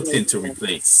do they put in to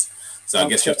replace. So I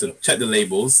guess you have to check the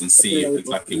labels and see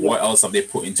exactly what else have they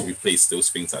put in to replace those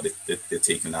things that they're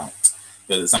taking out.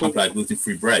 For example, like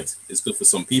gluten-free bread is good for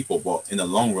some people, but in the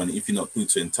long run, if you're not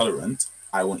gluten intolerant,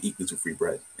 I won't eat gluten-free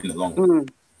bread in the long run.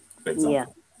 For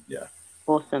example, yeah.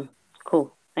 Awesome,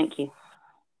 cool, thank you.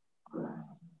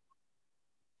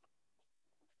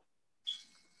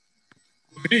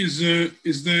 Okay,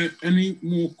 is there any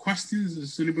more questions?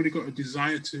 Has anybody got a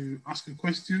desire to ask a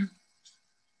question?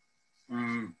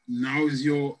 Now is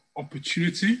your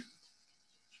opportunity.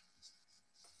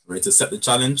 Ready to set the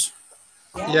challenge?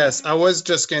 Yes, I was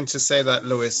just going to say that,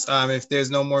 Lewis, if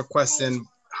there's no more question.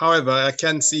 However, I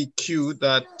can see Q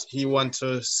that he wants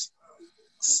to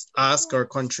ask or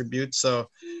contribute. So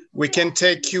we can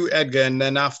take Q, Edgar, and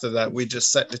then after that, we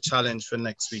just set the challenge for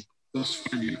next week. That's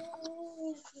fine.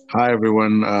 Hi,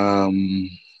 everyone.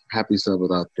 Happy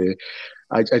Sabbath out there.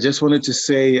 I just wanted to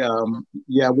say,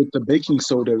 with the baking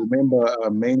soda, remember,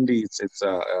 mainly it's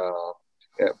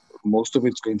most of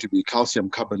it's going to be calcium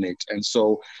carbonate, and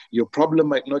so your problem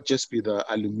might not just be the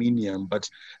aluminium, but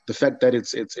the fact that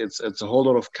it's a whole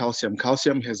lot of calcium.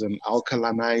 Calcium has an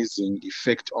alkalinizing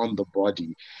effect on the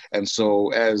body, and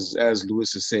so as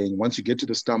Lewis is saying, once you get to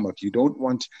the stomach, you don't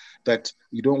want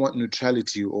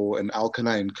neutrality or an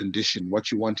alkaline condition.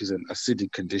 What you want is an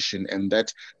acidic condition, and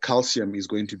that calcium is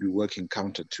going to be working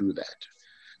counter to that.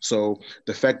 So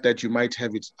the fact that you might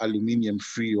have it aluminium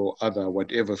free or other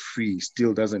whatever free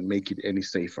still doesn't make it any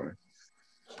safer.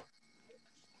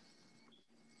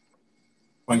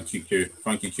 Thank you, Q.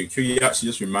 Thank you, Q. Q, you actually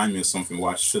just remind me of something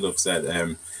what I should have said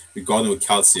regarding with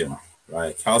calcium,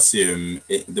 right? Calcium,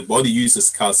 the body uses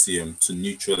calcium to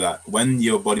neutralize. When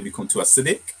your body becomes too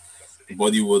acidic, the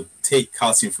body will take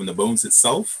calcium from the bones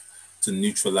itself to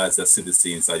neutralize the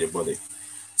acidity inside your body.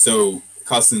 So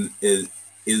calcium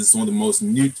is one of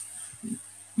the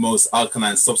most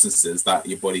alkaline substances that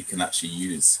your body can actually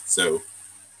use. So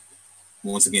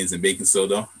once again, it's in baking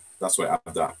soda. That's why I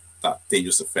have that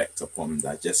dangerous effect upon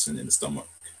digestion in the stomach.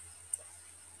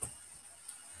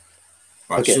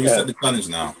 Right, should we set the challenge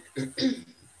now?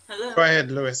 Go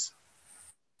ahead, Lewis.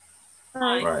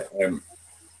 Right.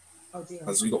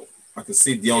 As we got, I can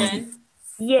see Dion.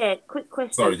 Yeah, quick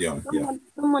question. Sorry, Dion.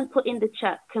 Someone put in the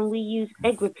chat, can we use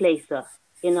egg replacer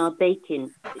in our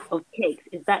baking of cakes?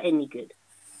 Is that any good?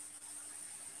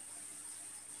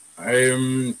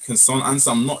 Can someone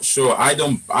answer? I'm not sure. I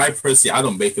personally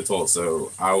don't bake at all,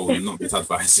 so I will not be able to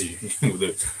advise you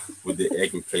with the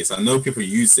egg replacer. I know people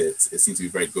use it. It seems to be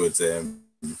very good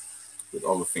with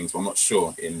other things, but I'm not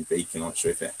sure in baking. I'm not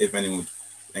sure if anyone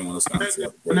else can answer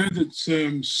that. I know that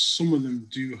some of them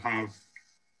do have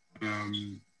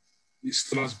it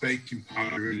still has baking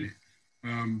powder in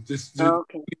it.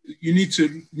 Okay. You need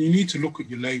to look at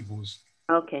your labels.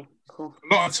 Okay, cool.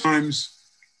 A lot of times,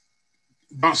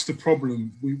 that's the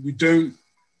problem. We don't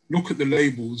look at the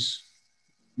labels.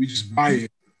 We just buy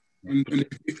it. And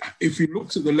if we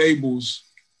looked at the labels,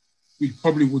 we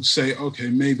probably would say, okay,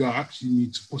 maybe I actually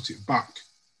need to put it back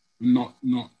and not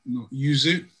use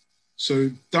it.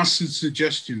 So that's a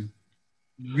suggestion.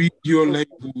 Read your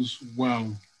labels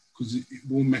well, because it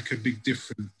will make a big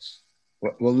difference.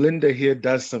 Well, Linda here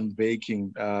does some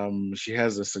baking. She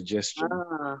has a suggestion.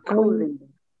 Cool.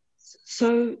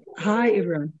 So, hi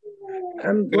everyone.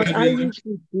 What I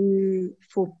usually do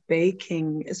for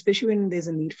baking, especially when there's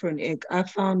a need for an egg, I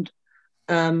found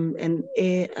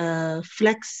a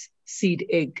flax seed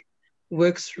egg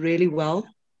works really well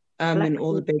in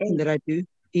all the baking that I do.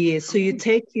 Yeah, so you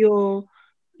take your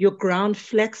ground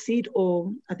flaxseed,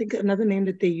 or I think another name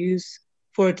that they use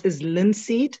for it is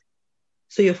linseed.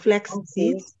 So your flax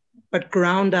seeds, but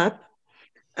ground up.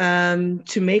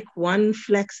 To make one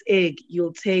flax egg,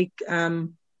 you'll take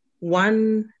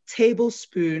 1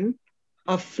 tablespoon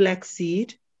of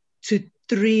flaxseed to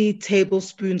 3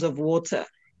 tablespoons of water.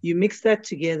 You mix that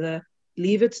together,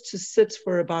 leave it to sit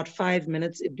for about 5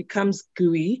 minutes. It becomes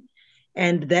gooey,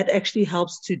 and that actually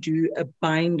helps to do a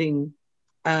binding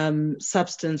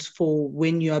substance for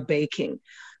when you are baking.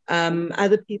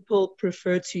 Other people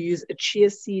prefer to use a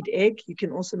chia seed egg. You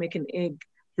can also make an egg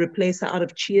replacer out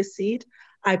of chia seed.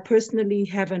 I personally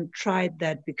haven't tried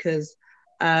that because,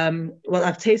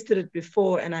 I've tasted it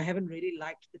before and I haven't really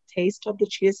liked the taste of the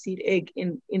chia seed egg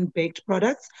in baked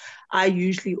products. I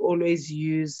usually always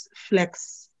use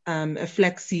a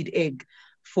flaxseed egg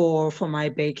for my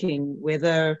baking,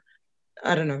 whether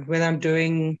I'm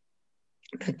doing,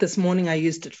 like this morning I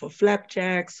used it for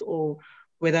flapjacks, or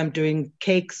whether I'm doing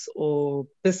cakes or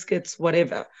biscuits,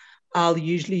 whatever. I'll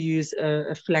usually use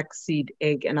a flaxseed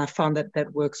egg, and I found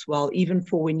that works well, even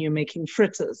for when you're making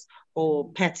fritters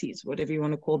or patties, whatever you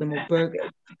want to call them, or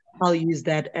burgers. I'll use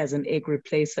that as an egg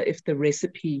replacer if the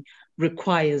recipe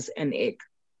requires an egg.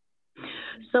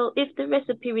 So if the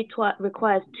recipe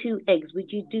requires 2 eggs, would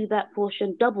you do that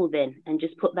portion double then and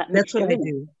just put that That's what I in?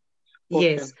 do. Awesome.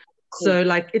 Yes. Cool. So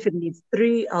like if it needs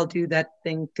 3, I'll do that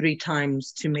thing 3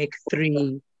 times to make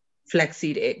 3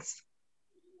 flaxseed eggs.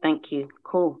 Thank you.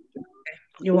 Cool.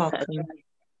 You're welcome.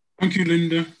 Thank you,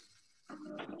 Linda.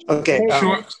 Okay.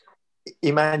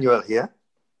 Emmanuel here.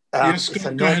 Yes,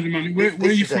 go ahead, Emmanuel. Where are you from?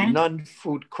 This is a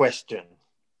non-food question.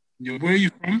 Yeah, where are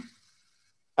you from?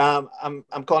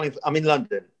 I'm calling. I'm in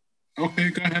London.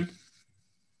 Okay, go ahead.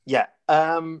 Yeah.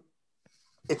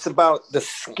 It's about the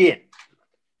skin.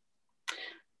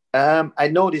 I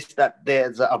noticed that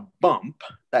there's a bump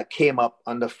that came up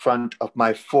on the front of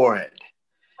my forehead,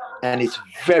 and it's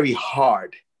very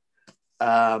hard.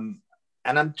 And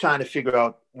I'm trying to figure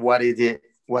out what it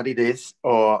is,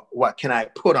 or what can I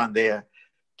put on there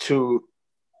to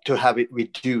have it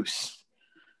reduce.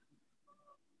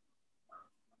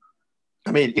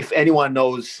 I mean, if anyone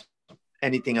knows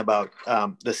anything about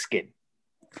the skin.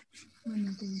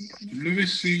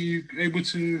 Lewis, are you able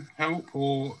to help,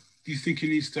 or do you think he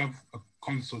needs to have a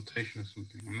consultation or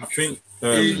something? I think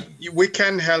we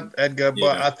can help, Edgar,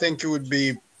 but I think it would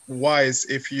be wise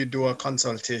if you do a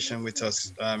consultation with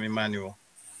us, Emmanuel.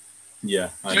 Yeah,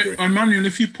 I so, agree. Emmanuel,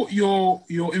 if you put your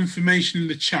information in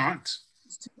the chat,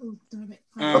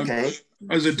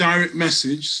 as a direct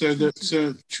message, so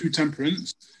that True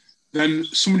Temperance, then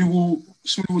somebody will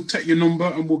take your number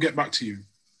and we'll get back to you.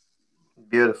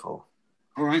 Beautiful.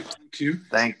 All right, thank you.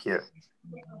 Thank you.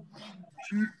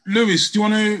 Lewis, do you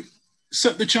want to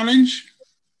set the challenge?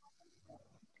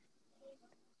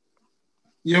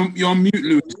 You're on mute,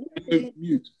 Lewis.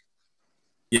 Mute.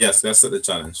 Yes, let's set the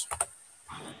challenge.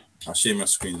 I'll share my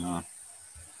screen now.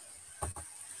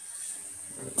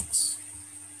 Right.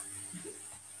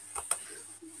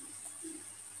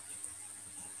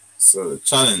 So your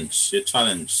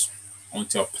challenge. I want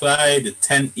to apply the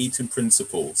 10 eating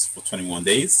principles for 21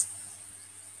 days.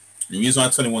 And the reason why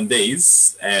 21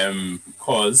 days,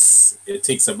 because it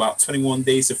takes about 21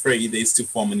 days to 30 days to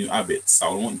form a new habit. So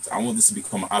I want this to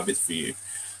become a habit for you.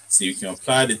 So you can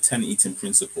apply the 10 eating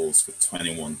principles for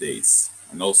 21 days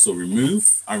and also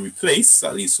remove and replace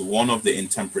at least one of the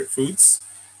intemperate foods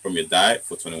from your diet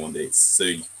for 21 days.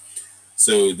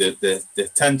 So the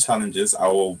 10 challenges,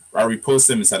 I'll repost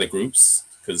them inside the groups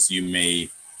because you may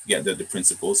get the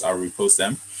principles. I'll repost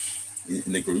them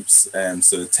in the groups.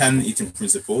 So the 10 eating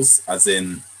principles, as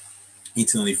in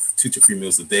eating only 2 to 3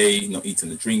 meals a day, not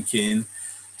eating or drinking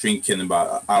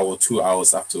about an hour, 2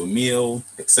 hours after a meal,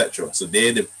 etc. So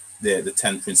they're the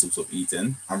 10 principles of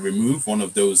eating, and remove one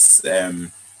of those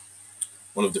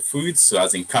one of the foods, so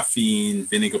as in caffeine,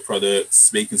 vinegar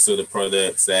products, baking soda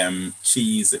products,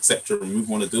 cheese, etc. Remove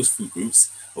one of those food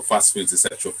groups or fast foods,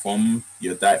 etc. from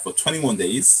your diet for 21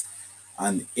 days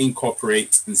and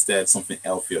incorporate instead something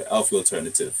healthier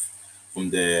alternative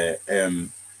from the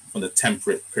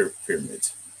temperate pyramid.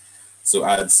 So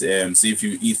add, so if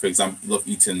you eat, for example, love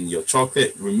eating your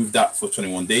chocolate, remove that for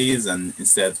 21 days and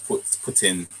instead put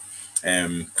in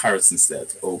carrots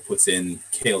instead, or put in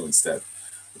kale instead,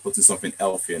 or put in something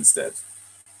healthier instead.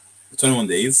 For 21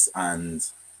 days, and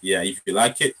yeah, if you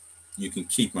like it, you can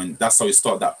keep, and that's how you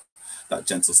start that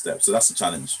gentle step. So that's the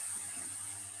challenge.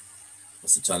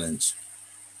 That's the challenge.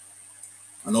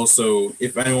 And also,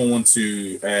 if anyone wants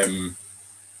to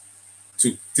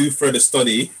do further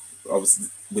study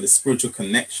with a spiritual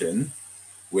connection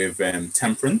with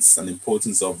temperance and the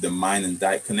importance of the mind and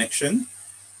diet connection,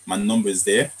 my number is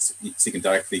there, so you can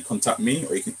directly contact me,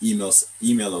 or you can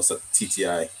email us at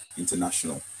TTI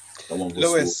International. That one will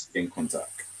Lewis, get in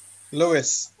contact.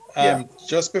 Lewis, Yeah.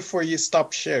 just before you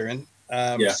stop sharing,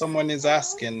 someone is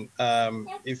asking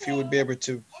if you would be able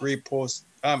to repost,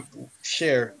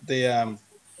 share the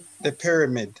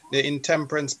pyramid, the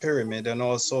intemperance pyramid, and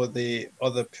also the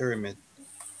other pyramid.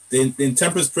 The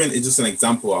intemperance pyramid is just an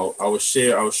example. I'll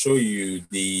show you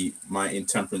my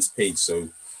intemperance page. So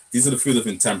these are the food of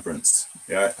intemperance.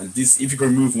 Yeah, and this, if you can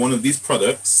remove one of these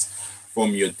products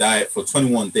from your diet for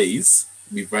 21 days,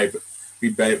 be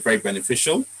very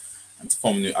beneficial and to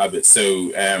form new habits.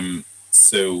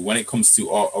 So when it comes to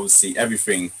obviously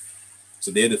everything,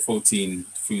 so they're the 14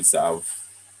 foods that I've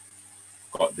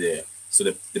got there. So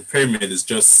the pyramid is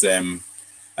just a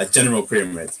general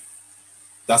pyramid.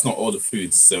 That's not all the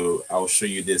foods. So I'll show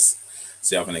you this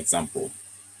so you have an example.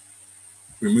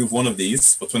 Remove one of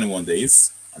these for 21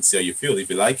 days and see how you feel. If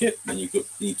you like it, then you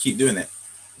keep doing it.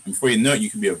 And before you know it, you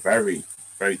can be a very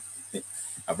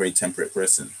temperate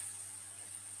person.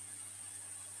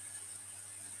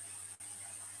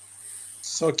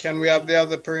 So can we have the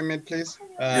other pyramid, please?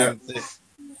 Yeah.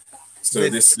 So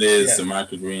this is the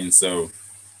microgreen. So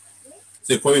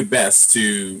it's probably best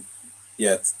to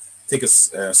take a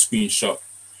screenshot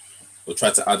or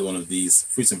try to add one of these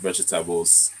fruits and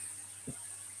vegetables,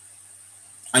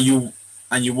 and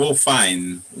you will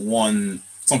find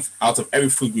out of every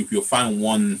food group, you'll find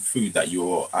one food that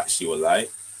you actually will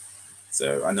like.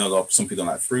 So I know some people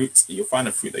don't like fruit. You'll find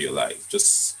a fruit that you like.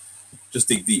 Just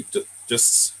dig deep.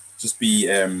 Just be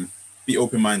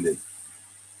open-minded.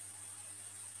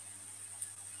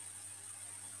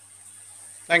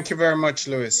 Thank you very much,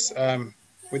 Lewis.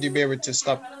 Would you be able to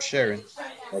stop sharing?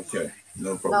 Okay,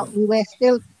 no problem. We were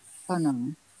still, oh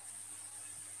no.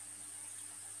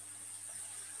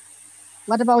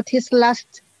 What about his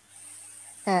last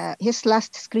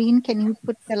screen? Can you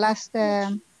put the last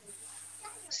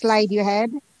slide you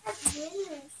had?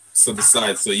 So the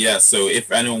slide, so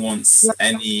if anyone wants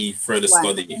any further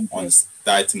study on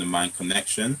diet and the mind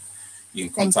connection, you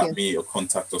can contact me or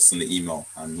contact us in the email,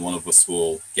 and one of us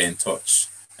will get in touch.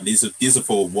 And these are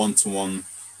for one-to-one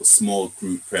or small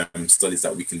group studies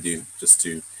that we can do just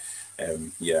to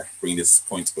bring this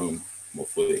point home more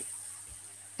fully.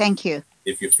 Thank you.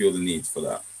 If you feel the need for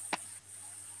that.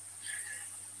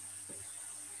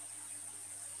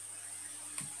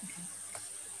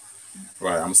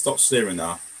 Right, I'm gonna stop sharing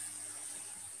now.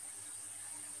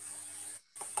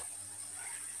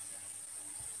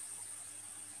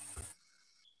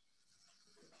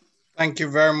 Thank you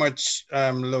very much,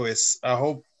 Lewis. I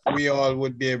hope we all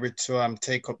would be able to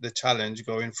take up the challenge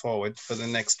going forward for the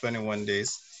next 21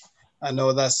 days. I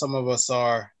know that some of us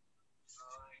are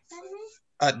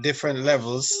at different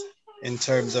levels in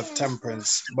terms of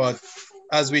temperance, but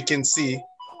as we can see,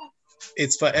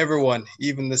 it's for everyone,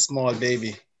 even the small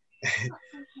baby.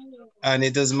 And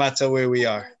it doesn't matter where we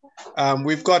are.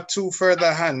 We've got two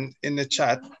further hands in the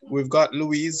chat. We've got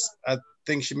Louise. I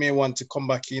think she may want to come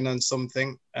back in on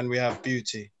something, and we have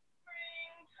Beauty.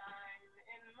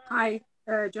 Hi,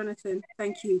 Jonathan.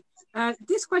 Thank you.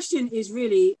 This question is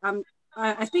really,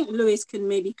 I think Lewis can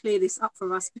maybe clear this up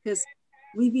for us, because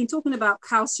we've been talking about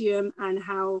calcium and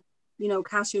how,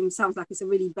 calcium sounds like it's a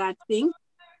really bad thing.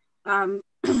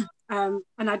 and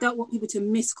I don't want people to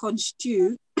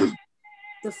misconstrue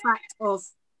the fact of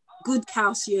good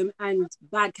calcium and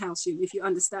bad calcium, if you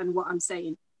understand what I'm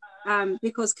saying.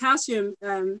 Because calcium,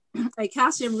 a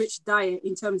calcium-rich diet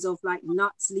in terms of like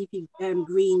nuts, leafy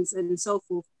greens, and so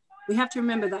forth, we have to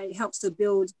remember that it helps to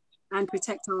build and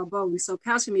protect our bones. So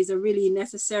calcium is a really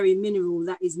necessary mineral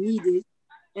that is needed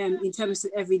in terms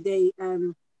of everyday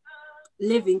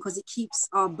living, because it keeps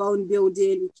our bone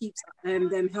building, it keeps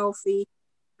them healthy.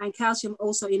 And calcium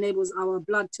also enables our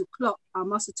blood to clot, our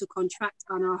muscle to contract,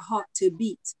 and our heart to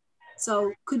beat.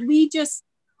 So could we just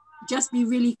be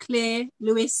really clear,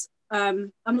 Lewis?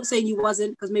 I'm not saying you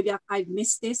wasn't, because maybe I've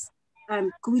missed this.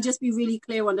 Could we just be really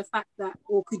clear on the fact that,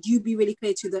 or could you be really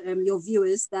clear to the, your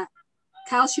viewers that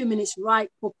calcium in its right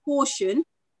proportion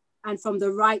and from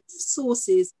the right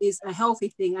sources is a healthy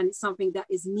thing, and it's something that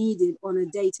is needed on a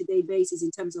day-to-day basis in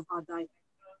terms of our diet?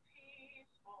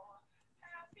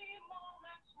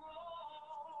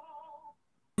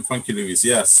 Thank you, Louise.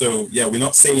 Yeah, so yeah, we're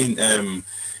not saying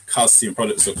calcium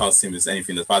products or calcium is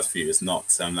anything that's bad for you. It's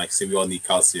not. Like I say, we all need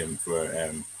calcium for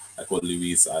like what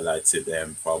Louise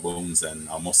highlighted, for our bones and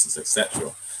our muscles,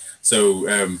 etc. So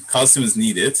calcium is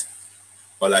needed,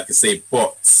 but like I say,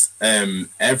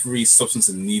 every substance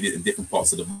is needed in different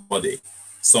parts of the body.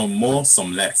 Some more,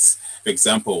 some less. For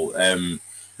example,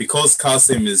 because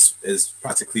calcium is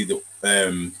practically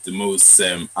the most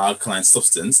alkaline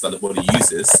substance that the body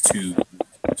uses to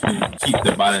keep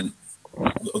the balance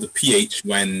of the pH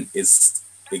when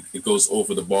it goes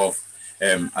over the bar of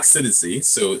acidity.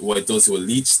 So what it does, it will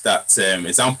leach that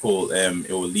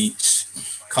it will leach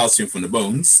calcium from the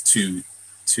bones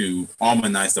to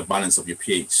harmonize the balance of your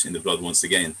pH in the blood once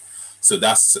again. So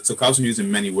calcium used in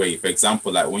many ways. For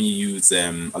example, like when you use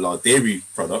a lot of dairy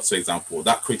products, for example,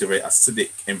 that creates a very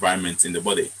acidic environment in the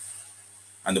body.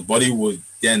 And the body would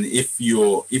then, if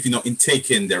you're not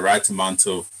intaking the right amount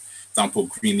of, for example,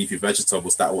 green leafy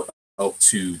vegetables, that will help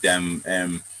to them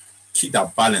keep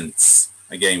that balance.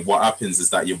 Again, what happens is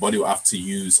that your body will have to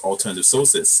use alternative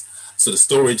sources. So the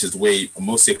storage is where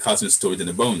most of your calcium is stored in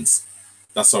the bones.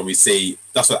 That's why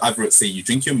that's what adverts say, you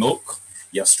drink your milk,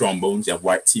 you have strong bones, you have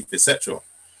white teeth, etc.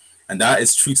 And that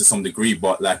is true to some degree,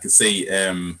 but like I say,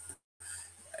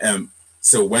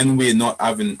 so when we're not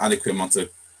having adequate amount of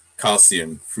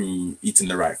calcium through eating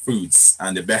the right foods,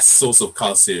 and the best source of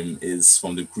calcium is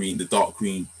from the dark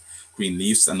green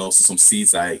leaves, and also some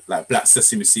seeds like black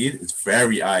sesame seed is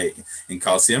very high in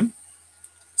calcium.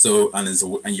 So and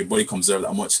your body can observe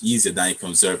that much easier than you can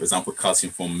observe, for example,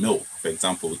 calcium from milk, for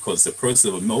example, because the process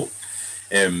of a milk,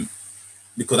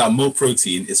 because that milk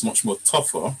protein is much more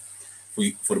tougher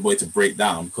for the body to break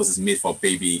down, because it's made for a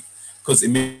baby, because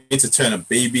it's made to turn a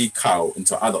baby cow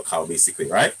into an adult cow, basically,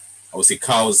 right? I would say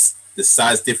cows, the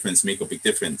size difference make a big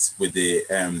difference with the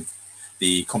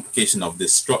complication of the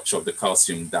structure of the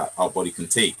calcium that our body can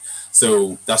take.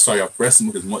 So that's why our breast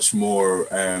milk is much more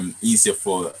easier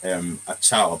for a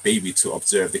child, a baby, to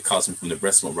observe the calcium from the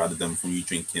breast milk rather than from you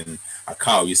drinking a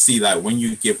cow. You see, like when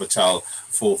you give a child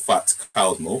full fat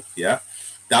cow's milk, yeah,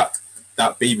 that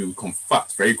baby will become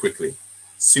fat very quickly,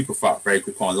 super fat very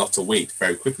quickly, on a lot of weight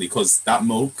very quickly, because that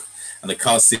milk and the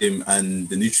calcium and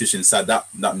the nutrition inside that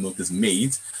milk is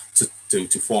made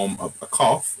to form a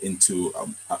calf into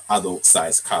an adult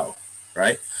sized cow,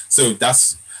 right?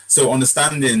 So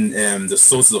understanding the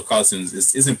sources of calcium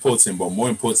is important, but more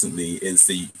importantly is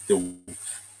the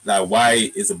like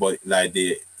why is the body, like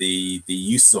the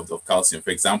use of calcium. For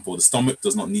example, the stomach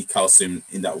does not need calcium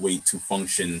in that way to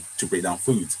function, to break down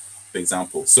food, for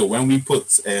example. So when we put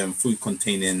food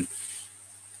containing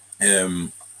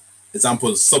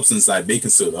example substance like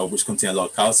baking soda, which contain a lot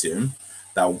of calcium,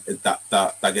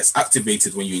 that gets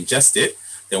activated when you ingest it,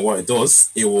 then what it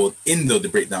does, it will hinder the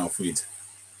breakdown of food,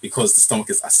 because the stomach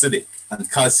is acidic,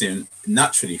 and calcium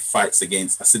naturally fights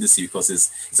against acidity because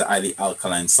it's a highly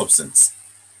alkaline substance.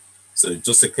 So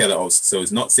just to clear that up, so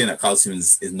it's not saying that calcium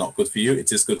is not good for you.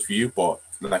 It is good for you, but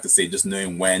like I say, just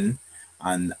knowing when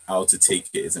and how to take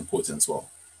it is important as well.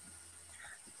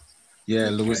 Yeah,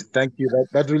 Louis, thank you.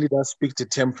 That really does speak to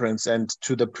temperance and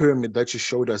to the pyramid that you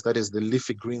showed us. That is the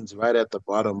leafy greens right at the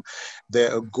bottom.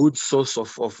 They're a good source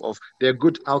of they're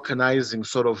good alkalizing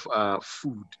sort of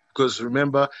food. Because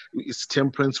remember, it's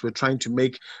temperance. We're trying to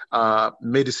make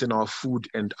medicine our food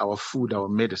and our food our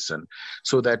medicine,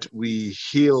 so that we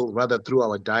heal rather through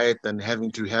our diet than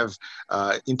having to have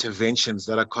interventions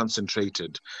that are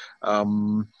concentrated.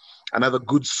 Another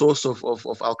good source of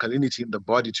alkalinity in the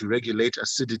body to regulate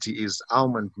acidity is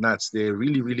almond nuts. They're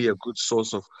really, really a good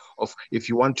source of if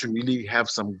you want to really have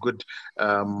some good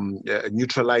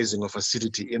neutralizing of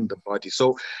acidity in the body.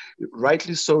 So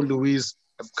rightly so, Louise,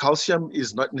 calcium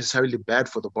is not necessarily bad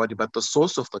for the body, but the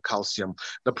source of the calcium.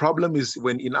 The problem is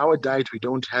when in our diet we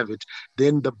don't have it,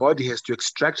 then the body has to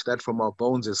extract that from our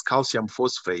bones as calcium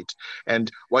phosphate.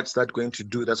 And what's that going to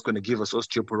do? That's going to give us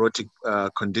osteoporotic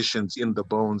conditions in the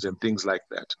bones and things like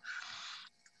that.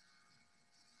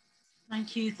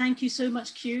 Thank you. Thank you so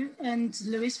much, Q and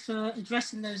Lewis, for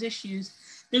addressing those issues.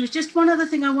 There was just one other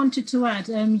thing I wanted to add.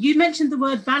 You mentioned the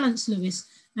word balance, Lewis,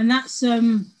 and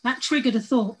that triggered a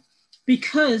thought,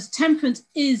 because temperance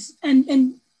is,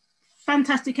 and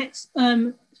fantastic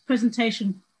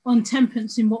presentation on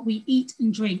temperance in what we eat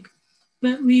and drink.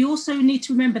 But we also need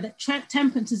to remember that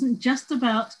temperance isn't just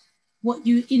about what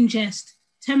you ingest.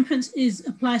 Temperance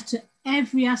applies to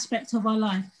every aspect of our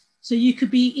life. So you could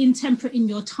be intemperate in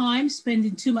your time,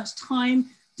 spending too much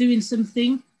time doing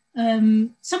something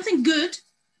good,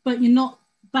 but you're not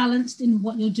balanced in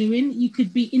what you're doing. You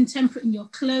could be intemperate in your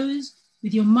clothes,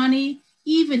 with your money,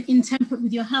 even intemperate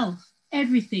with your health,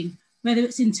 everything, whether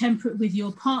it's intemperate with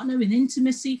your partner in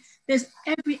intimacy. There's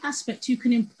every aspect you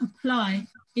can apply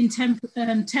in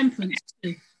temperance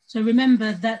to. So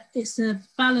remember that it's a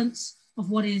balance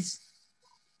of what is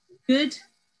good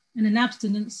and an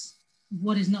abstinence of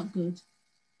what is not good.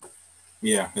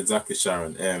 Yeah, exactly,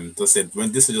 Sharon. As I said,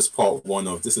 when this is just part one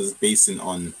of, this is basing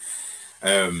on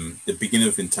the beginning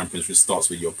of intemperance, which starts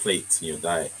with your plate and your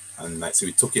diet. And like, so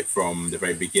we took it from the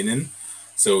very beginning.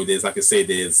 So there's, like I say,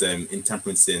 there's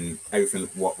intemperance in everything,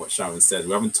 what Sharon said.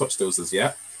 We haven't touched those as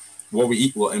yet. What we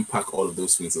eat will impact all of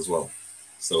those things as well.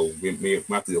 So we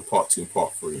have to do a part 2 and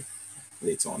part 3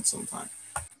 later on sometime.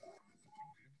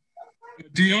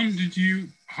 Dion, did you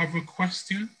have a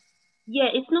question? Yeah,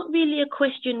 it's not really a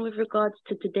question with regards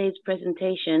to today's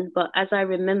presentation, but as I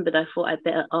remembered, I thought I'd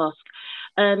better ask.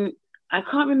 I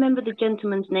can't remember the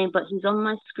gentleman's name, but he's on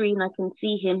my screen. I can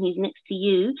see him. He's next to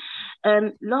you.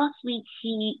 Last week,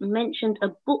 he mentioned a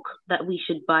book that we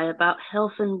should buy about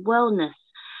health and wellness.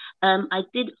 I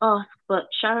did ask, but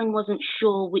Sharon wasn't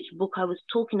sure which book I was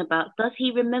talking about. Does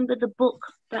he remember the book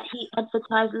that he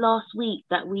advertised last week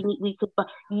that we could buy?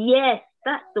 Yes,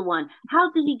 that's the one.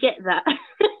 How did he get that?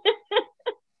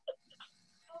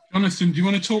 Jonathan, do you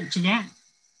want to talk to that?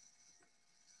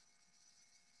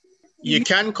 You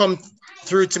can come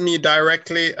through to me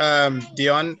directly,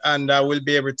 Dion, and I will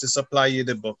be able to supply you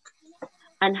the book.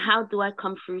 And how do I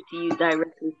come through to you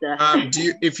directly, sir?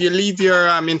 If you leave your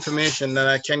information, then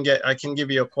I can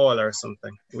give you a call or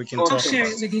something. We can talk. I'll share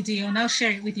it with you, Dion. I'll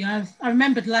share it with you. I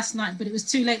remembered last night, but it was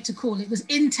too late to call. It was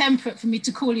intemperate for me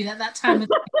to call you at that time.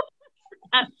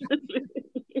 Absolutely.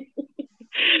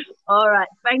 All right.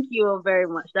 Thank you all very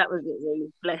much. That was it,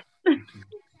 really. Bless.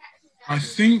 I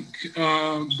think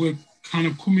we're kind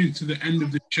of coming to the end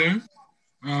of the show.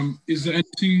 Is there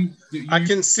anything that you... I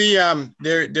can see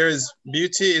there is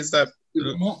Beauty. Is that...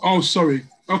 Oh, sorry.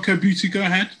 Okay, Beauty, go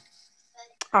ahead.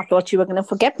 I thought you were going to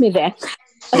forget me there.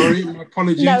 Sorry, my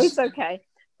apologies. No, it's okay.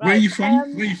 Right. Where are you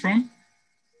from? Where are you from?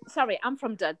 Sorry, I'm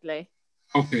from Dudley.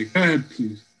 Okay, go ahead,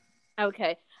 please.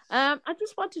 Okay. I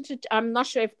just wanted to... I'm not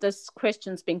sure if this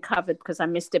question's been covered because I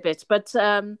missed a bit, but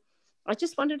I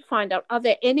just wanted to find out, are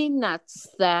there any nuts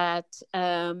that...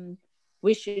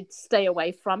 we should stay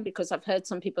away from, because I've heard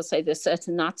some people say there's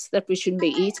certain nuts that we shouldn't be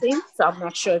eating. So I'm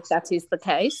not sure if that is the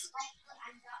case.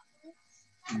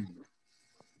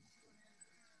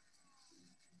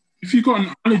 If you've got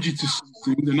an allergy to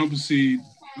something, then obviously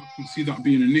I can see that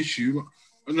being an issue.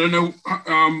 I don't know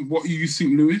what you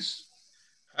think, Lewis.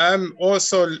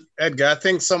 Also, Edgar, I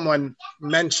think someone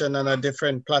mentioned on a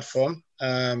different platform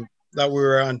that we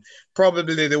were on,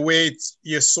 probably the way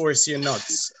you source your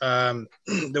nuts,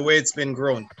 the way it's been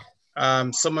grown.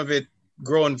 Some of it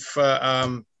grown for,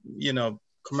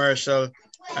 commercial,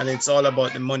 and it's all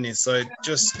about the money. So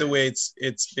just the way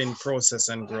it's been processed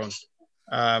and grown.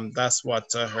 That's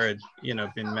what I heard,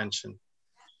 been mentioned.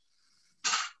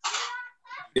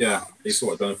 Yeah, it's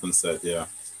what Jonathan said, yeah.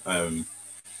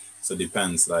 So it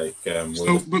depends, like...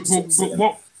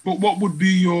 But what would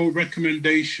be your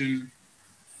recommendation?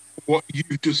 What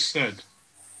you've just said.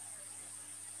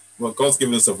 Well, God's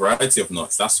given us a variety of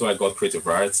nuts. That's why God created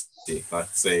variety. Like I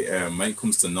say, when it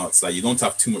comes to nuts, like you don't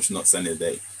have too much nuts in a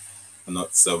day.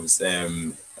 Nuts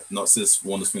is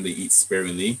one of those things they eat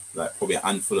sparingly. Like probably a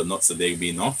handful of nuts a day would be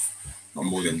enough, not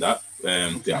more than that.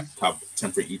 They have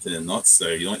temperate eating of nuts, so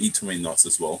you don't eat too many nuts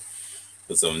as well,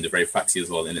 because they're very fatty as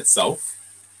well in itself.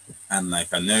 And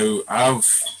like I know,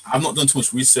 I've not done too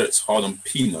much research hard on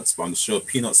peanuts, but I'm sure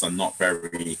peanuts are not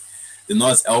they're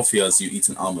not as healthy as you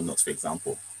eating almond nuts, for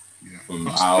example. Yeah.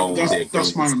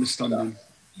 That's my understanding.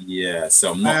 Yeah,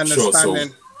 so I'm not sure. So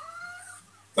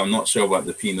I'm not sure about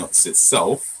the peanuts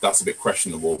itself. That's a bit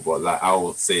questionable, but like I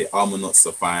would say almond nuts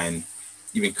are fine.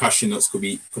 Even cashew nuts could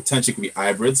be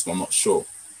hybrids, but I'm not sure.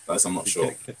 I'm not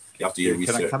sure. You have to do your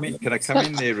research. Can I come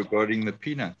in there regarding the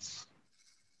peanuts?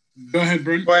 Go ahead,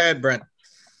 Brent. Go ahead, Brent.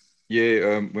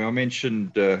 Yeah, when I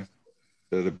mentioned the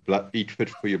blood eat fit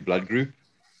for your blood group,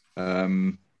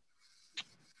 when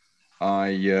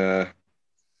I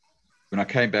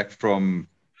came back from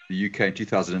the UK in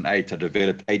 2008, I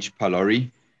developed H.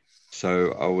 pylori.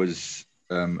 So I was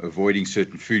avoiding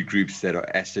certain food groups that are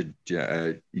acid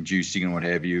inducing and what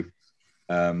have you.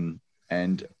 And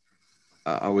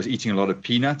I was eating a lot of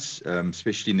peanuts,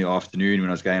 especially in the afternoon when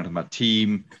I was going out with my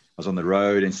team. I was on the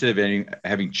road. Instead of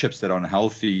having chips that are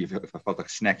unhealthy, if I felt like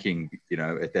snacking,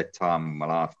 at that time in my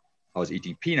life, I was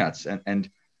eating peanuts. And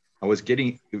I was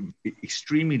getting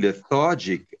extremely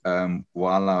lethargic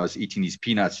while I was eating these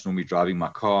peanuts, normally driving my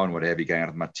car and what have you, going out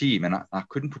with my team. And I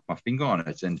couldn't put my finger on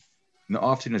it. And in the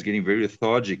afternoon, I was getting very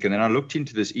lethargic. And then I looked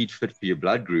into this Eat Fit for Your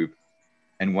Blood group.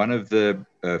 And one of the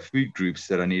food groups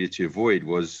that I needed to avoid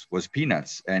was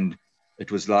peanuts. And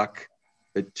it was like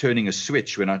turning a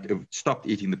switch. When I stopped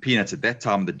eating the peanuts at that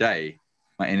time of the day,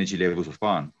 my energy levels were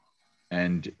fine.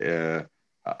 And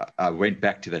I went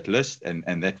back to that list,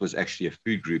 and that was actually a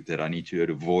food group that I need to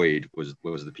avoid was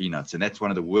the peanuts. And that's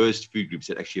one of the worst food groups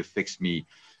that actually affects me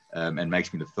and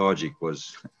makes me lethargic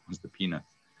was the peanut.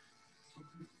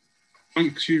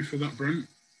 Thanks you for that, Brent.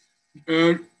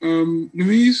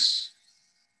 Louise,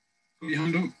 got your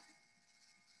hand up?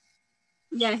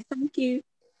 Yeah, thank you.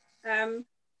 I'm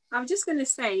just going to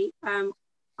say,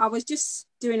 I was just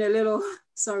doing a little,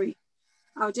 sorry,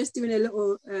 I was just doing a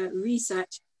little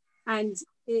research, and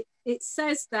it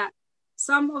says that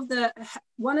one of the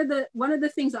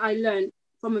things that I learned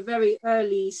from a very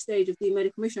early stage of doing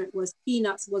medical mission was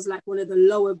peanuts was like one of the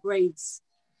lower grades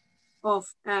of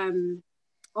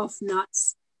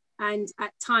nuts, and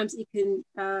at times it can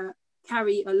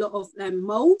carry a lot of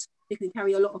mold. It can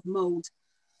carry a lot of mold,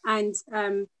 and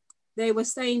they were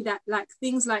saying that like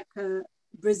things like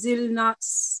Brazil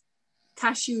nuts,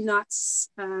 cashew nuts,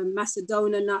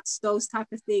 Macedona nuts, those type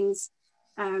of things,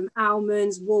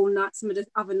 almonds, walnuts, some of the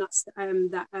other nuts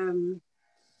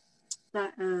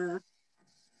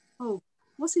oh,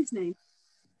 what's his name?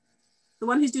 The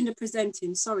one who's doing the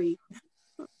presenting, sorry.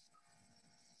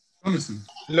 Jonathan.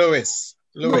 Lewis,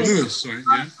 sorry,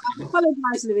 yeah. I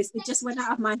apologize, Lewis. It just went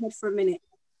out of my head for a minute.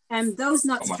 Those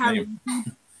nuts carry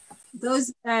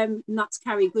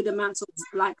good amounts of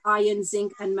like iron,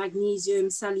 zinc, and magnesium,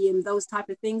 selenium, those type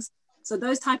of things. So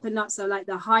those type of nuts are like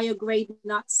the higher grade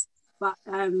nuts, but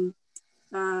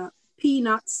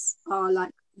peanuts are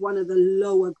like one of the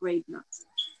lower grade nuts.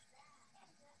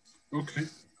 Okay.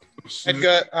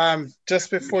 Edgar, just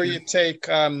before you take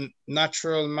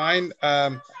Natural Mind,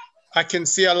 I can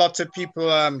see a lot of people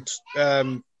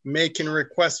making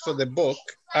requests for the book.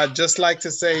 I'd just like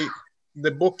to say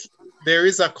the book, there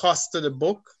is a cost to the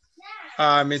book.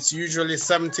 It's usually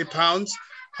 £70.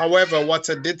 However, what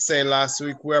I did say last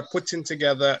week, we're putting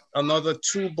together another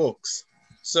 2 books.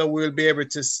 So we'll be able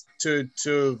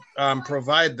to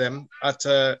provide them at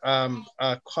a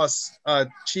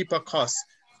cheaper cost.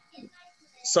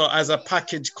 So as a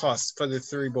package cost for the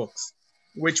 3 books,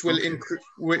 which will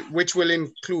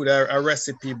include a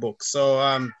recipe book.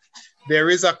 So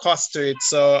there is a cost to it.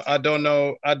 So I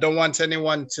don't want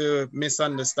anyone to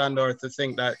misunderstand or to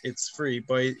think that it's free,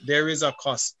 but there is a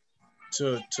cost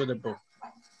to the book.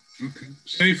 Okay.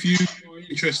 So if you are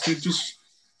interested,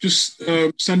 just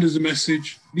send us a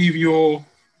message, leave your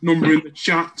number in the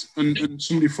chat, and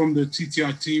somebody from the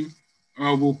TTI team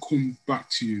will come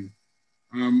back to you.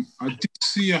 I did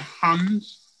see a hand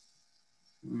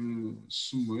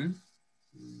somewhere.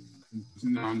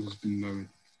 The hand has been lowered.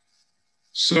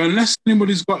 So unless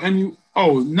anybody's got any,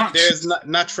 there's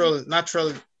natural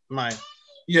mind.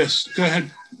 Yes, go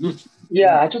ahead.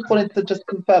 Yeah, I just wanted to just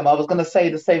confirm. I was going to say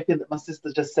the same thing that my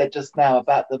sister just said just now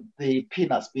about the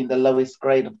peanuts being the lowest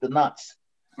grade of the nuts.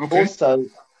 Okay. Also,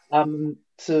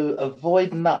 to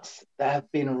avoid nuts that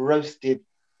have been roasted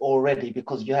already,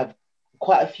 because you have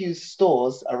quite a few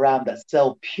stores around that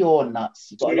sell pure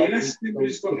nuts. You've got a lot of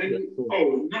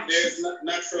there's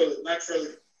natural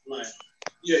mind.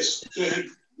 Yes, go ahead.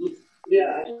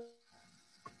 Yeah.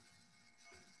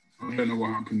 I don't know what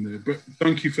happened there, but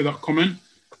thank you for that comment.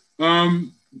 All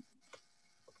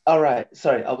right,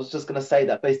 sorry, I was just going to say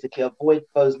that basically avoid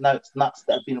those nuts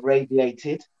that have been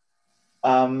radiated,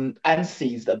 and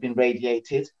seeds that have been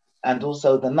radiated, and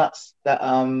also the nuts that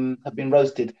have been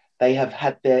roasted. They have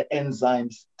had their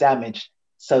enzymes damaged,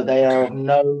 so they are of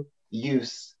no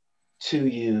use to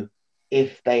you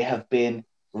if they have been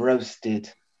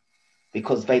roasted.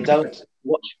 because they don't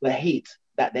watch the heat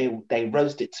that they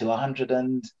roast it to 100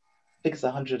 and I think it's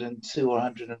 102 or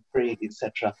 103,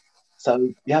 etc.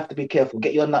 So you have to be careful.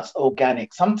 Get your nuts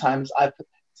organic. Sometimes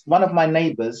one of my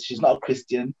neighbors, she's not a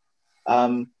Christian,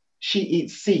 she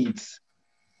eats seeds,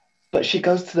 but she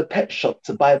goes to the pet shop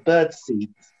to buy bird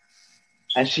seeds,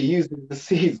 and she uses the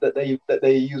seeds that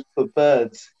they use for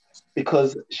birds,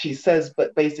 because she says,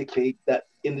 but basically that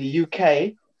in the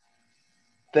UK,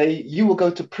 you will go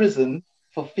to prison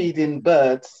for feeding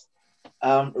birds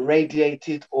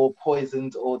radiated or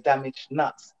poisoned or damaged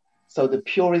nuts. So the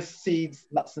purest seeds,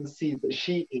 nuts and seeds that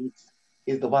she eats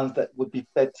is the ones that would be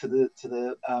fed to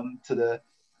the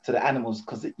animals,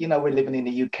 because we're living in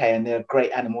the UK and they're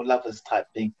great animal lovers type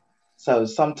thing. So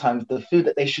sometimes the food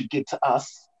that they should give to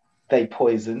us, they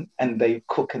poison and they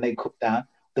cook down.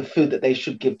 The food that they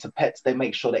should give to pets, they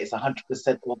make sure that it's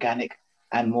 100% organic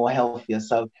and more healthier.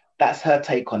 So that's her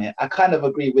take on it. I kind of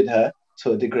agree with her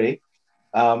to a degree.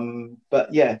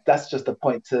 But yeah, that's just a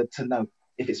point to note.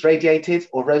 If it's radiated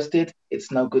or roasted,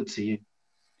 it's no good to you.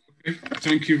 Okay,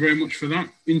 thank you very much for that.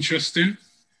 Interesting.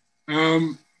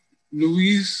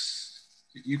 Louise,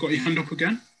 you got your hand up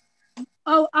again?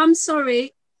 Oh, I'm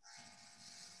sorry.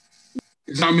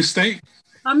 Is that a mistake?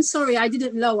 I'm sorry, I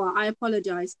didn't lower. I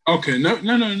apologize. Okay, no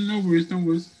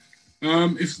worries.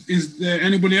 Is there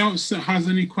anybody else that has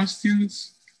any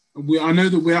questions? I know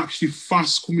that we're actually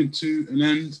fast coming to an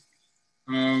end.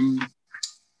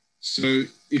 So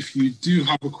if you do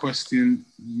have a question,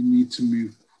 you need to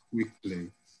move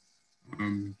quickly.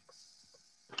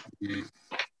 Yeah.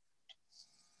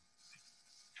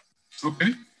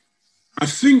 Okay. I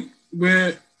think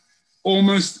we're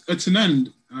almost at an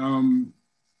end.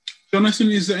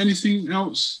 Jonathan, is there anything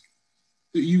else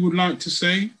that you would like to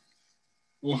say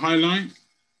or highlight?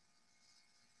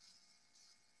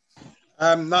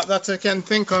 Not that I can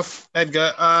think of,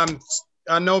 Edgar.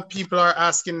 I know people are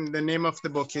asking the name of the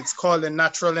book. It's called The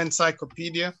Natural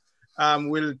Encyclopedia.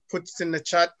 We'll put it in the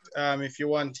chat if you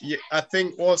want. I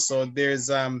think also there's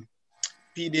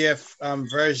PDF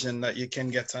version that you can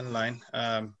get online.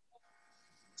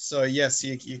 So yes,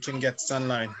 you can get it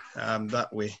online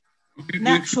that way.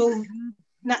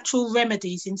 Natural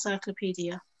Remedies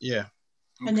Encyclopedia. Yeah.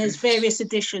 And there's various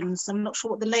editions. I'm not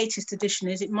sure what the latest edition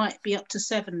is. It might be up to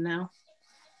 7 now.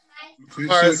 As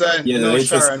far as I know,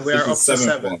 Sharon, we are up to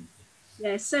 7.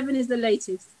 Yeah, 7 is the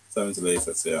latest. 7 is the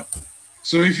latest, yeah.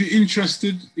 So if you're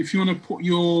interested, if you want to put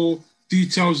your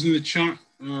details in the chat,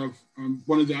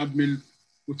 one of the admin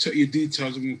will take your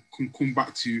details and we can come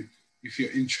back to you if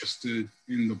you're interested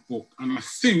in the book. And I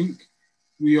think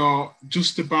we are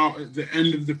just about at the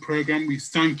end of the program. We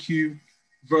thank you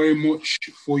very much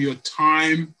for your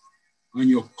time and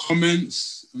your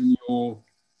comments and your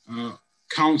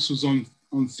counsels on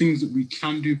things that we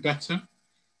can do better.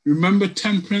 Remember,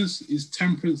 temperance is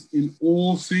temperance in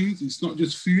all things. It's not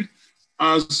just food.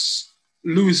 As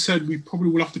Lewis said, we probably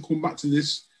will have to come back to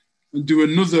this and do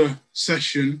another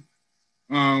session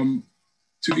to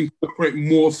incorporate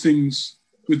more things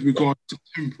with regard to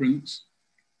temperance.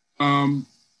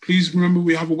 Please remember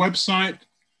we have a website.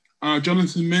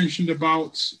 Jonathan mentioned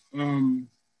about,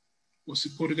 what's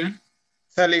it called again?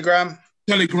 Telegram.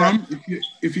 Telegram.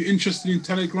 If you're interested in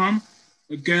Telegram,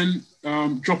 again,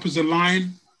 drop us a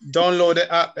line. Download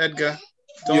the app, Edgar.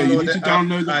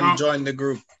 Download the app and join the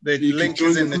group. The link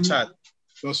is in the chat.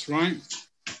 That's right.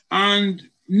 And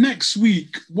next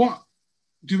week, what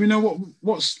do we know?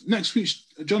 What's next week,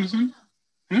 Jonathan?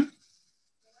 Huh?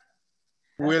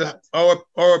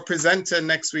 Our presenter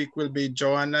next week will be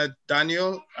Joanna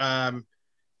Daniel.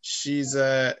 She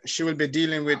will be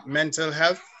dealing with mental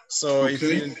health. So if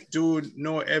you do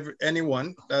know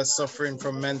anyone that's suffering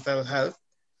from mental health,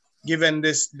 given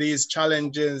these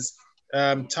challenges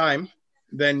time,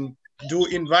 then do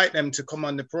invite them to come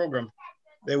on the program.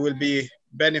 They will be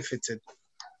benefited.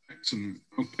 Excellent.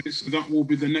 Okay, so that will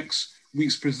be the next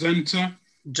week's presenter.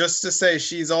 Just to say,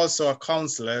 she's also a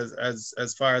counselor,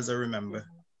 as far as I remember.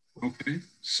 Okay,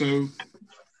 so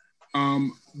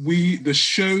the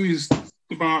show is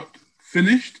about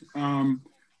finished.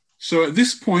 So at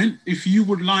this point, if you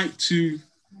would like to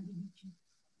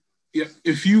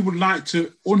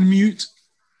unmute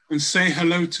and say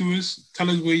hello to us, tell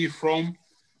us where you're from,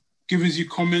 give us your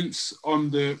comments on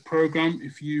the program.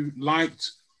 If you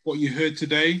liked what you heard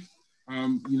today,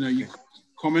 you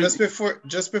comment.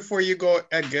 Just before you go,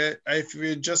 Edgar, if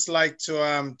you'd just like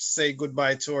to say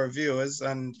goodbye to our viewers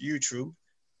on YouTube.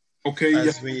 Okay,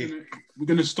 yeah, we're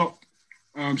gonna stop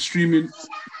streaming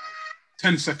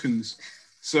 10 seconds.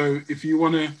 So if you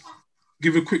want to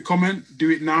give a quick comment, do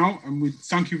it now. And we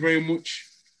thank you very much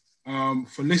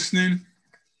for listening.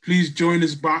 Please join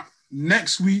us back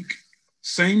next week,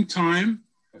 same time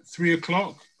at 3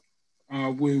 o'clock,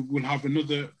 we will have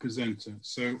another presenter.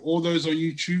 So all those on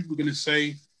YouTube, we're going to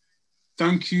say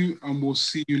thank you, and we'll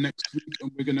see you next week.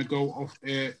 And we're going to go off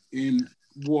air in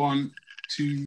 1, 2,